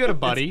 you got a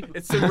buddy.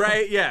 It's a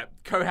rat,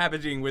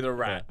 cohabiting with a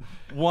rat.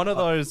 One of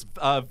those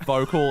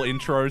vocal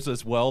intros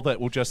as well that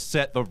will just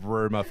set the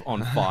room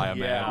on fire,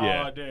 man.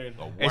 Yeah. Oh, dude.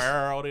 The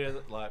world is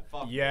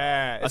fuck.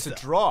 Yeah, it's a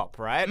drop,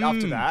 right?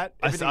 After that,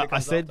 everything that I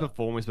comes said after.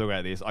 before when we spoke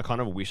about this, I kind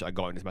of wish I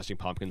got into Smashing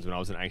Pumpkins when I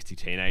was an angsty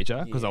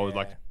teenager because I would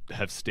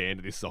have stand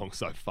to this song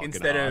so fucking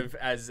Instead hard. of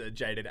as a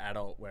jaded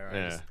adult where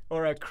I just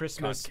Or a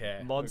Christmas Can't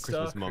care. monster.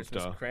 Christmas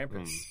monster.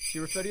 Krampus. Do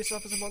you refer to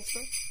yourself as a monster?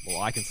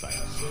 Well, I can say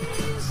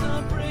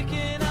that.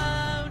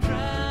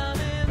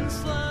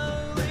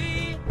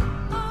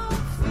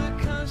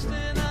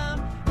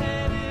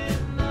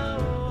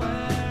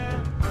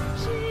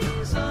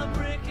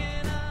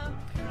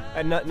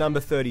 At number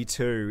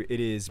 32, it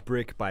is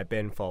Brick by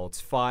Ben Folds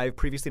 5,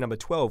 previously number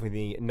 12 in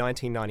the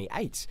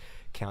 1998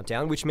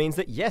 countdown, which means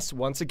that, yes,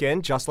 once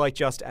again, just like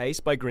Just Ace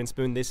by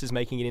Grinspoon, this is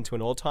making it into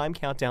an all-time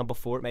countdown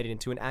before it made it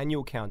into an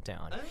annual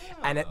countdown.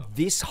 And at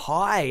this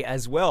high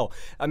as well.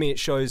 It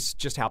shows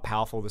just how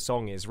powerful the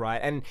song is, right?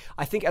 And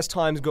I think as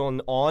time's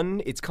gone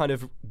on, it's kind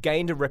of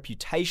gained a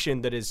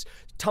reputation that has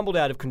tumbled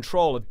out of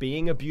control of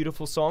being a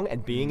beautiful song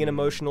and being an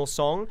emotional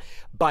song,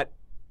 but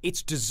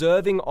it's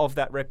deserving of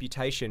that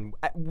reputation,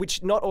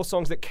 which not all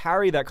songs that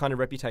carry that kind of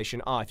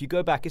reputation are. If you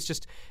go back, it's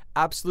just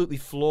absolutely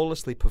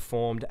flawlessly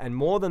performed, and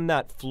more than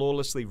that,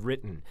 flawlessly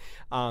written.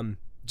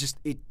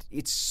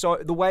 It's so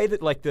the way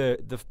that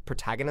the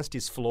protagonist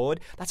is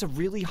flawed. That's a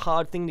really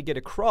hard thing to get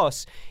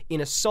across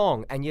in a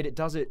song, and yet it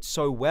does it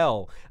so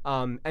well.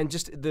 And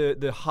just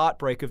the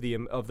heartbreak of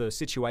the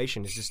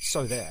situation is just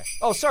so there.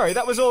 Oh, sorry,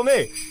 that was all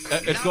me.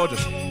 It's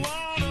gorgeous.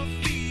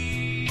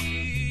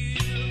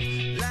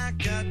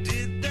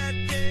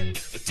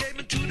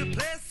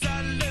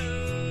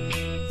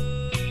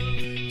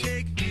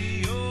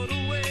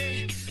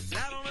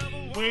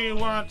 We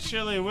want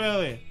Chili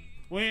Willy.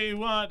 We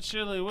want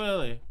Chili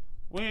Willy.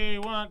 We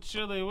want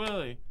Chili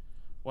Willy.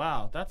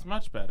 Wow, that's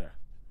much better.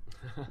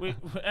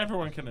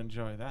 Everyone can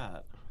enjoy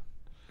that.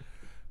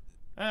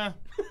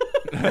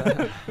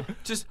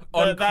 just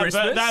on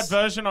Christmas. That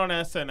version on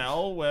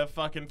SNL where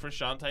fucking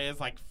Frusciante is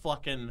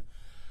fucking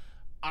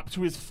up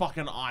to his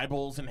fucking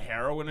eyeballs in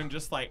heroin and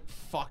just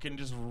fucking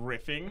just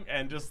riffing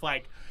and just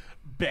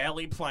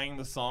barely playing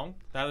the song.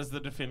 That is the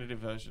definitive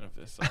version of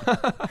this song.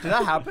 Did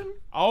that happen?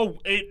 Oh,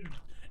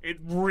 it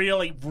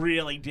really,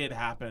 really did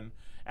happen.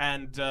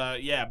 And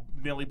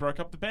nearly broke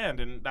up the band,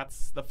 and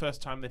that's the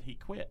first time that he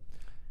quit.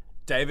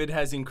 David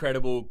has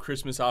incredible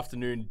Christmas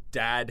afternoon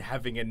dad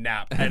having a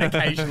nap and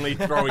occasionally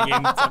throwing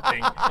in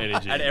something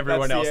Energy. and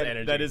everyone That's else the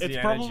energy. that is It's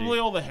the probably energy.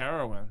 all the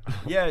heroin.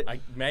 Yeah,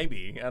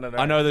 Maybe. I don't know.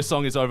 I know this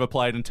song is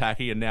overplayed and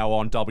tacky and now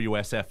on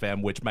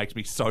WSFM, which makes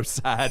me so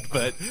sad,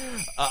 but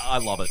I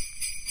love it.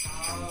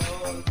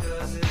 How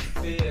does it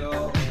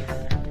feel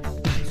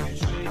to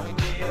treat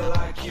me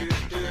like you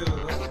do?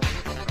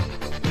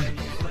 When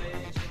you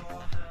laid your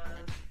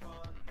hands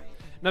on me.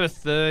 Number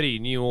 30,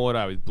 New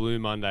Order with Blue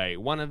Monday.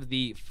 One of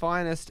the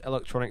finest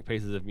electronic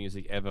pieces of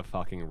music ever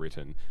fucking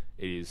written.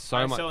 It is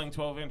so much. Selling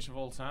 12-inch of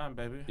all time,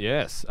 baby.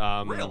 Yes.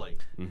 Really?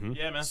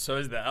 Yeah, man. So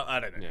is that. I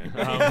don't know.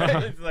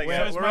 Yeah. It's like, we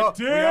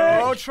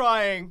are all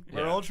trying.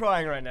 We're all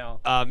trying right now.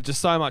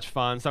 Just so much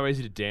fun, so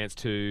easy to dance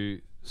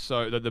to.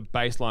 So the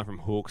bass line from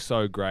Hook,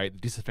 so great. The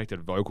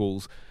disaffected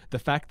vocals, the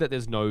fact that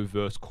there's no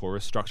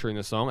verse-chorus structure in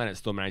the song and it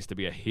still managed to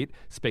be a hit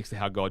speaks to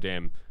how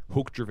goddamn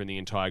Hook-driven the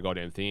entire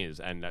goddamn thing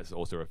is, and that's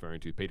also referring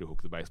to Peter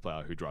Hook, the bass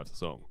player who drives the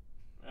song.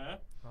 Yeah.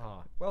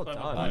 Oh, well Clever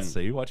done. play. I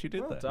see what you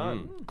did there.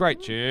 Done.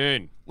 Great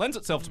tune. Lends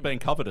itself to being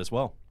covered as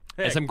well.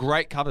 And some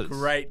great covers.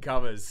 Great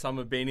covers. Some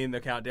have been in the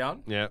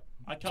countdown. Yeah.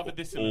 I covered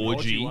this in an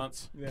Orgy. orgy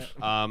once.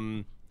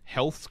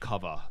 Health's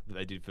cover that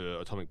they did for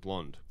Atomic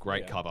Blonde.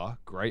 Great cover.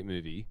 Great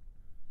movie.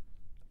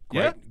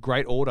 Great, Yeah.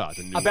 great order.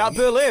 The new About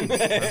one. Berlin.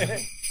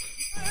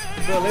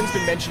 Berlin's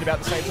been mentioned about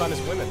the same time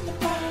as women.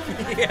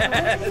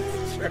 Yeah,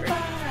 that's true.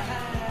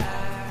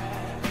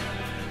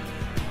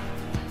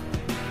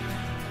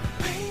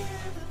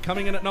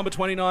 Coming in at number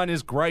 29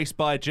 is Grace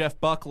by Jeff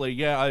Buckley.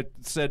 Yeah, I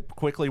said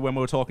quickly when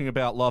we were talking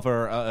about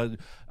Lover,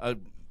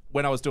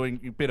 when I was doing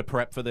a bit of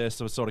prep for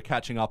this, I was sort of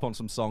catching up on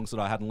some songs that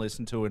I hadn't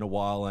listened to in a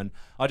while, and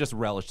I just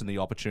relished in the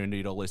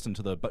opportunity to listen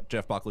to the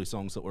Jeff Buckley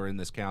songs that were in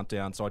this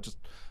countdown, so I just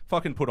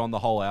fucking put on the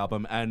whole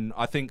album, and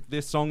I think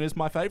this song is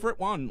my favorite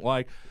one.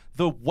 Like,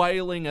 the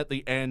wailing at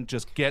the end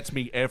just gets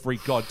me every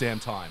goddamn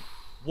time.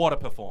 What a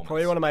performance.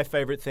 Probably one of my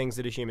favorite things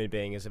that a human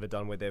being has ever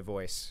done with their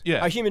voice.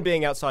 Yeah. A human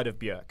being outside of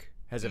Björk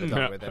has ever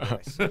done with their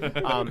voice.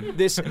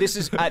 This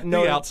is at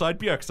no... The outside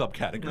Björk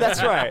subcategory.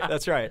 That's right.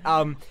 That's right.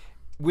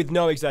 With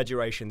no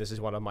exaggeration, this is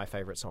one of my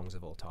favorite songs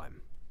of all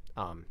time,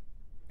 and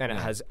it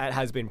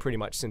has been pretty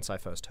much since I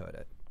first heard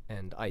it,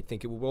 and I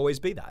think it will always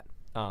be that.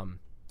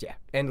 Yeah,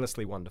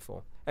 endlessly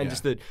wonderful, and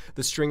just the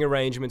string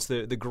arrangements,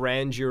 the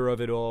grandeur of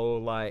it all,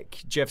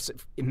 like Jeff's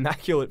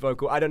immaculate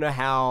vocal. I don't know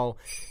how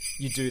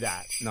you do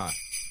that. No.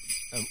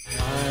 I'm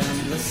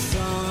the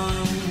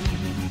sun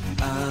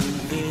and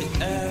the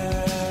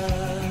air.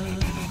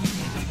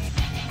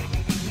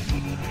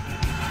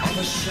 All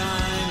the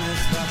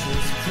shyness that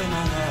is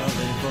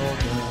criminally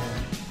vulgar.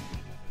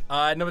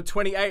 Number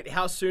 28,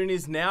 How Soon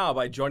Is Now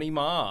by Johnny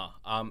Marr.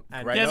 And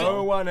Right,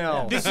 no one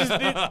else. This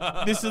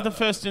is the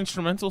first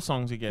instrumental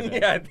song to get it.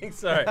 Yeah, I think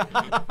so.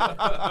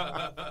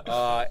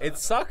 It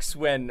sucks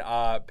when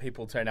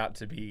people turn out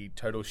to be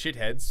total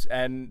shitheads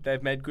and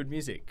they've made good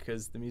music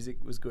because the music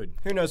was good.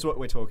 Who knows what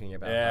we're talking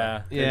about?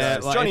 Yeah. Yeah,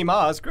 It's like- Johnny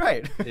Marr's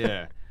great.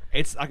 Yeah.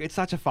 It's like it's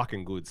such a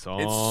fucking good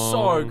song. It's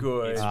so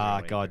good.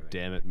 God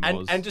damn it,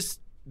 Moz. And just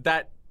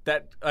that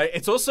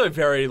it's also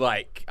very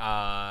like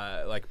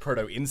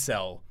proto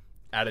incel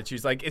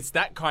attitudes. Like it's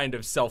that kind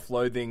of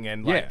self-loathing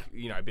and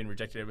been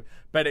rejected,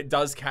 but it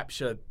does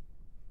capture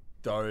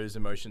those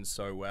emotions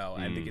so well.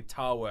 And the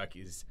guitar work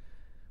is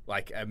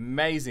like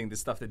amazing. The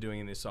stuff they're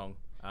doing in this song.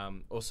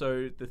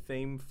 Also, the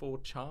theme for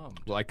Charmed.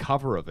 Well, a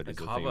cover of it is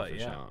cover, the theme for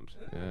yeah. Charmed.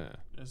 Yeah.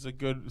 It's a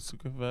good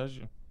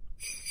version.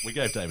 We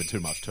gave David too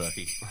much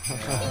turkey.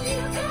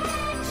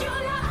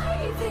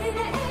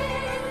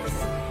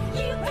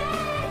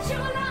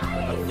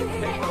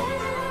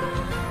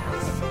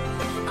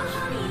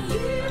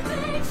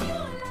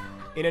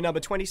 In at number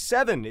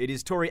 27, it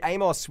is Tori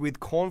Amos with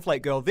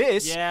Cornflake Girl.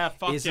 This Yeah,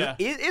 fuck is, yeah.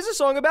 is a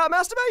song about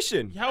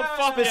masturbation. How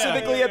fuck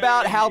Specifically yeah.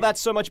 about how that's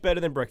so much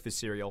better than breakfast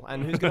cereal.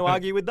 And who's going to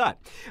argue with that?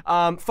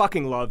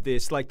 Fucking love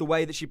this. Like the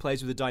way that she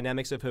plays with the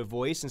dynamics of her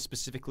voice and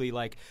specifically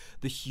like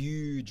the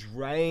huge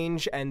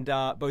range and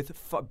both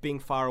being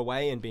far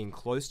away and being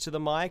close to the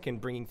mic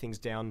and bringing things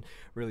down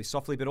really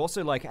softly, but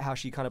also like how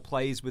she kind of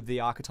plays with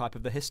the archetype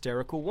of the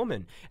hysterical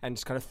woman and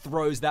just kind of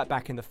throws that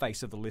back in the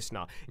face of the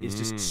listener is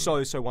just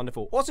so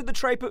wonderful. Also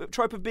the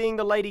trope of being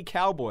the lady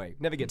cowboy.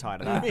 Never get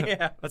tired of that.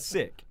 Yeah. That's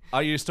sick.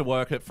 I used to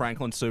work at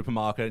Franklin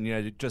Supermarket and,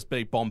 you'd just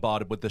be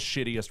bombarded with the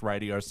shittiest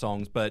radio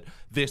songs, but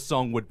this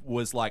song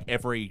was like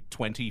every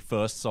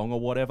 21st song or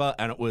whatever,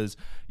 and it was,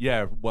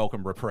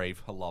 welcome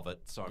reprieve. I love it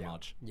so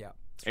much. Yeah.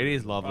 It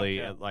is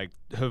lovely. Like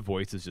her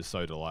voice is just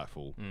so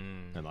delightful,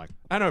 and like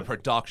And her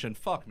production,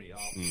 fuck me up.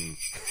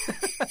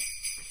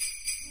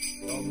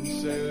 Come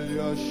sail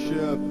your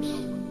ships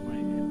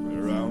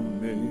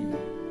around me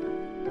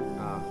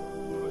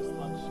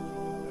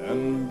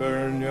and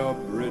burn your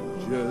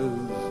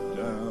bridges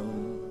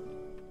down.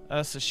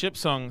 It's a ship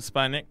song. It's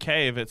by Nick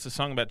Cave. It's a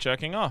song about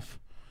jerking off.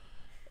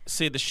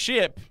 See, the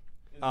ship.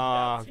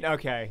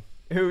 Okay.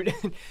 Who?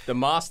 The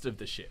mast of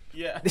the ship.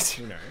 Yeah.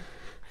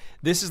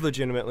 This is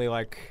legitimately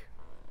like,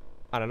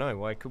 I don't know,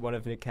 like one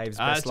of Nick Cave's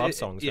best love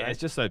songs. Yeah, right? it's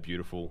just so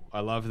beautiful. I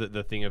love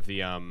the thing of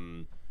the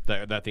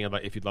that thing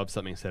about if you'd love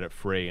something, set it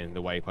free, and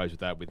the way he plays with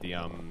that with the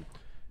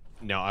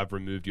now I've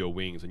removed your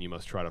wings and you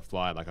must try to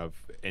fly. Like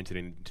I've entered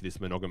into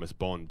this monogamous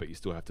bond, but you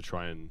still have to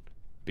try and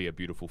be a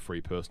beautiful free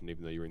person,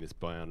 even though you're in this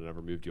bond, and I've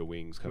removed your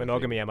wings.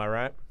 Monogamy, am I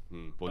right?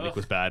 Well, Nick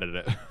was bad at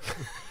it.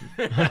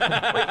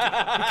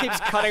 He keeps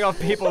cutting off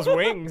people's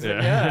wings.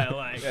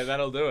 Yeah. Yeah,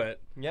 that'll do it.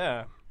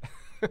 Yeah.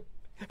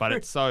 But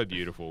it's so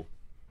beautiful.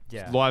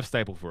 Yeah. It's live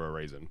staple for a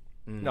reason.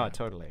 No,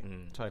 totally.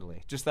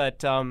 Totally. Just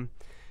that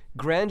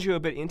grandeur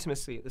but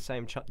intimacy at the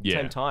same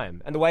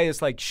time. And the way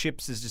it's like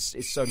ships is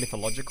so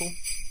mythological.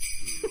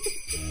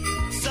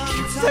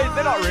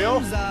 They're not real.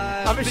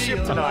 I'm a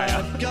ship tonight.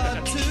 I've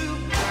got to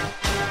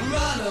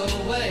run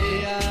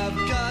away. I've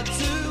got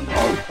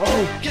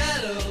to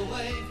get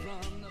away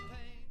from the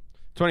pain.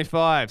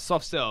 25,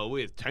 Soft Cell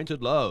with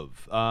Tainted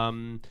Love.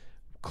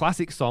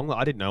 Classic song that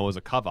I didn't know was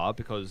a cover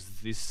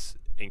because this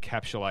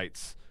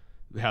encapsulates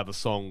how the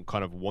song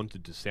kind of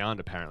wanted to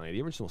sound, apparently.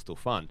 The original's still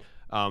fun.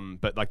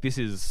 But like this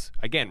is,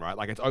 again, right,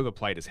 like it's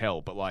overplayed as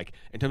hell, but like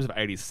in terms of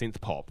 80s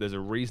synth pop, there's a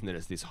reason that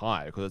it's this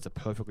high because it's a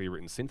perfectly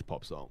written synth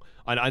pop song.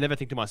 I never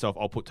think to myself,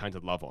 I'll put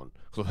Tainted Love on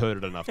because I've heard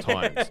it enough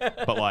times.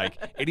 But like,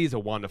 it is a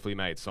wonderfully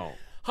made song.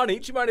 Honey,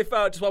 do you mind if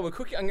just while we're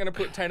cooking, I'm going to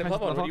put Tainted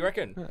Love on? What do you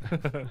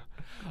reckon?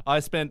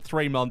 I spent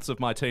 3 months of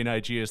my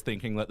teenage years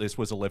thinking that this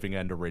was a Living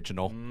End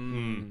original.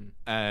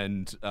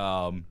 And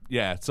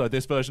yeah, so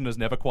this version has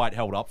never quite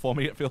held up for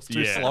me. It feels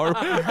too slow.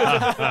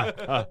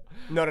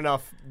 Not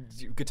enough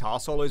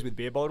guitar solos with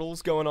beer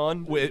bottles going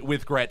on.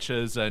 With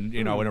Gretches and,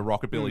 you know, in a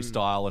rockabilly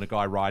style and a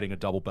guy riding a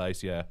double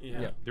bass, yeah.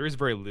 There is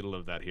very little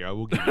of that here, I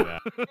will give you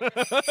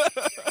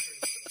that.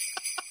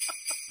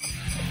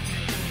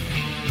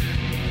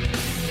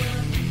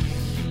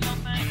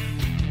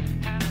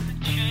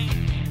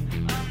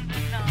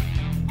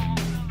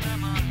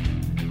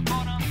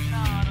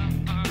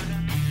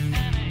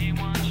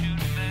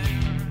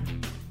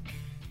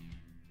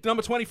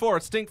 Number 24,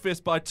 it's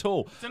Stinkfist by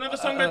Tool. It's another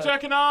song about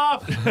jerking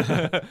off.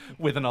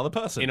 With another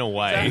person. In a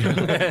way.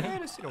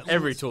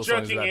 Every Tool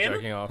song is Jerking about in?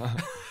 jerking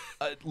off.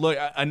 Look,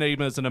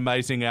 Anema's an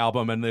amazing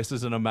album, and this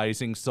is an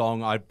amazing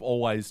song. I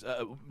always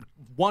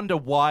wonder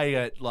why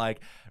it like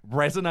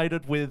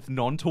resonated with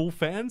non-Tool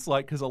fans,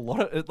 like because a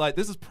lot of it, like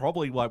this is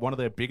probably like one of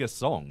their biggest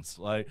songs.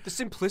 Like The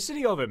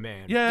simplicity of it,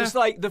 man. Yeah. Just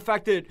like the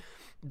fact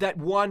that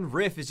one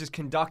riff is just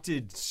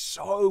conducted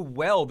so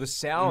well, the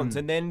sounds,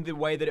 and then the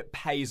way that it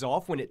pays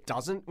off when it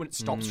doesn't, when it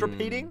stops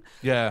repeating.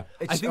 yeah,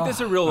 I think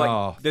there's a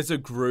real there's a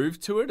groove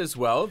to it as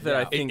well that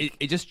I think.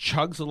 It just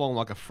chugs along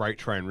like a freight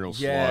train real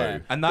Yeah,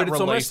 slow. and that but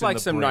it's almost release in like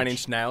the some bridge. 9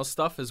 Inch Nails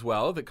stuff as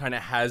well that kind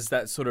of has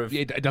that sort of.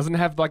 It doesn't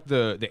have like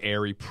the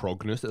airy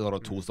progness that a lot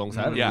of Tool songs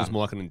have. Yeah. It was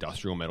more like an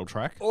industrial metal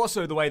track.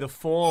 Also, the way the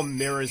form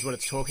mirrors what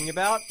it's talking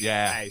about.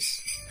 Yeah. Ace.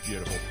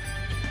 Beautiful.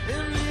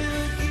 And you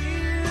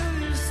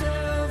give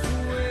yourself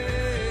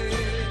away.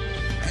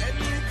 And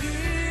you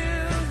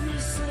give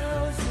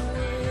yourself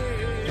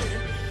away.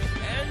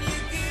 And you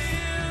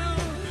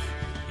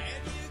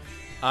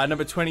give.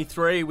 Number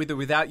 23 with the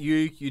Without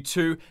You,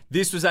 U2.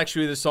 This was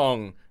actually the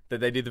song that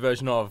they did the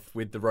version of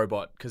with the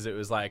robot because it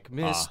was like,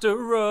 Mr.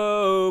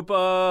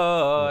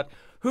 Robot,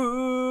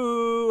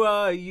 who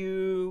are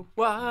you?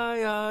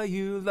 Why are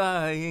you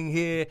lying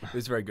here? It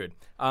was very good.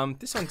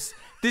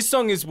 This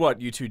song is what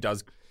U2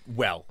 does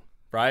well,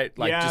 right?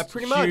 Like Yeah, just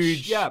pretty much.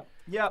 huge, Yeah.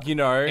 you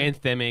know,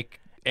 Anthemic,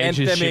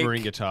 Edge's Anthemic.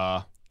 shimmering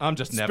guitar. I'm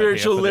just never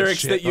spiritual here for this lyrics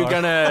shit, that you're though.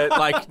 gonna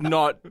like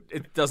not.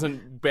 It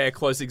doesn't bear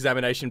close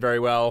examination very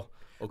well.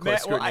 Or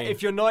close Well, scrutiny.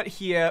 if you're not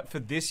here for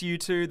this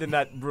U2, then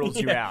that rules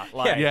you out.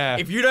 Like, Yeah.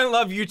 If you don't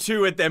love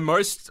U2 at their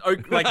most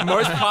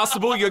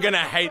possible, you're gonna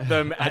hate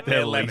them at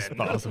their least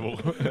lemon. possible.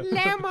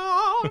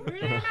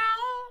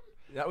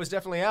 that was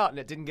definitely out, and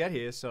it didn't get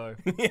here, so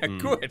Yeah,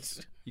 good.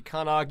 you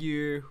can't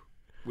argue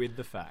with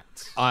the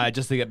facts.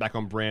 Just to get back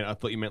on brand, I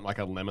thought you meant like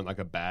a lemon, like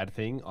a bad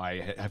thing.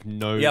 I have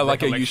no Yeah,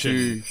 like a recollection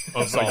U2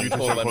 of song a U2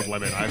 called song Lemon. called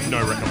Lemon. I have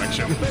no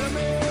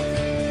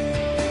recollection.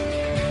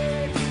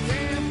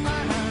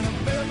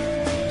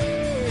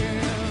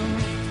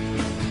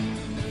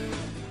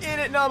 In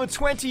at number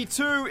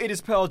 22, it is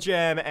Pearl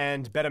Jam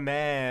and Better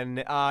Man.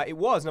 It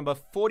was number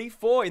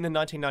 44 in the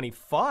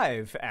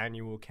 1995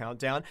 annual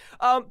countdown.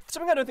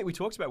 Something I don't think we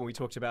talked about when we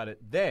talked about it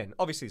then,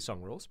 obviously the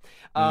song rules,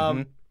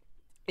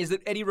 is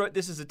that Eddie wrote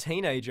this as a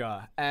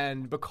teenager,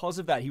 and because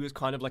of that, he was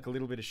kind of like a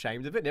little bit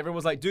ashamed of it, and everyone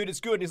was like, dude, it's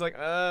good, and he's like,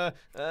 I'm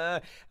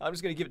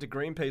just going to give it to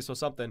Greenpeace or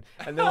something.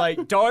 And they're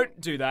like, don't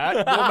do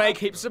that, we'll make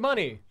heaps of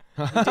money.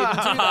 They didn't do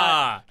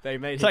that. They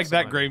made Take heaps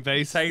that, of money.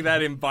 Greenpeace. Take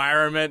that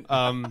environment.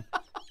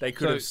 They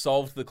could so- have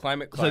solved the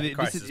climate So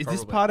crisis. is this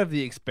probably. part of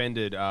the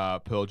expanded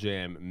Pearl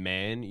Jam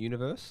Man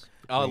universe?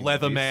 Leatherman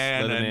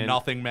Leatherman. and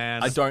Nothing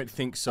Man. I don't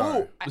think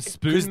so. Was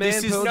Spoon Man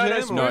this is Pearl no,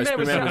 Jam? Spoon No, Man Spoon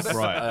was Man was sound-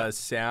 right.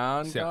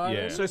 sound guy.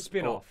 yeah. So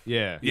spin-off.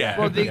 Yeah. Yeah.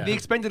 Well, the Yeah.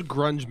 expanded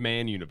Grunge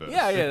Man universe.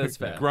 Yeah, that's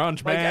fair.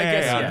 Grunge Like, Man. I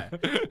guess,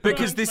 yeah.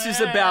 Because this is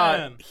Man.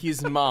 about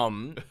his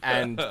mum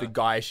and the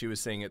guy she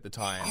was seeing at the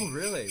time. Oh,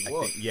 really? I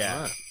Whoa. think,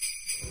 yeah.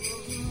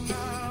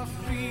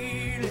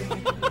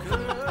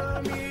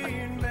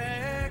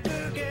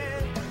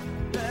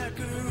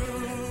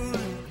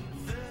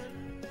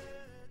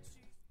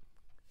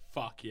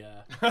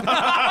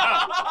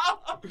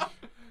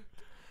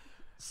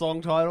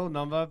 Song title,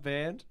 number,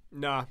 band.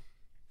 Nah.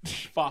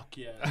 Fuck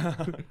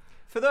yeah.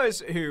 For those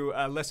who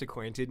are less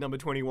acquainted, number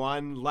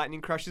 21, Lightning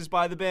Crushes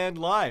by the band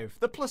Live,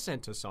 the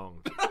Placenta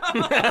song.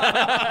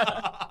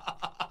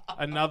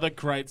 Another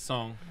great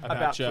song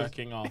about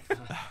jerking off.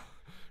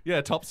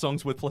 Yeah, top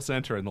songs with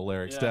placenta in the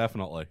lyrics,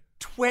 definitely.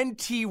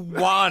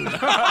 21.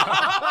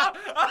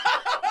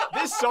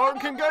 This song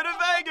can go to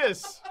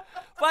Vegas.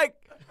 Like,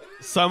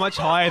 So much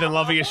higher than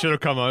Loving It Should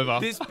Have Come Over.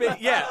 this bit,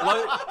 yeah,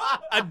 like,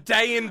 a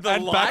day in the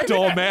And life.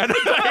 Backdoor Man.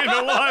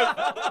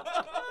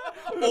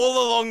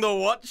 All along the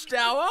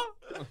Watchtower.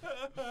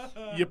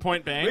 Your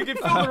point being? we could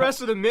fill the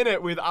rest of the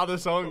minute with other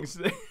songs.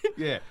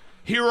 Yeah.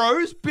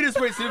 Heroes,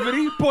 Bittersweet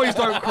Symphony, Boys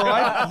Don't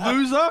Cry,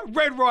 Loser,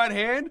 Red Right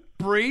Hand,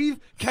 Breathe,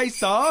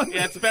 K-Star.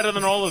 Yeah, it's better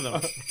than all of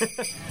them. It's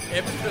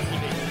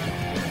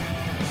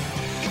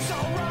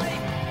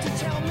alright to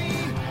tell me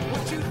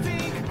what you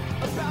think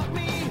about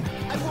me.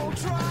 I won't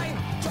try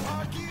to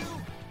argue.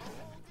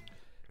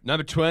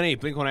 Number 20,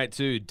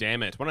 Blink-182,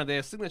 Damn It. One of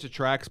their signature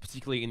tracks,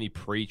 particularly in the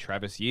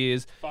pre-Travis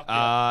years.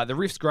 The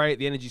riff's great,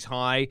 the energy's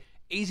high.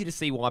 Easy to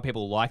see why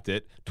people liked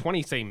it.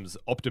 20 seems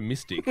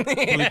optimistic.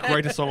 The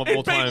greatest song of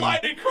all time.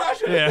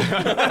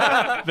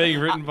 Yeah. Being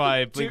written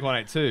by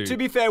Blink-182. To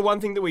be fair, one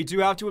thing that we do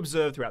have to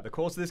observe throughout the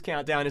course of this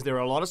countdown is there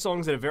are a lot of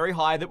songs that are very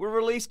high that were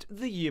released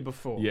the year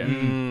before.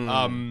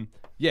 Yeah.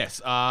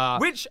 Yes.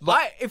 Which,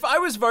 if I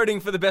was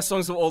voting for the best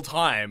songs of all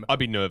time, I'd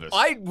be nervous.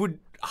 I would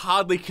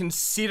hardly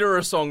consider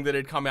a song that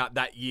had come out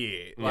that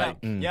year. Like,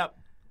 Yep.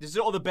 This is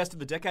all the best of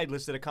the decade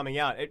lists that are coming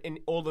out, and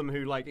all of them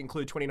who like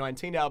include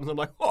 2019 albums. I'm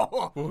like,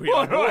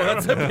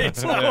 that's a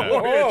bit.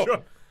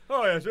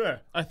 Oh yeah, sure.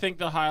 I think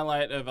the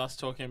highlight of us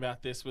talking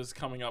about this was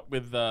coming up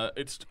with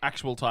its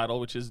actual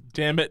title, which is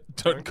 "Damn It,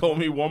 Don't Call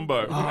Me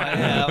Wombo." Oh, yeah,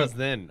 that was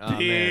then. Oh, man.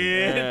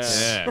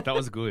 Bitch. Yeah, that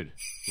was good.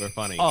 We're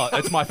funny. Oh,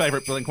 it's my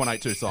favourite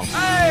Blink-182 song.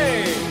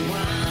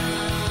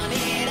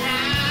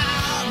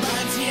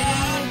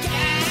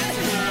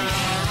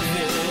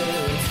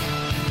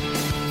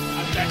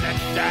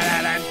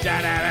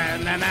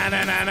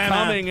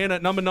 Coming in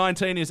at number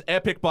 19 is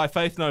Epic by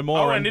Faith No More.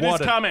 Oh, and it is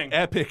what an coming.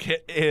 Epic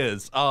it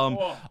is.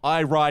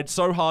 I ride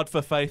so hard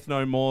for Faith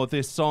No More.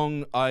 This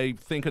song, I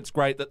think it's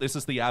great that this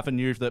is the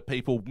avenue that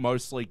people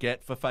mostly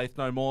get for Faith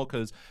No More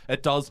because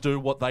it does do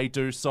what they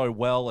do so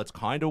well. It's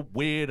kind of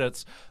weird.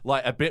 It's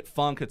like a bit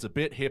funk. It's a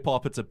bit hip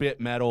hop. It's a bit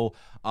metal.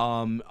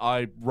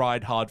 I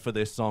ride hard for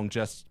this song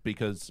just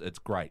because it's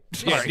great.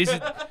 Yeah, this is,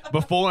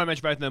 before I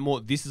mention Faith No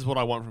More, this is what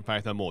I want from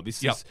Faith No More.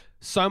 This is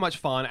so much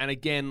fun. And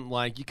again,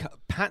 like,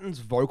 Patton's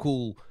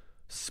vocal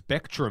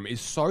spectrum is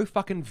so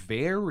fucking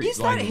varied. Is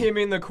that him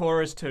in the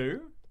chorus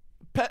too?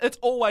 It's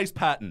always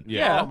Patton.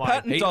 Yeah.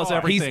 Patton does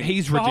everything.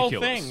 He's The whole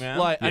ridiculous. thing, man.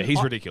 Like, Yeah, and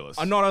he's ridiculous.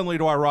 And not only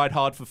do I ride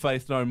hard for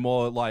Faith No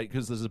More, like,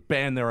 because there's a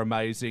band, they're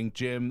amazing.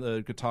 Jim,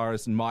 the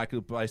guitarist, and Mike,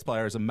 the bass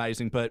player, is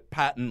amazing. But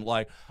Patton,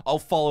 like, I'll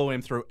follow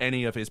him through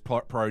any of his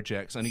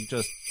projects, and he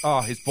just,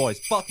 his voice,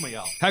 fuck me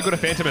up. How good a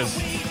Phantom is.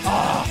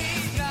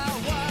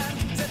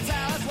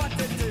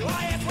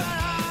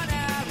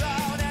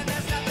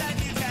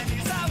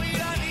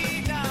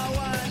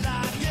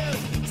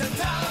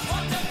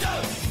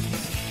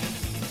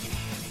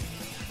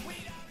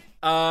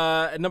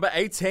 Number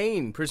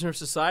 18, Prisoner of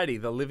Society,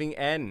 The Living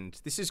End.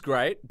 This is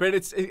great, but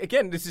it's,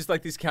 again, this is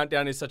like, this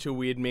countdown is such a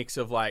weird mix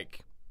of like,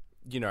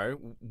 you know,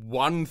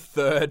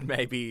 1/3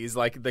 maybe is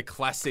like the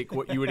classic,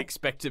 what you would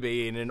expect to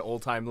be in an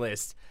all-time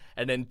list,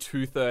 and then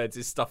 2/3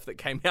 is stuff that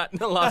came out in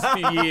the last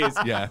few years.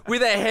 Yeah.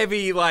 With a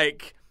heavy,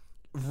 like,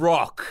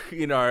 rock,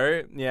 you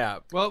know? Yeah.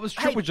 Well, it was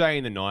Triple J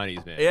in the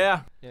 90s, man.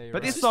 Yeah.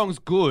 But this song's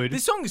good.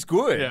 This song is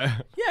good. Yeah.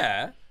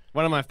 Yeah.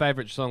 One of my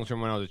favourite songs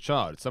from when I was a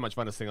child. It's so much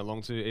fun to sing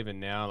along to,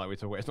 even now. Like we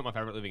talk about, it's not my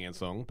favourite Living End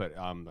song, but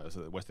it's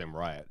the West End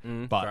Riot.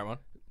 But great one.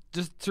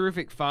 just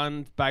terrific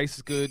fun. Bass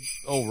is good.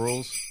 All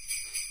rules.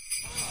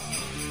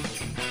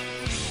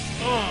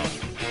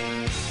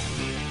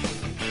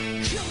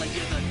 Killing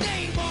in the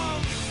name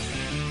of.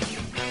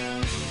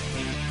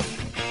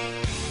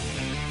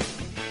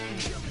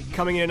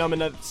 Coming in at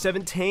number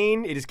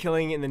 17, it is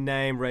Killing in the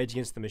Name, Rage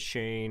Against the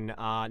Machine.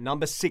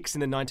 Number 6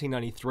 in the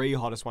 1993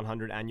 Hottest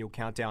 100 Annual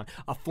Countdown.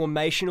 A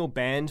formational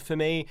band for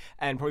me,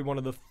 and probably one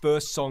of the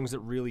first songs that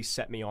really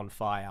set me on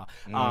fire.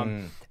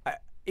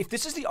 If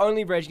this is the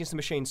only Rage Against the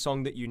Machine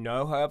song that you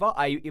know, however,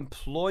 I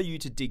implore you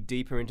to dig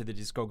deeper into the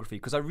discography,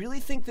 because I really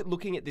think that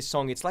looking at this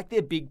song, it's like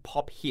their big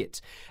pop hit.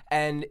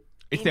 And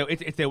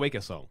It's their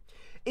weaker song.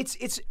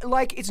 It's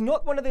like it's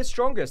not one of their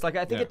strongest. Like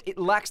I think it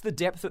lacks the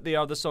depth that the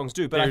other songs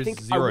do. But I There's think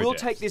I zero will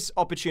depth. take this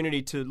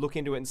opportunity to look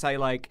into it and say,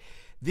 like,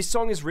 this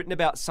song is written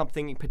about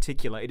something in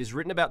particular. It is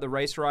written about the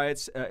race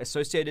riots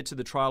associated to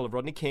the trial of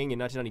Rodney King in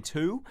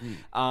 1992,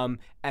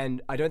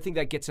 and I don't think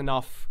that gets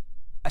enough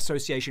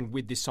association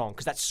with this song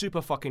because that's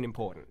super fucking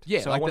important.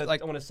 Yeah, so like I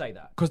that- want to say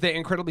that. Because they're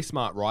incredibly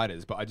smart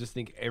writers, but I just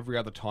think every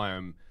other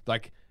time,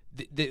 like,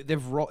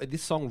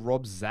 this song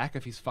robs Zach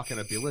of his fucking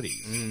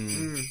abilities.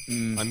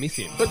 I miss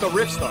him. But the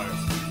riffs, though,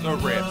 No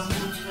riffs.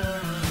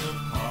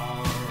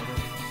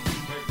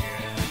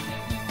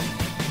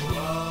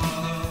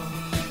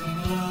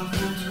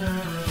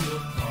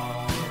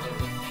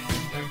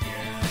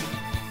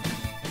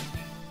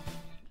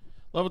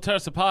 Love Will Tear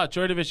Us Apart,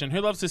 Joy Division. Who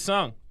loves this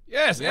song?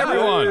 Yes,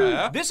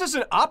 everyone. This is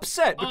an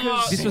upset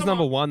because This was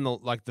number one,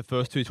 like the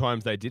first two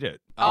times they did it.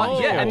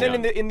 yeah, and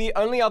then in the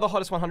only other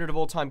hottest 100 of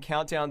all time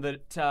countdown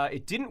that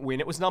it didn't win,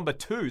 it was number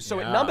 2. So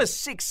at number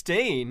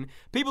 16,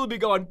 people would be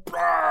going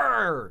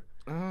brrr.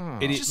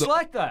 It is Just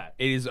like that.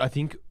 It is, I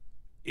think,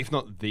 if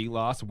not the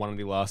last, one of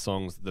the last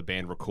songs the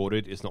band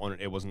recorded. It's not on.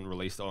 It wasn't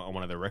released on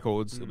one of their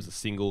records. It was a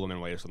single and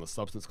then released on the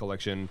Substance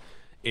collection.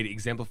 It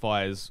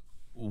exemplifies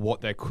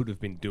what they could have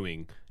been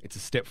doing. It's a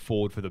step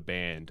forward for the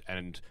band,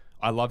 and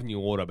I love New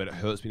Order, but it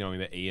hurts me knowing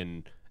that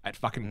Ian at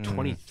fucking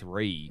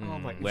 23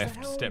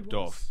 stepped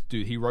off.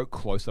 Dude, he wrote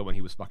Closer when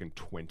he was fucking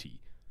 20.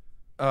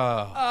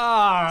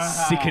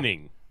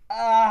 Sickening.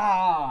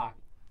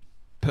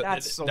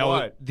 That's a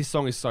lot. This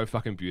song is so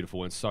fucking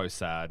beautiful and so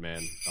sad,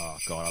 man. Oh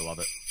god, I love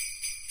it.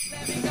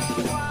 Let me go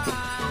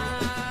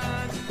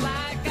on,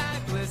 like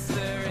I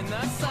glister in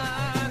the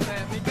sun.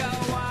 Let me go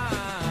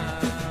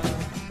on.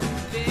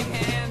 Big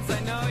hands,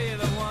 I know you're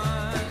the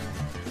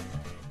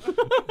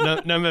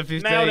one. Number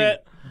 15. Nailed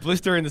it.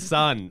 Blister in the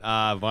Sun,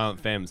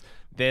 Violent Femmes.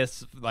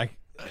 There's like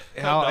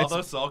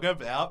Another song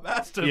about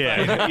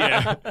masturbating.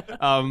 yeah.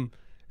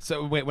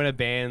 So when a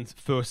band's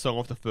first song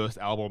off the first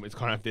album, it's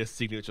kind of their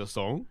signature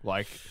song,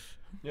 like,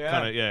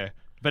 kind of,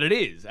 but it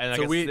is, and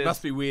So weird,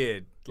 must be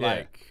weird. Yeah.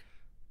 Like,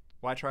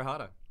 why try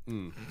harder?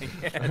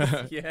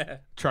 Yeah.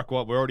 Track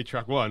one, we're already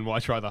track one. Why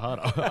try the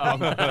harder?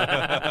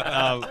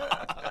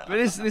 But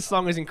this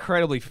song is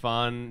incredibly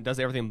fun. Does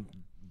everything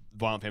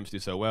Violent Femmes do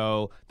so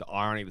well. The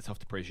irony, the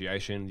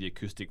self-depreciation, the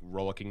acoustic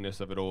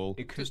rollickingness of it all.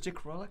 Acoustic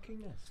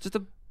rollickingness. It's just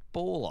a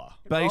baller.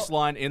 Bass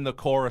line in the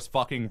chorus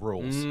fucking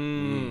rules.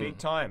 Big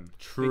time.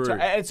 True. Big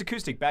time. And it's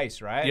acoustic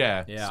bass, right?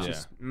 Yeah. Yeah. It's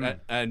just,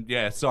 And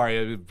yeah,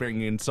 sorry,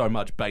 bringing in so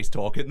much bass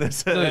talk in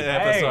this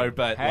episode,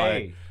 but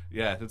like,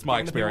 yeah, it's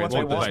my Giving the people experience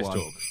what with they this want.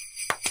 one.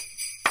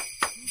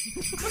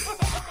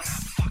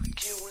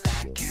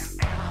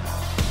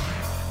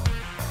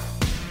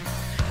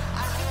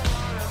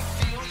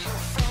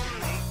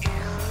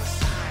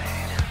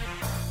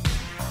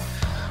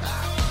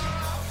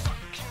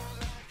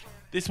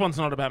 This one's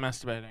not about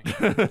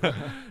masturbating.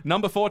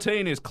 Number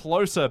 14 is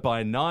Closer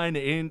by 9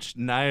 Inch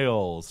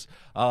Nails.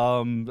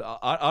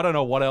 I don't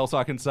know what else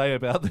I can say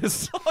about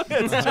this song.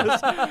 It's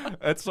just,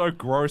 it's so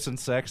gross and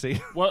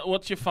sexy.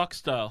 What's your fuck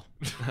style?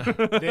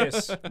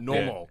 this.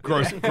 Normal.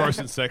 Gross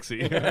and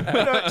sexy.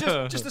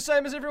 Just the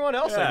same as everyone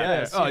else, I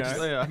guess. Oh, you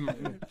know.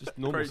 just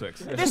normal sex.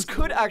 This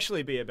could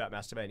actually be about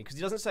masturbating because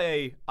he doesn't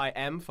say, I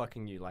am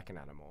fucking you like an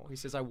animal. He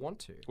says, I want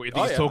to. Well, you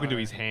think he's talking to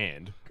his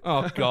hand?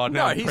 Oh, God.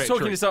 No, he's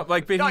talking to something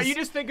like, but No, he's, you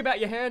just think about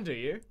your hand, do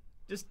you?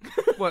 Just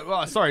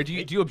Well, sorry, do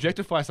you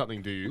objectify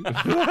something, do you?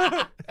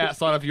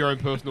 Outside of your own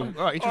personal...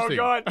 Oh, interesting.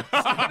 no.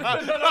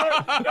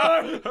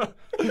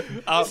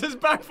 This is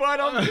backfired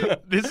on me.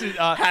 This is...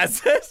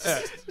 has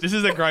this. This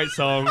is a great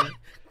song.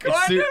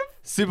 Kind of.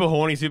 Super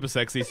horny, super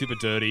sexy, super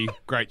dirty.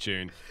 Great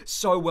tune.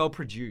 So well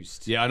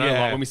produced. Yeah, I know.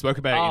 Yeah. Like, when we spoke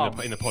about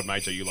it in the Pod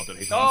Major, you loved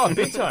it. Oh,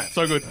 big time.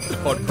 So good.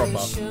 Pod proper.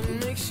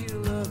 Makes you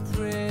look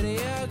pretty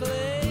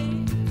ugly.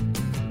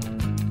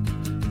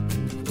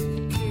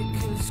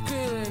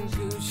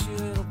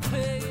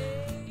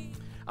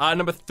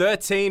 Number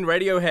 13,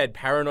 Radiohead,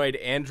 Paranoid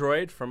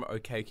Android from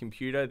OK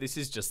Computer. This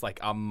is just like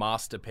a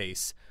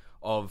masterpiece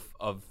of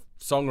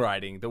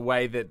songwriting. The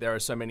way that there are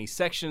so many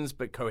sections,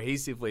 but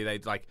cohesively they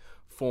like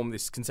form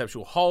this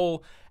conceptual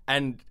whole,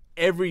 and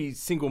every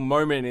single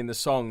moment in the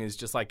song is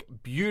just like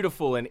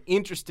beautiful and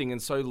interesting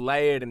and so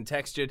layered and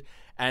textured,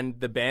 and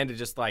the band are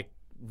just like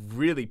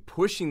really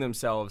pushing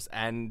themselves,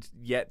 and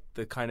yet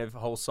the kind of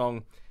whole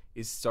song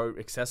is so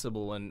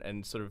accessible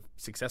and sort of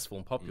successful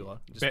and popular.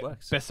 It just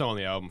works. Best song on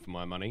the album for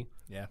my money.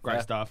 Yeah. Great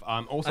Fair. stuff.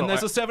 Also, And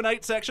there's a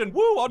 7/8 section.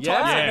 Woo! On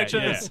time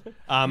signatures.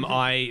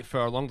 I for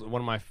a long one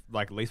of my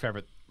like least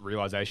favorite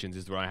realizations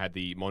is when I had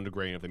the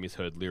Mondegreen of the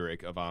misheard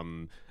lyric of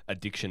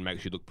addiction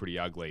makes you look pretty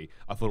ugly.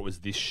 I thought it was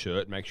this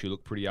shirt makes you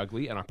look pretty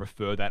ugly, and I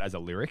prefer that as a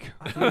lyric.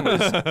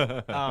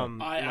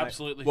 I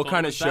absolutely. What thought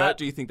kind it of was shirt that.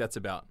 do you think that's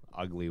about?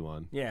 Ugly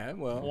one. Yeah,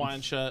 well.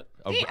 Hawaiian shirt.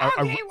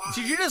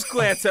 Did you just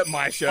glance at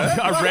my shirt?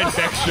 A red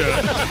Beck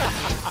shirt.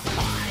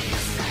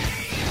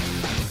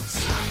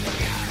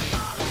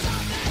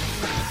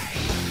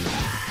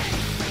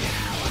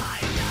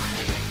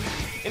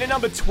 In at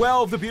number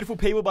 12, The Beautiful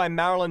People by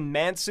Marilyn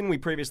Manson. We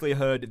previously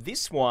heard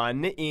this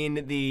one in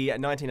the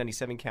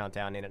 1997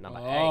 countdown in at number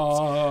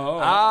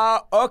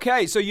 8.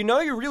 Okay, so you know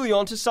you're really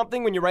onto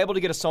something when you're able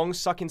to get a song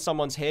stuck in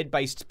someone's head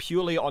based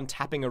purely on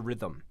tapping a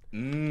rhythm.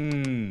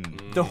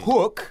 The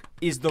hook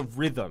is the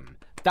rhythm.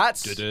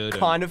 That's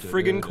kind of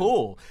friggin'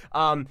 cool.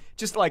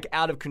 Just like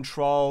out of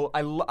control.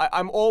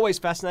 I'm always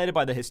fascinated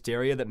by the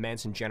hysteria that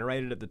Manson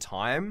generated at the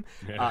time.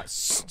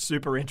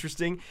 Super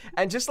interesting.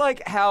 And just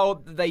like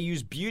how they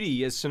use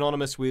beauty as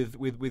synonymous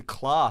with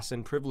class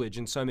and privilege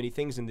and so many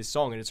things in this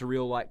song. And it's a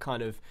real like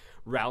kind of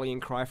rallying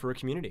cry for a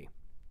community.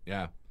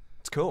 Yeah.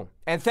 It's cool.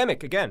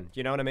 Anthemic again,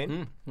 you know what I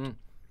mean?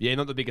 Yeah,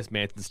 not the biggest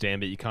Manson stan,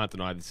 but you can't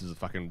deny this is a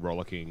fucking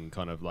rollicking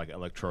kind of like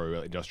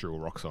electro-industrial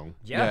rock song.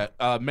 Yeah.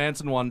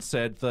 Manson once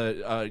said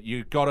that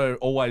you gotta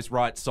always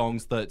write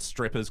songs that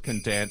strippers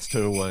can dance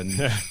to, and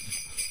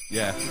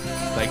yeah,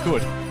 they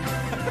could.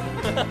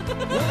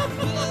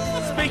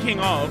 Speaking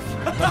of,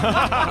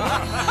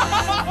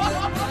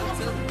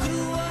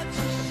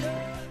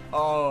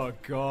 Oh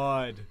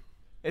God,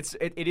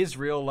 it is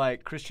real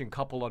like Christian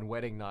couple on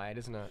wedding night,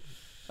 isn't it?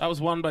 that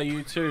was won by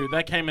you too.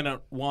 That came in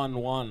at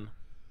 1-1.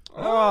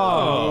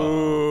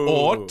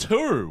 Or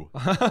 2.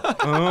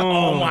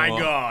 Oh my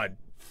God.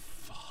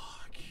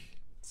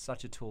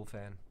 Such a Tool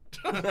fan.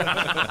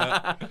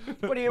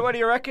 What do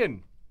you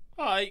reckon?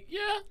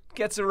 Yeah,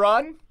 Gets a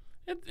run?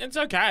 it's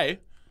okay.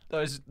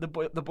 The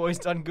boys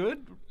done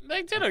good?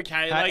 They did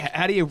okay.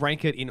 How do you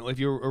rank it if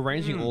you're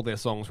arranging all their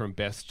songs from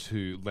best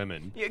to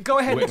Lemon? Yeah, go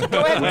ahead and do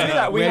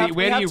that. Where do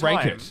you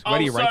rank it? Where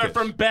do you rank it?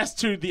 From best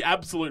to the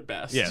absolute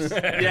best. Yes.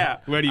 Yeah.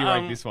 Where do you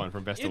rank this one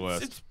from best to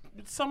worst?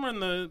 It's somewhere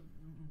in the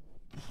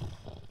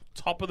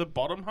top of the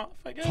bottom half,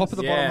 I guess. Top of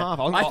the bottom half.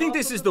 I think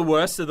this is the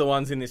worst of the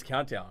ones in this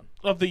countdown.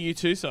 Of the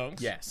U2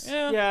 songs. Yes.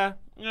 Yeah.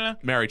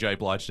 Mary J.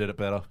 Blige did it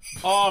better.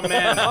 Oh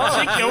man,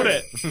 she killed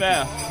it.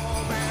 Fair.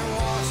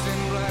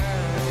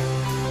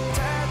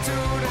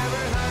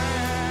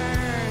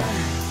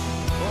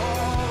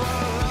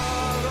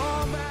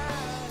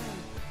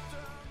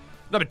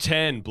 Number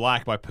 10,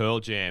 Black by Pearl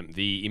Jam,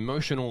 the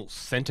emotional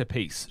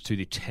centerpiece to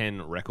the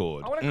 10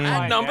 record.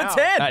 At number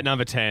 10. At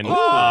number 10. Hey.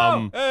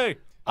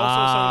 Also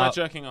a song about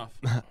jerking off.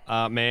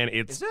 Man,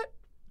 it's... Is it?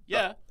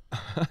 Yeah.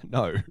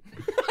 No.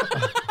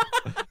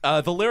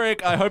 The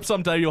lyric, I hope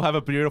someday you'll have a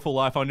beautiful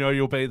life. I know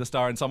you'll be the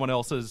star in someone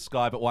else's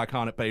sky, but why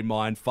can't it be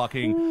mine?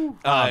 Fucking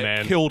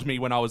man. killed me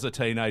when I was a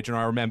teenager, and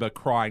I remember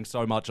crying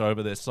so much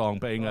over this song,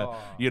 being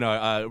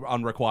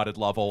unrequited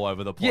love all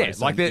over the place.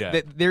 Yeah, like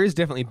and, there is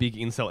definitely big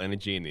incel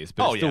energy in this,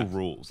 but it still yeah.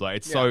 rules. Like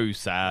it's so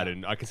sad,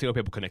 and I can see why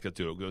people connected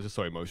to it because it was just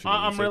so emotional.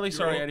 I'm So- really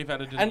sorry Eddie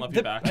Vedder didn't love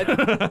you back.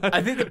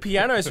 I think the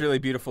piano is really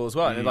beautiful as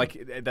well. And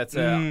like that's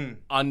a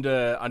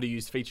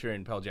underused feature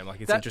in Pearl Jam.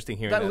 Like it's interesting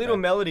hearing that little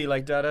melody,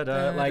 like da da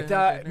da, like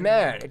that.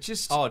 Man, it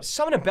just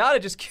something about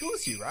it just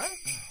kills you, right?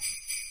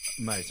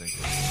 amazing.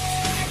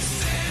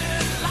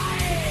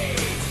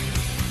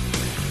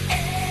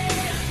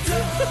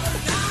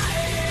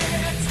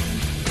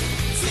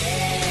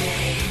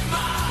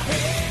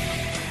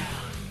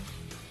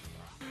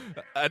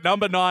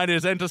 Number 9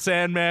 is Enter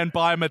Sandman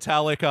by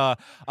Metallica.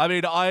 I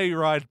mean, I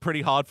ride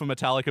pretty hard for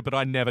Metallica, but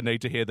I never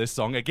need to hear this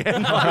song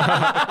again.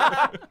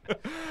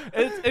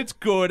 It's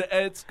good.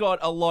 It's got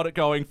a lot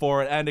going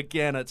for it. And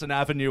again, it's an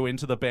avenue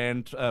into the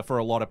band for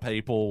a lot of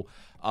people.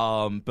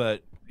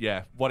 But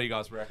yeah, what do you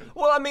guys reckon?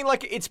 Well, I mean,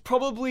 like, it's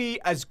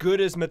probably as good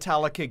as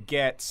Metallica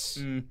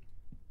gets,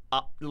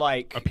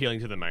 like, appealing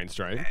to the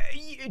mainstream.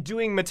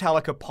 doing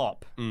Metallica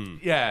pop.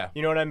 Yeah.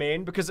 You know what I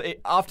mean? Because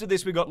after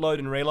this, we got Load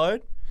and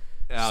Reload.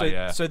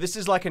 Oh, So this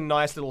is like a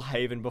nice little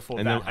haven before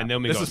And that.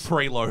 then we This got is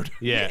preload.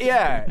 yeah,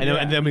 Yeah, and then, yeah.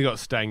 and then we got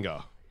Stanger.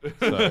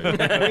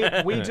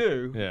 So, we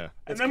do. yeah,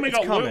 And then we it's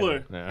got coming.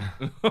 Lulu. yeah.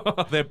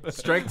 They're,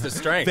 Strength to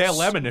strength. they're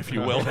lemon, if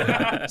you will.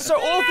 So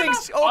all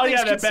things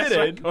they're best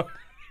considered, record.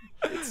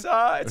 it's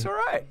all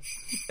right.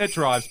 It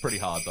drives pretty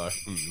hard, though.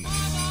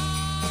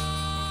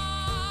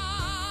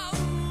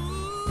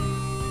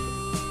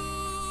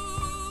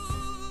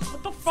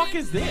 What the fuck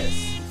is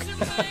this?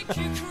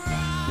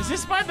 Is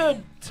this by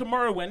the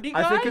Tomorrow Wendy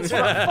guy? I think it's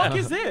what the fuck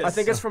is this? I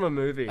think it's from a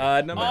movie.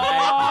 Number 8.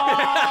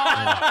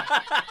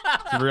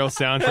 It's a real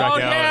soundtrack Oh album.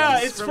 yeah,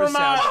 it's from from a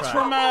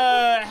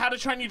soundtrack. How to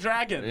Train Your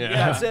Dragon. Yeah.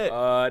 That's it.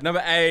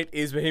 Number 8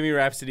 is Bohemian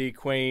Rhapsody,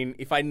 Queen.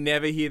 If I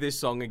never hear this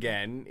song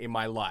again in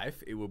my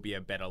life, it will be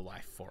a better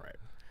life for it.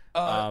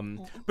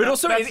 But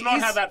also, That's it not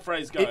is- how that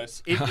phrase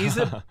goes. It is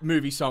a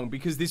movie song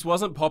because this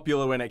wasn't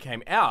popular when it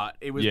came out.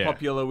 It was Yeah.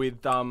 popular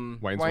with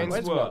Wayne's Wayne's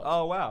World. World.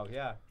 Oh wow,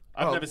 yeah.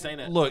 I've never seen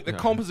it. Look, the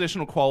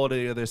compositional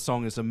quality of this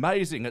song is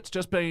amazing. It's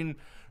just been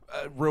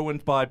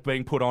ruined by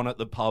being put on at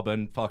the pub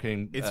and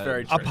fucking... It's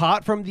very true.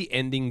 Apart from the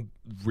ending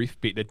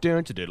riff bit, the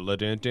dun dun dun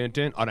dun dun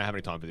dun, I don't have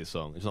any time for this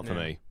song. It's not for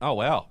me. Oh,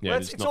 wow. Yeah, Well,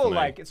 it's it's not all for me.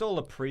 like it's all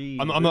a pre.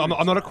 I'm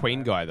not a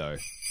Queen guy though.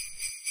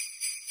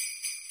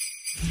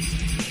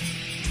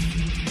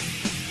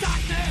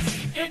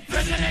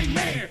 Imprisoning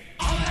me,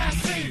 all I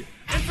see,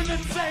 infinite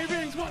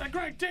savings, what a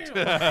great deal, what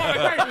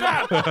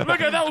a great deal.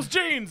 Look at those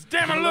jeans,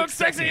 damn it, look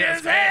sexy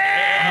as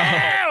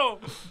hell.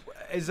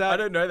 Is that? I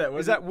don't know that.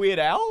 Is that Weird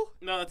Al?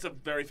 No, that's a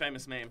very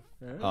famous meme.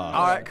 All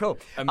right, cool.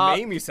 A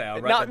meme, you say? I'll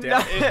write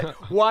that down.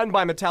 One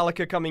by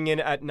Metallica coming in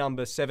at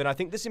number 7. I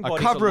think this A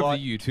embodies cover a lot.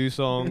 of the U2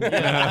 song.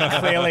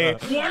 Clearly,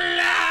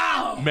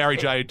 Mary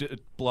J.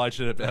 Blige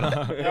did it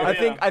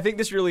better. I think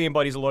this really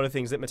embodies a lot of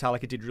things that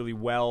Metallica did really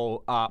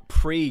well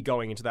pre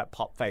going into that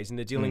pop phase, and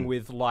they're dealing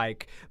with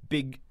like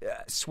big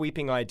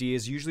sweeping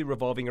ideas, usually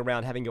revolving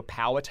around having your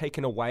power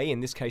taken away. In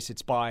this case,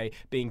 it's by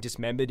being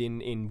dismembered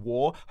in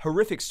war.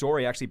 Horrific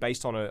story, actually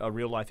based on a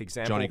real life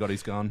example. Johnny got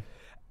his gun.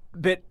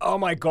 But oh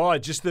my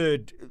god, just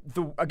the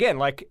again,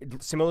 like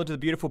similar to the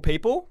Beautiful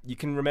People, you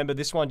can remember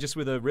this one just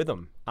with a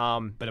rhythm.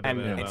 And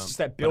it's just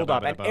that build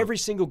up, and every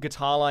single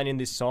guitar line in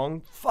this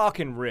song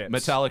fucking rips.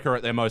 Metallica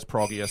at their most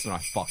proggiest, and I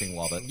fucking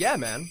love it. Yeah,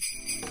 man.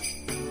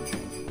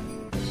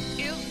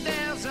 If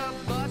there's a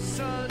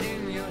bustle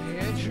in your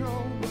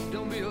hedgerow,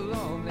 don't be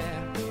alone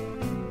there.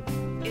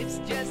 It's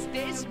just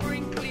a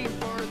sprinkling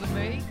for the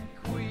May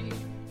Queen.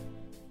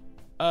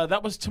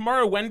 That was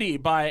Tomorrow Wendy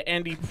by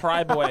Andy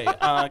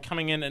Pryboy,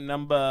 coming in at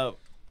number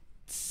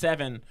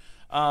 7.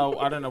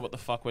 I don't know what the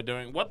fuck we're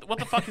doing. What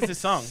the fuck is this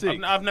song?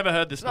 I've never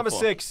heard this Number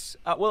before. 6.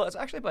 Well, it's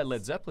actually by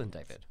Led Zeppelin,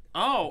 David.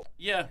 Oh,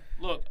 yeah.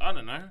 Look, I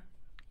don't know.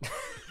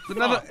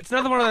 It's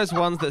another one of those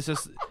ones that's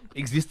just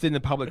existed in the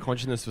public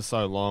consciousness for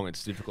so long,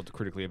 it's difficult to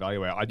critically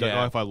evaluate. I don't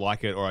know if I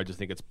like it or I just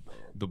think it's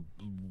the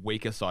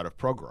weaker side of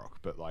prog rock,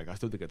 but like I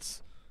still think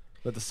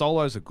but the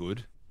solos are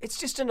good. It's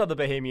just another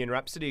Bohemian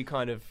Rhapsody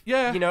kind of,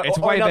 Yeah. you know, It's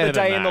or way another better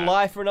than day in the that.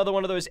 life, or another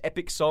one of those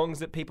epic songs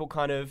that people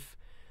kind of,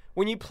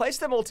 when you place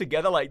them all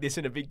together like this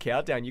in a big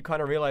countdown, you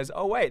kind of realize,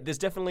 oh wait, there's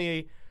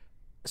definitely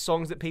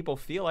songs that people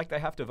feel like they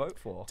have to vote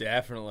for.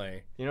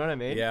 Definitely. You know what I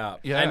mean? Yeah.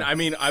 Yeah. And I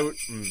mean, I would.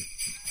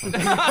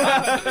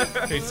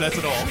 He says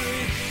it all.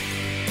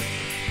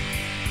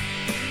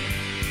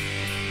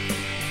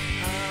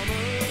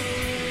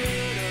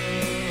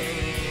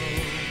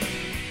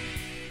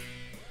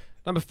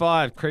 Number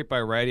 5, Creep by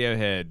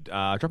Radiohead.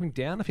 Dropping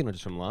down a few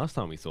notches from last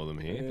time we saw them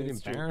here. A bit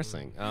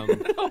embarrassing.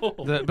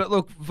 But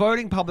look,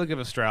 voting public of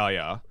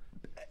Australia,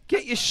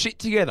 get your shit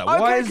together.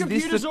 Okay,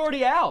 Computer's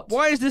already out.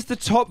 Why is this the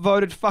top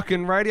voted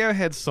fucking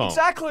Radiohead song?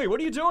 Exactly. What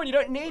are you doing? You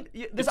don't need.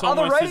 There's It's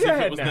other almost as if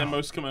Radiohead it was now. their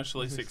most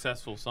commercially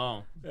successful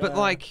song. But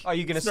like, Are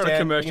you going to It's not a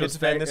stand? commercial You're going to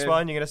stand this sta-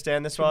 one. You're going to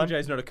stand this Triple one.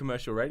 J's not a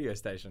commercial radio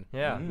station.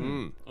 Yeah,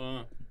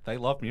 They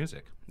love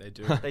music. They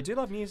do. they do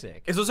love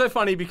music. It's also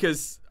funny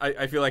because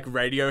I feel like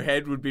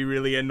Radiohead would be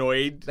really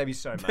annoyed. They'd be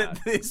so that mad.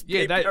 this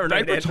yeah, people they are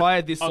not-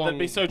 retired this Oh, song they'd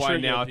be so by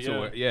triggered, now.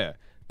 yeah. Yeah,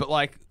 but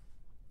like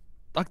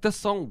the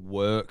song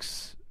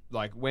works.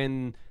 Like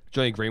when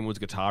Johnny Greenwood's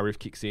guitar riff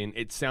kicks in,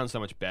 it sounds so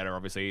much better.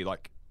 Obviously,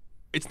 like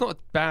it's not a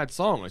bad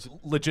song. It's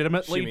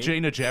Legitimately, Shimmy.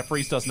 Gina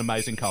Jeffries does an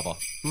amazing cover.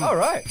 All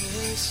right.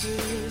 This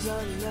is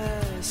our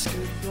last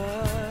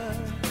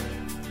goodbye.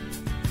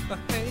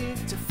 I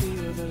hate to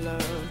feel the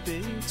love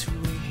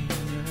between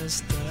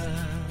us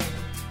die,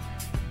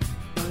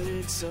 but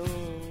it's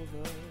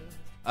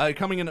over.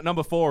 Coming in at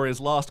number 4 is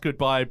Last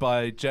Goodbye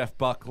by Jeff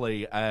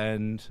Buckley,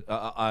 and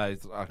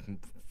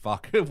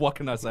fuck, what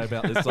can I say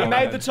about this song? He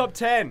made the top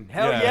 10.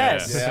 Hell Yeah,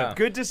 yes. yeah.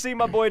 Good to see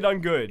my boy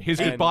done good. His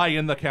And- goodbye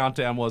in the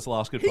countdown was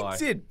Last He Goodbye.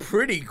 did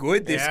pretty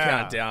good this Yeah.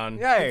 countdown.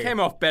 Yeah. He came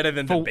off better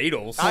than the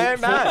Beatles. I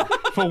ain't mad.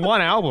 for one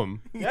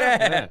album.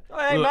 yeah.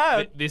 I ain't Look,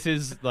 mad. this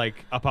is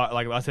like apart.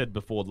 Like I said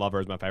before,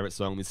 Lover is my favorite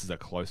song. This is a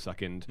close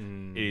second.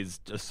 It is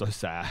just so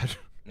sad.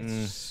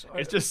 It's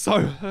just so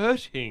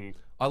hurting.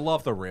 I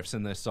love the riffs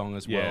in this song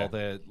as well. Yeah.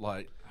 They're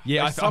like,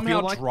 Yeah, they I somehow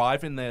feel like-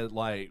 drive in their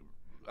like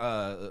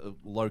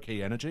low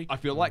key energy. I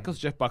feel like because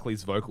Jeff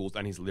Buckley's vocals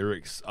and his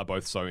lyrics are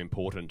both so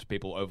important,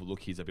 people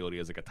overlook his ability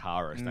as a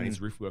guitarist, and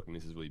his riff work in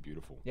this is really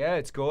beautiful. Yeah,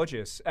 it's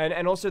gorgeous.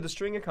 And also the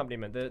string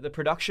accompaniment. The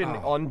production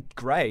on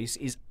Grace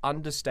is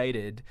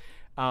understated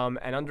and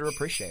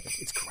underappreciated.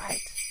 It's great.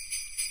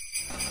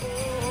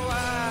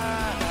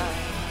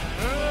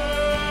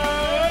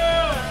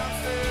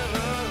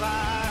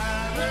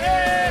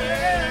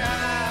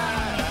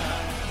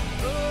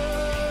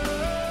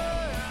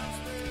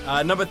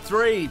 Number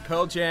 3,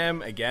 Pearl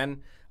Jam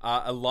again.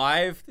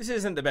 Alive. This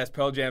isn't the best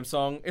Pearl Jam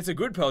song. It's a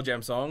good Pearl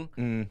Jam song,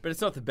 but it's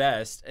not the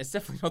best. It's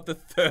definitely not the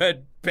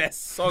 3rd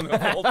best song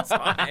of all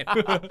time.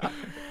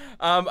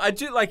 I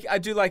do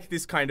like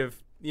this kind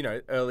of, you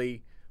know,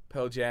 early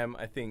Pearl Jam.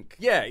 I think,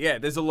 yeah.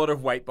 There's a lot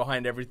of weight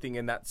behind everything,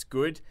 and that's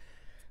good.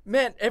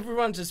 Man,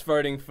 everyone's just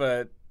voting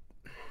for.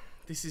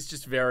 This is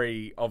just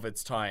very of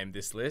its time,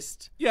 this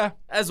list. Yeah.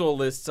 As all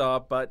lists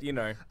are, but, you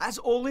know, As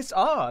all lists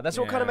are. That's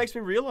what kind of Yeah. makes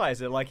me realize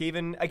it. Like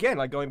even, again,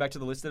 like going back to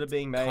the lists that are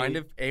being made. kind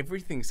of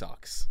everything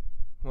sucks.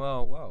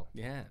 Well.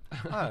 Yeah.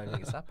 I don't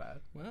think it's that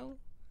bad. Well,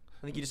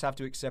 I think you just have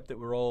to accept that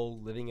we're all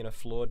living in a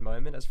flawed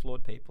moment as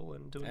flawed people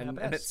and doing our and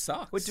best. it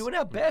sucks. We're doing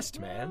our best,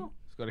 man.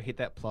 It's got to hit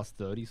that plus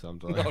 30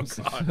 sometimes.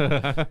 Oh, God.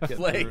 Get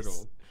through it Please.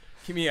 all.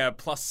 Give me a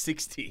plus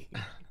 60.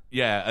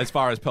 Yeah, as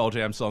far as Pearl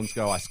Jam songs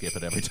go, I skip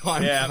it every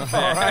time. Yeah.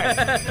 All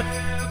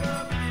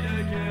right.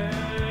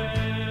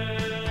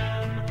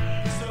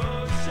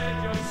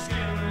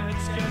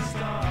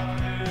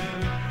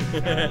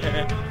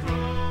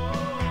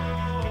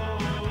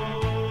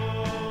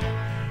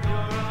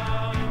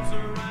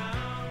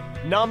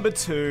 Number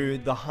 2,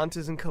 The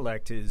Hunters and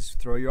Collectors,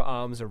 Throw Your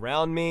Arms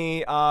Around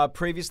Me.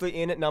 Previously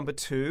in at number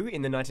 2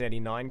 in the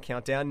 1989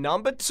 countdown.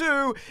 Number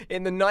 2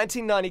 in the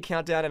 1990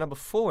 countdown. And number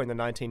 4 in the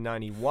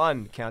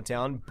 1991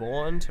 countdown.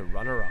 Born to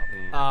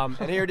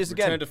Runner-Up. And here it is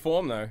again. Return to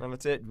form, though. And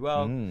that's it.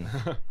 Well,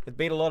 it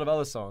beat a lot of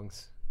other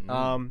songs.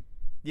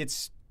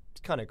 It's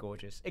kind of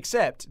gorgeous.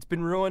 Except it's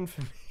been ruined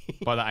for me.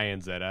 By the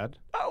ANZ ad.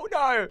 Oh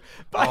no.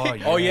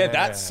 By, Oh yeah,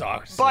 that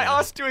sucks. by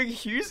us doing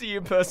Husey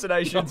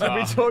impersonations when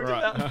we talked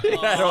about it.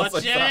 Oh,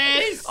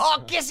 jeez.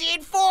 Oh, Kissy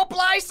in 4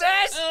 places!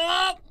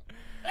 Oh,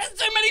 there's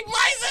too many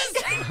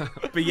places.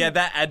 But yeah,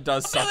 that ad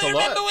does suck a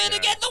Remember lot. where to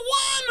get the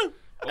one.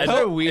 It's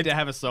so weird to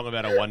have a song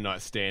about a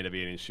one-night stand to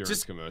be an insurance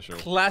Just commercial.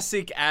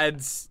 classic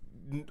ads,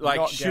 like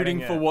Not shooting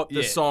getting for it. what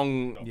the Yeah.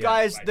 song.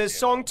 Guys, there's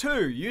song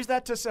 2. Use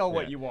that to sell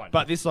what you want.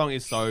 But this song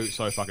is so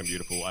fucking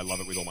beautiful. I love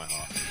it with all my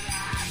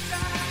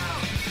heart.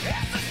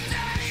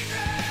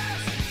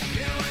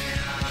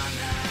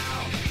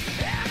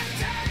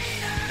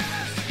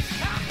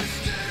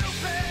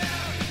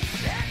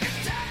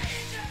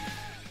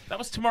 That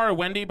was Tomorrow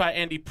Wendy by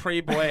Andy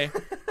Preboy.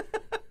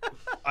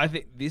 I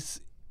think this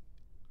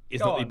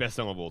is Go not the on. best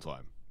song of all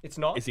time. It's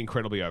not. It's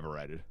incredibly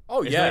overrated.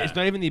 Oh It's yeah, not, it's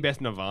not even the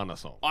best Nirvana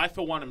song. I,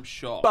 for one, am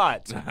shocked.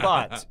 But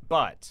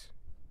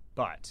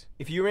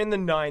if you're in the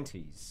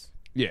 90s,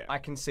 Yeah, I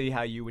can see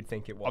how you would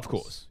think it was. of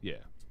course. Yeah.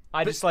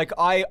 I just like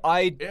I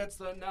It's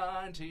the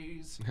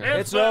 90s.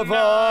 it's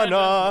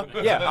Nirvana.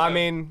 Yeah, I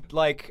mean,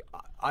 like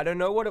I don't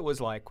know what it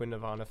was like when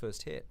Nirvana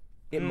first hit.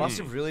 It must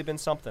have really been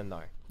something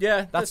though.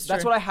 yeah. That's true.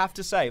 what I have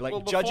to say. Like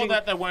well, before judging,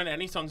 that, there weren't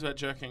any songs about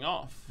jerking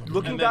off.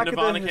 Looking and back then at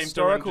the Nirvana came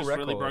historical through and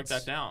just really broke records.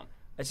 that down.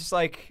 it's just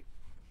like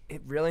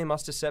it really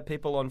must have set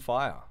people on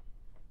fire.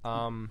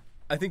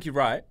 I think you're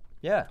right.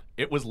 Yeah,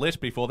 It was lit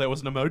before there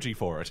was an emoji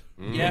for it.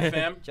 Yeah,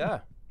 fam. yeah.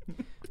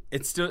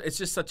 It's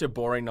just such a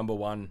boring number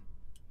one.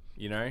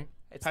 You know.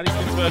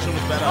 Paddington's version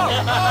was better.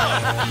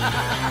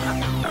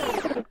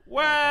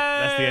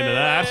 That's the end of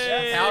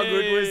that. How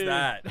good was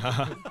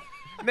that?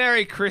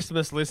 Merry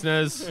Christmas,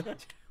 listeners.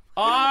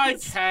 I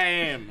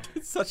came.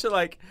 It's such a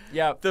like.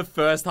 Yeah. The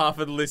first half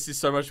of the list is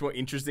so much more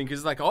interesting because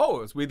it's like,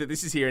 oh, it's weird that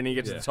this is here, and then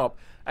you get to the top.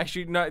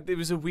 Actually, no, it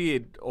was a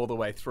weird all the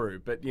way through.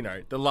 But you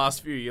know, the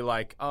last few, you're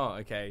like, oh,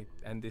 okay,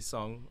 and this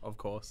song, of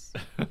course,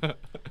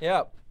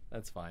 Yeah.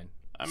 that's fine.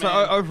 I mean,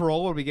 So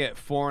overall, what do we get?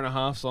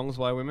 4.5 songs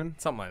by women?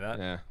 Something like that.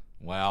 Yeah.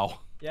 Wow.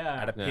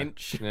 Yeah. At a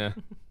pinch. Yeah.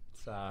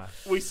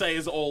 we say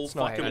is all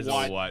not fucking as all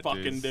white, white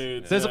fucking dudes.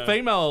 dudes. There's yeah. a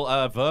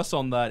female verse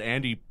on that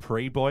Andy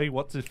Preboy.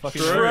 What's his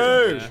fucking name?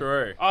 True. Yeah.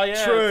 True. Oh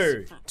yeah,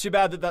 True. it's- Too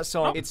bad that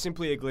song. It's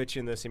simply a glitch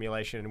in the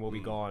simulation and will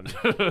be gone.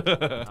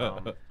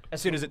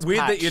 As soon as it's Weird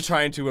that patched. you're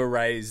trying to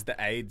erase the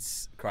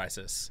AIDS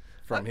crisis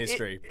from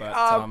history, but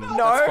no,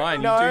 that's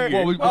fine. no. You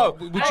do you. Well,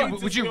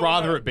 would you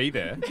rather it be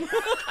there?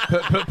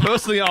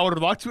 Personally, I would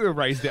like to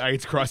erase the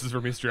AIDS crisis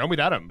from history. I'm with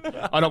Adam.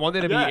 I don't want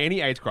there to be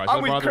any AIDS crisis. I'm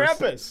I'd with rather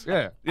Krampus.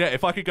 Yeah. Yeah,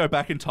 if I could go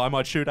back in time,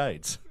 I'd shoot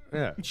AIDS.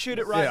 Yeah. Shoot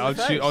it right Yeah, in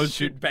the face. I would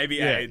shoot baby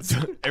yeah. AIDS.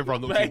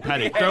 Everyone looks in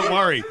panic. Don't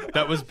worry,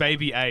 that was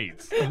baby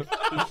AIDS.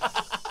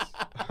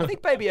 I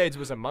think Baby AIDS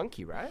was a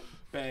monkey, right?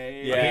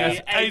 Baby, Yeah.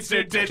 AIDS,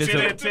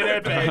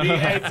 baby,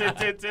 AIDS.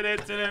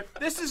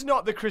 This is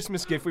not the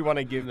Christmas gift we want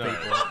to give people.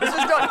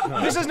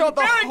 This is not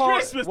the whole.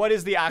 Christmas. What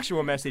is the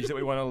actual message that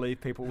we want to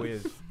leave people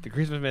with? The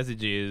Christmas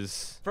message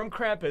is From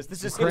Krampus.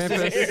 This is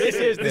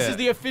Krampus.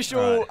 the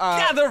official.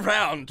 Gather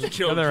round,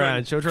 children. Gather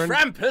round, children.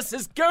 Krampus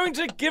is going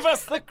to give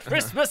us the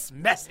Christmas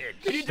message.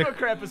 Can you do a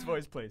Krampus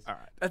voice, please? All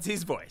right. That's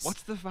his voice.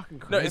 what's the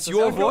fucking No, it's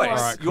your voice. All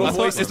right, Your cool.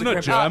 voice is Isn't the it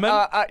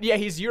Krampus. German? Yeah,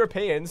 he's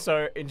European,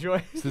 so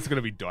enjoy. This is going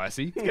to be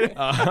dicey.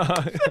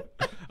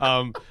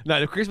 No,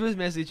 the Christmas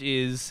message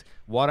is,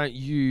 why don't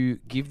you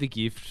give the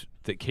gift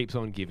that keeps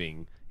on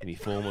giving in the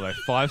form of a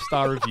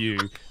 5-star review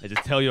and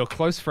just tell your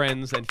close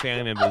friends and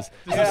family members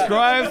to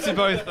subscribe to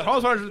both the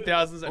Whole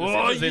 100,000s and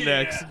the Simpsons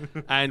Index,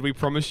 and we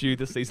promise you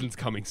the season's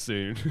coming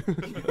soon.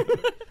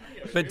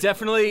 But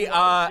definitely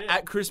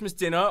at Christmas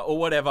dinner or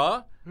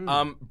whatever,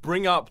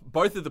 bring up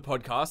both of the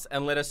podcasts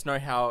and let us know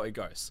how it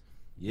goes.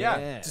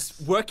 Yeah.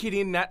 Just work it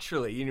in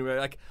naturally. You know,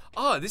 like,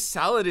 oh, this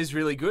salad is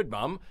really good,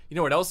 Mum. You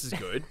know what else is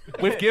good?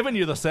 We've given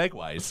you the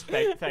segues.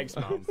 Thanks,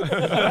 Mum.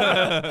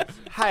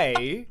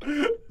 Hey,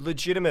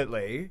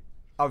 legitimately,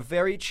 a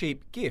very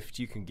cheap gift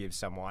you can give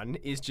someone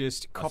is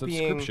just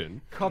copying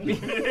subscription.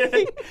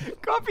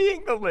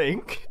 copying the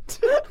link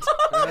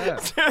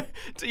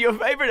to your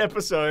favorite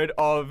episode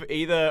of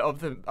either of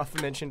the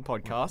aforementioned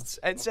podcasts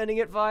and sending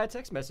it via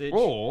text message.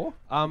 Or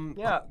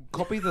Yeah.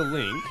 copy the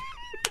link,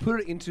 put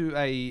it into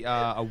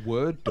a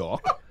Word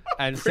doc,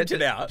 and Print set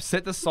it out.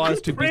 Set the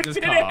size to business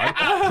card.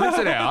 Print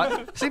it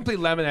out. Simply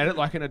laminate it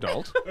like an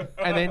adult,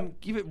 and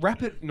then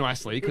wrap it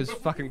nicely. Because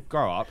fucking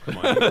grow up, come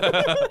on,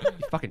 you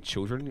fucking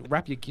children.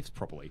 Wrap your gifts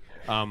properly,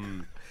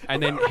 and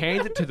then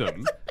hand it to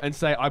them and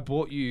say, "I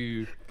bought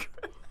you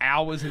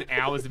hours and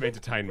hours of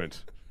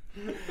entertainment.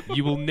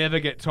 You will never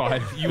get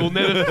tired. You will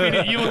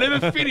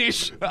never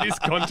finish this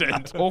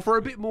content." Or for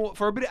a bit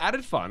of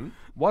added fun,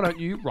 why don't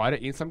you write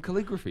it in some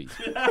calligraphy?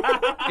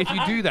 If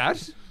you do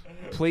that,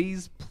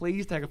 please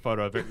take a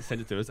photo of it and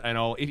send it to us. And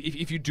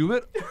if you do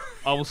it,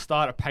 I will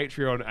start a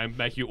Patreon and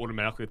make you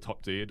automatically a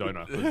top tier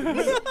donor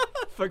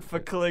For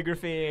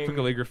calligraphying. for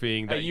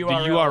calligraphying the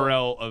URL.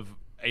 URL of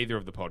either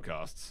of the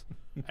podcasts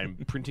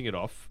and printing it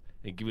off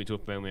and give it to a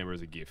family member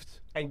as a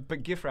gift.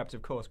 But gift wrapped,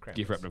 of course, Krampus.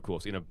 Gift wrapped, of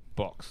course, in a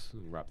box.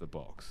 Wrap the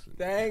box.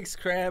 Thanks,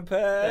 Krampus.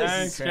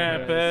 Thanks,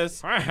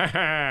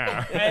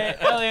 Krampus. Hey,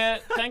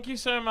 Elliot, thank you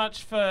so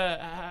much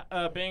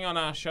for being on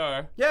our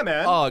show. Yeah,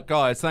 man. Oh,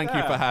 guys, thank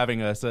you for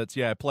having us. It's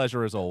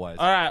pleasure as always.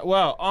 All right,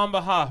 well, on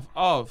behalf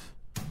of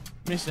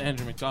Mr.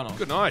 Andrew McDonald,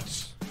 Good night.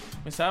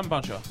 Mr. Adam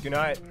Buncher, Good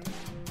night.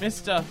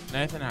 Mr.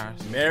 Nathan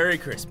Harris, Merry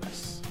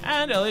Christmas.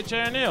 and Elliot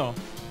Jay O'Neil.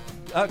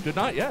 Good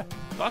night, yeah.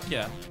 Fuck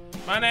yeah.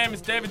 My name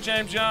is David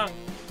James Young.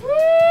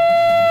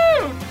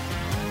 Woo!